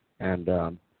 And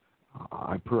I'm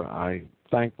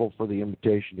thankful for the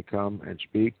invitation to come and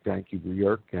speak. Thank you,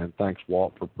 Jörg, and thanks,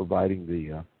 Walt, for providing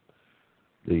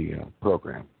the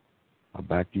program.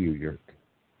 Back to you, Jörg.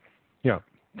 Yeah.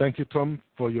 Thank you, Tom,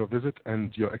 for your visit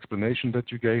and your explanation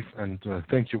that you gave. And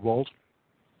thank you, Walt,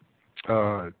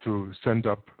 to send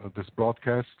up this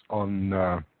broadcast on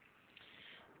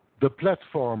the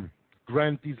platform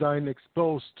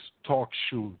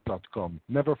GrandDesignExposedTalkshoe.com.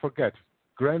 Never forget,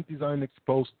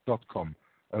 GrandDesignExposed.com,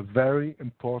 a very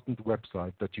important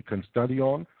website that you can study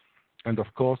on. And,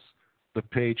 of course, the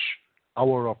page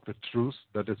Hour of the Truth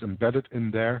that is embedded in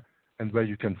there and where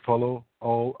you can follow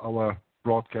all our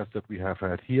broadcasts that we have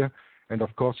had here. And,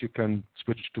 of course, you can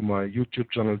switch to my YouTube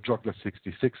channel,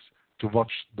 Joggler66, to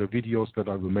watch the videos that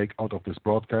I will make out of this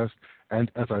broadcast.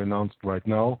 And as I announced right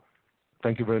now,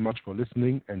 thank you very much for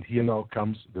listening. And here now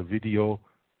comes the video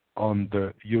on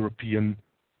the European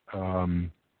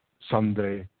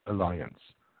Sunday Alliance.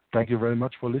 Thank you very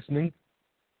much for listening.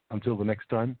 Until the next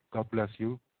time, God bless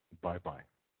you. Bye-bye.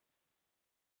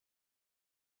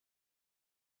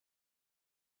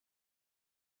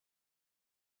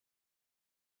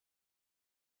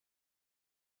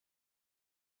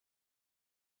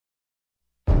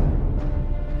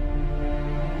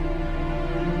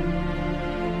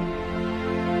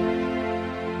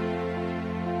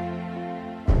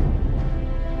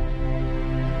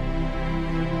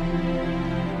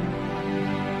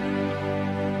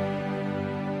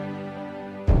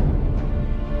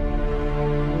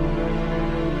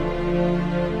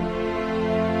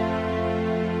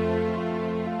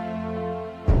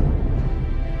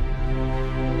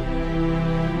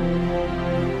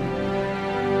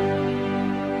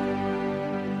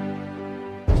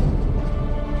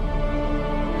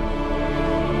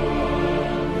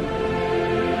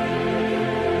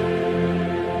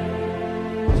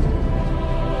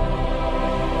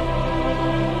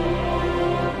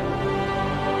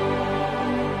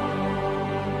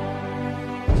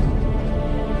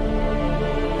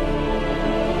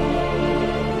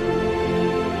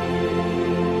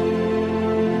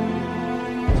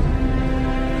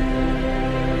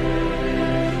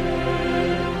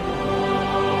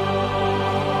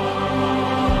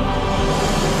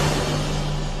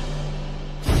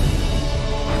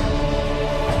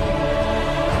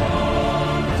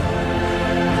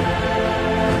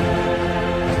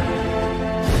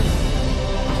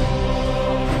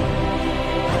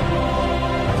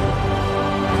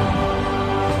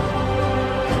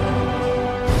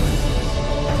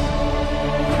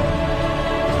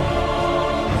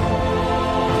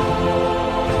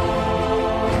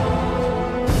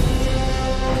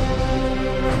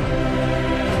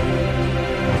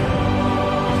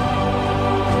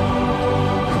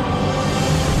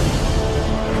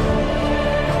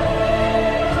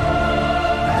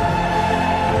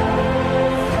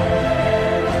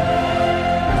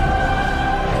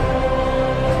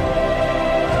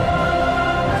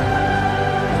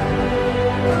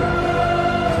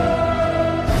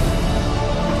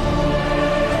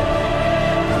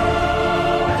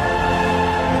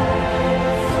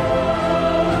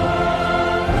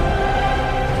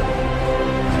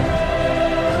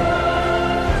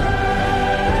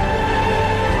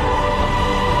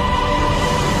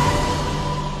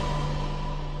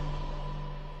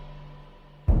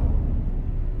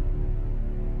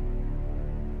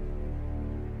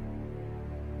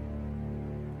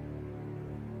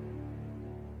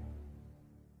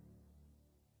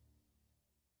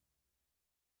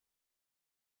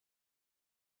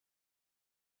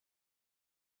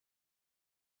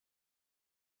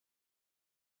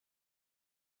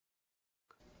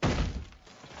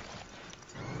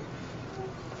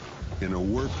 In a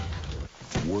work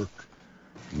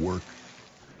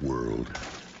world,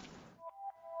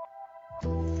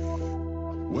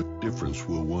 what difference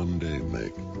will one day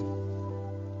make?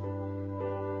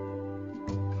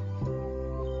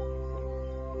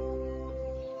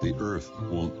 The Earth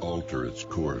won't alter its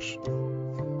course.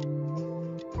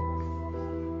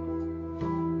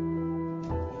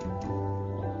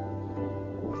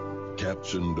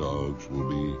 Cats and dogs will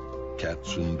be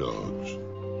cats and dogs.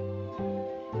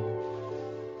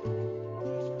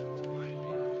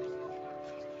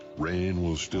 Rain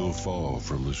will still fall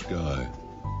from the sky.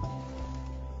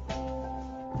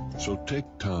 So take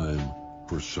time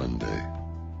for Sunday.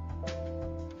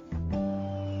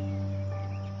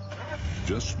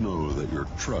 Just know that your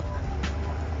truck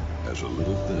has a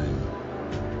little thing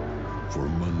for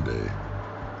Monday.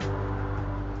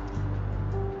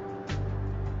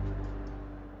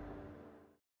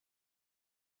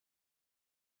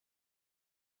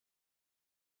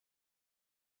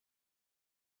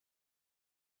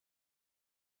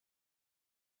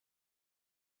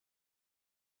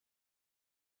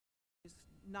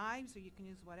 Knives, or you can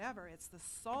use whatever. It's the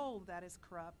soul that is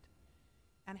corrupt.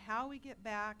 And how we get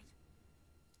back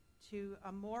to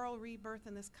a moral rebirth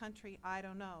in this country, I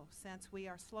don't know, since we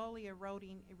are slowly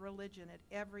eroding religion at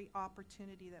every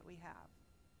opportunity that we have.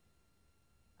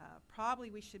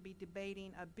 Probably we should be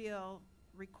debating a bill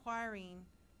requiring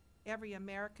every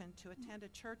American to attend a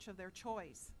church of their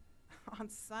choice on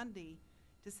Sunday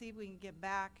to see if we can get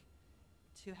back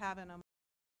to having a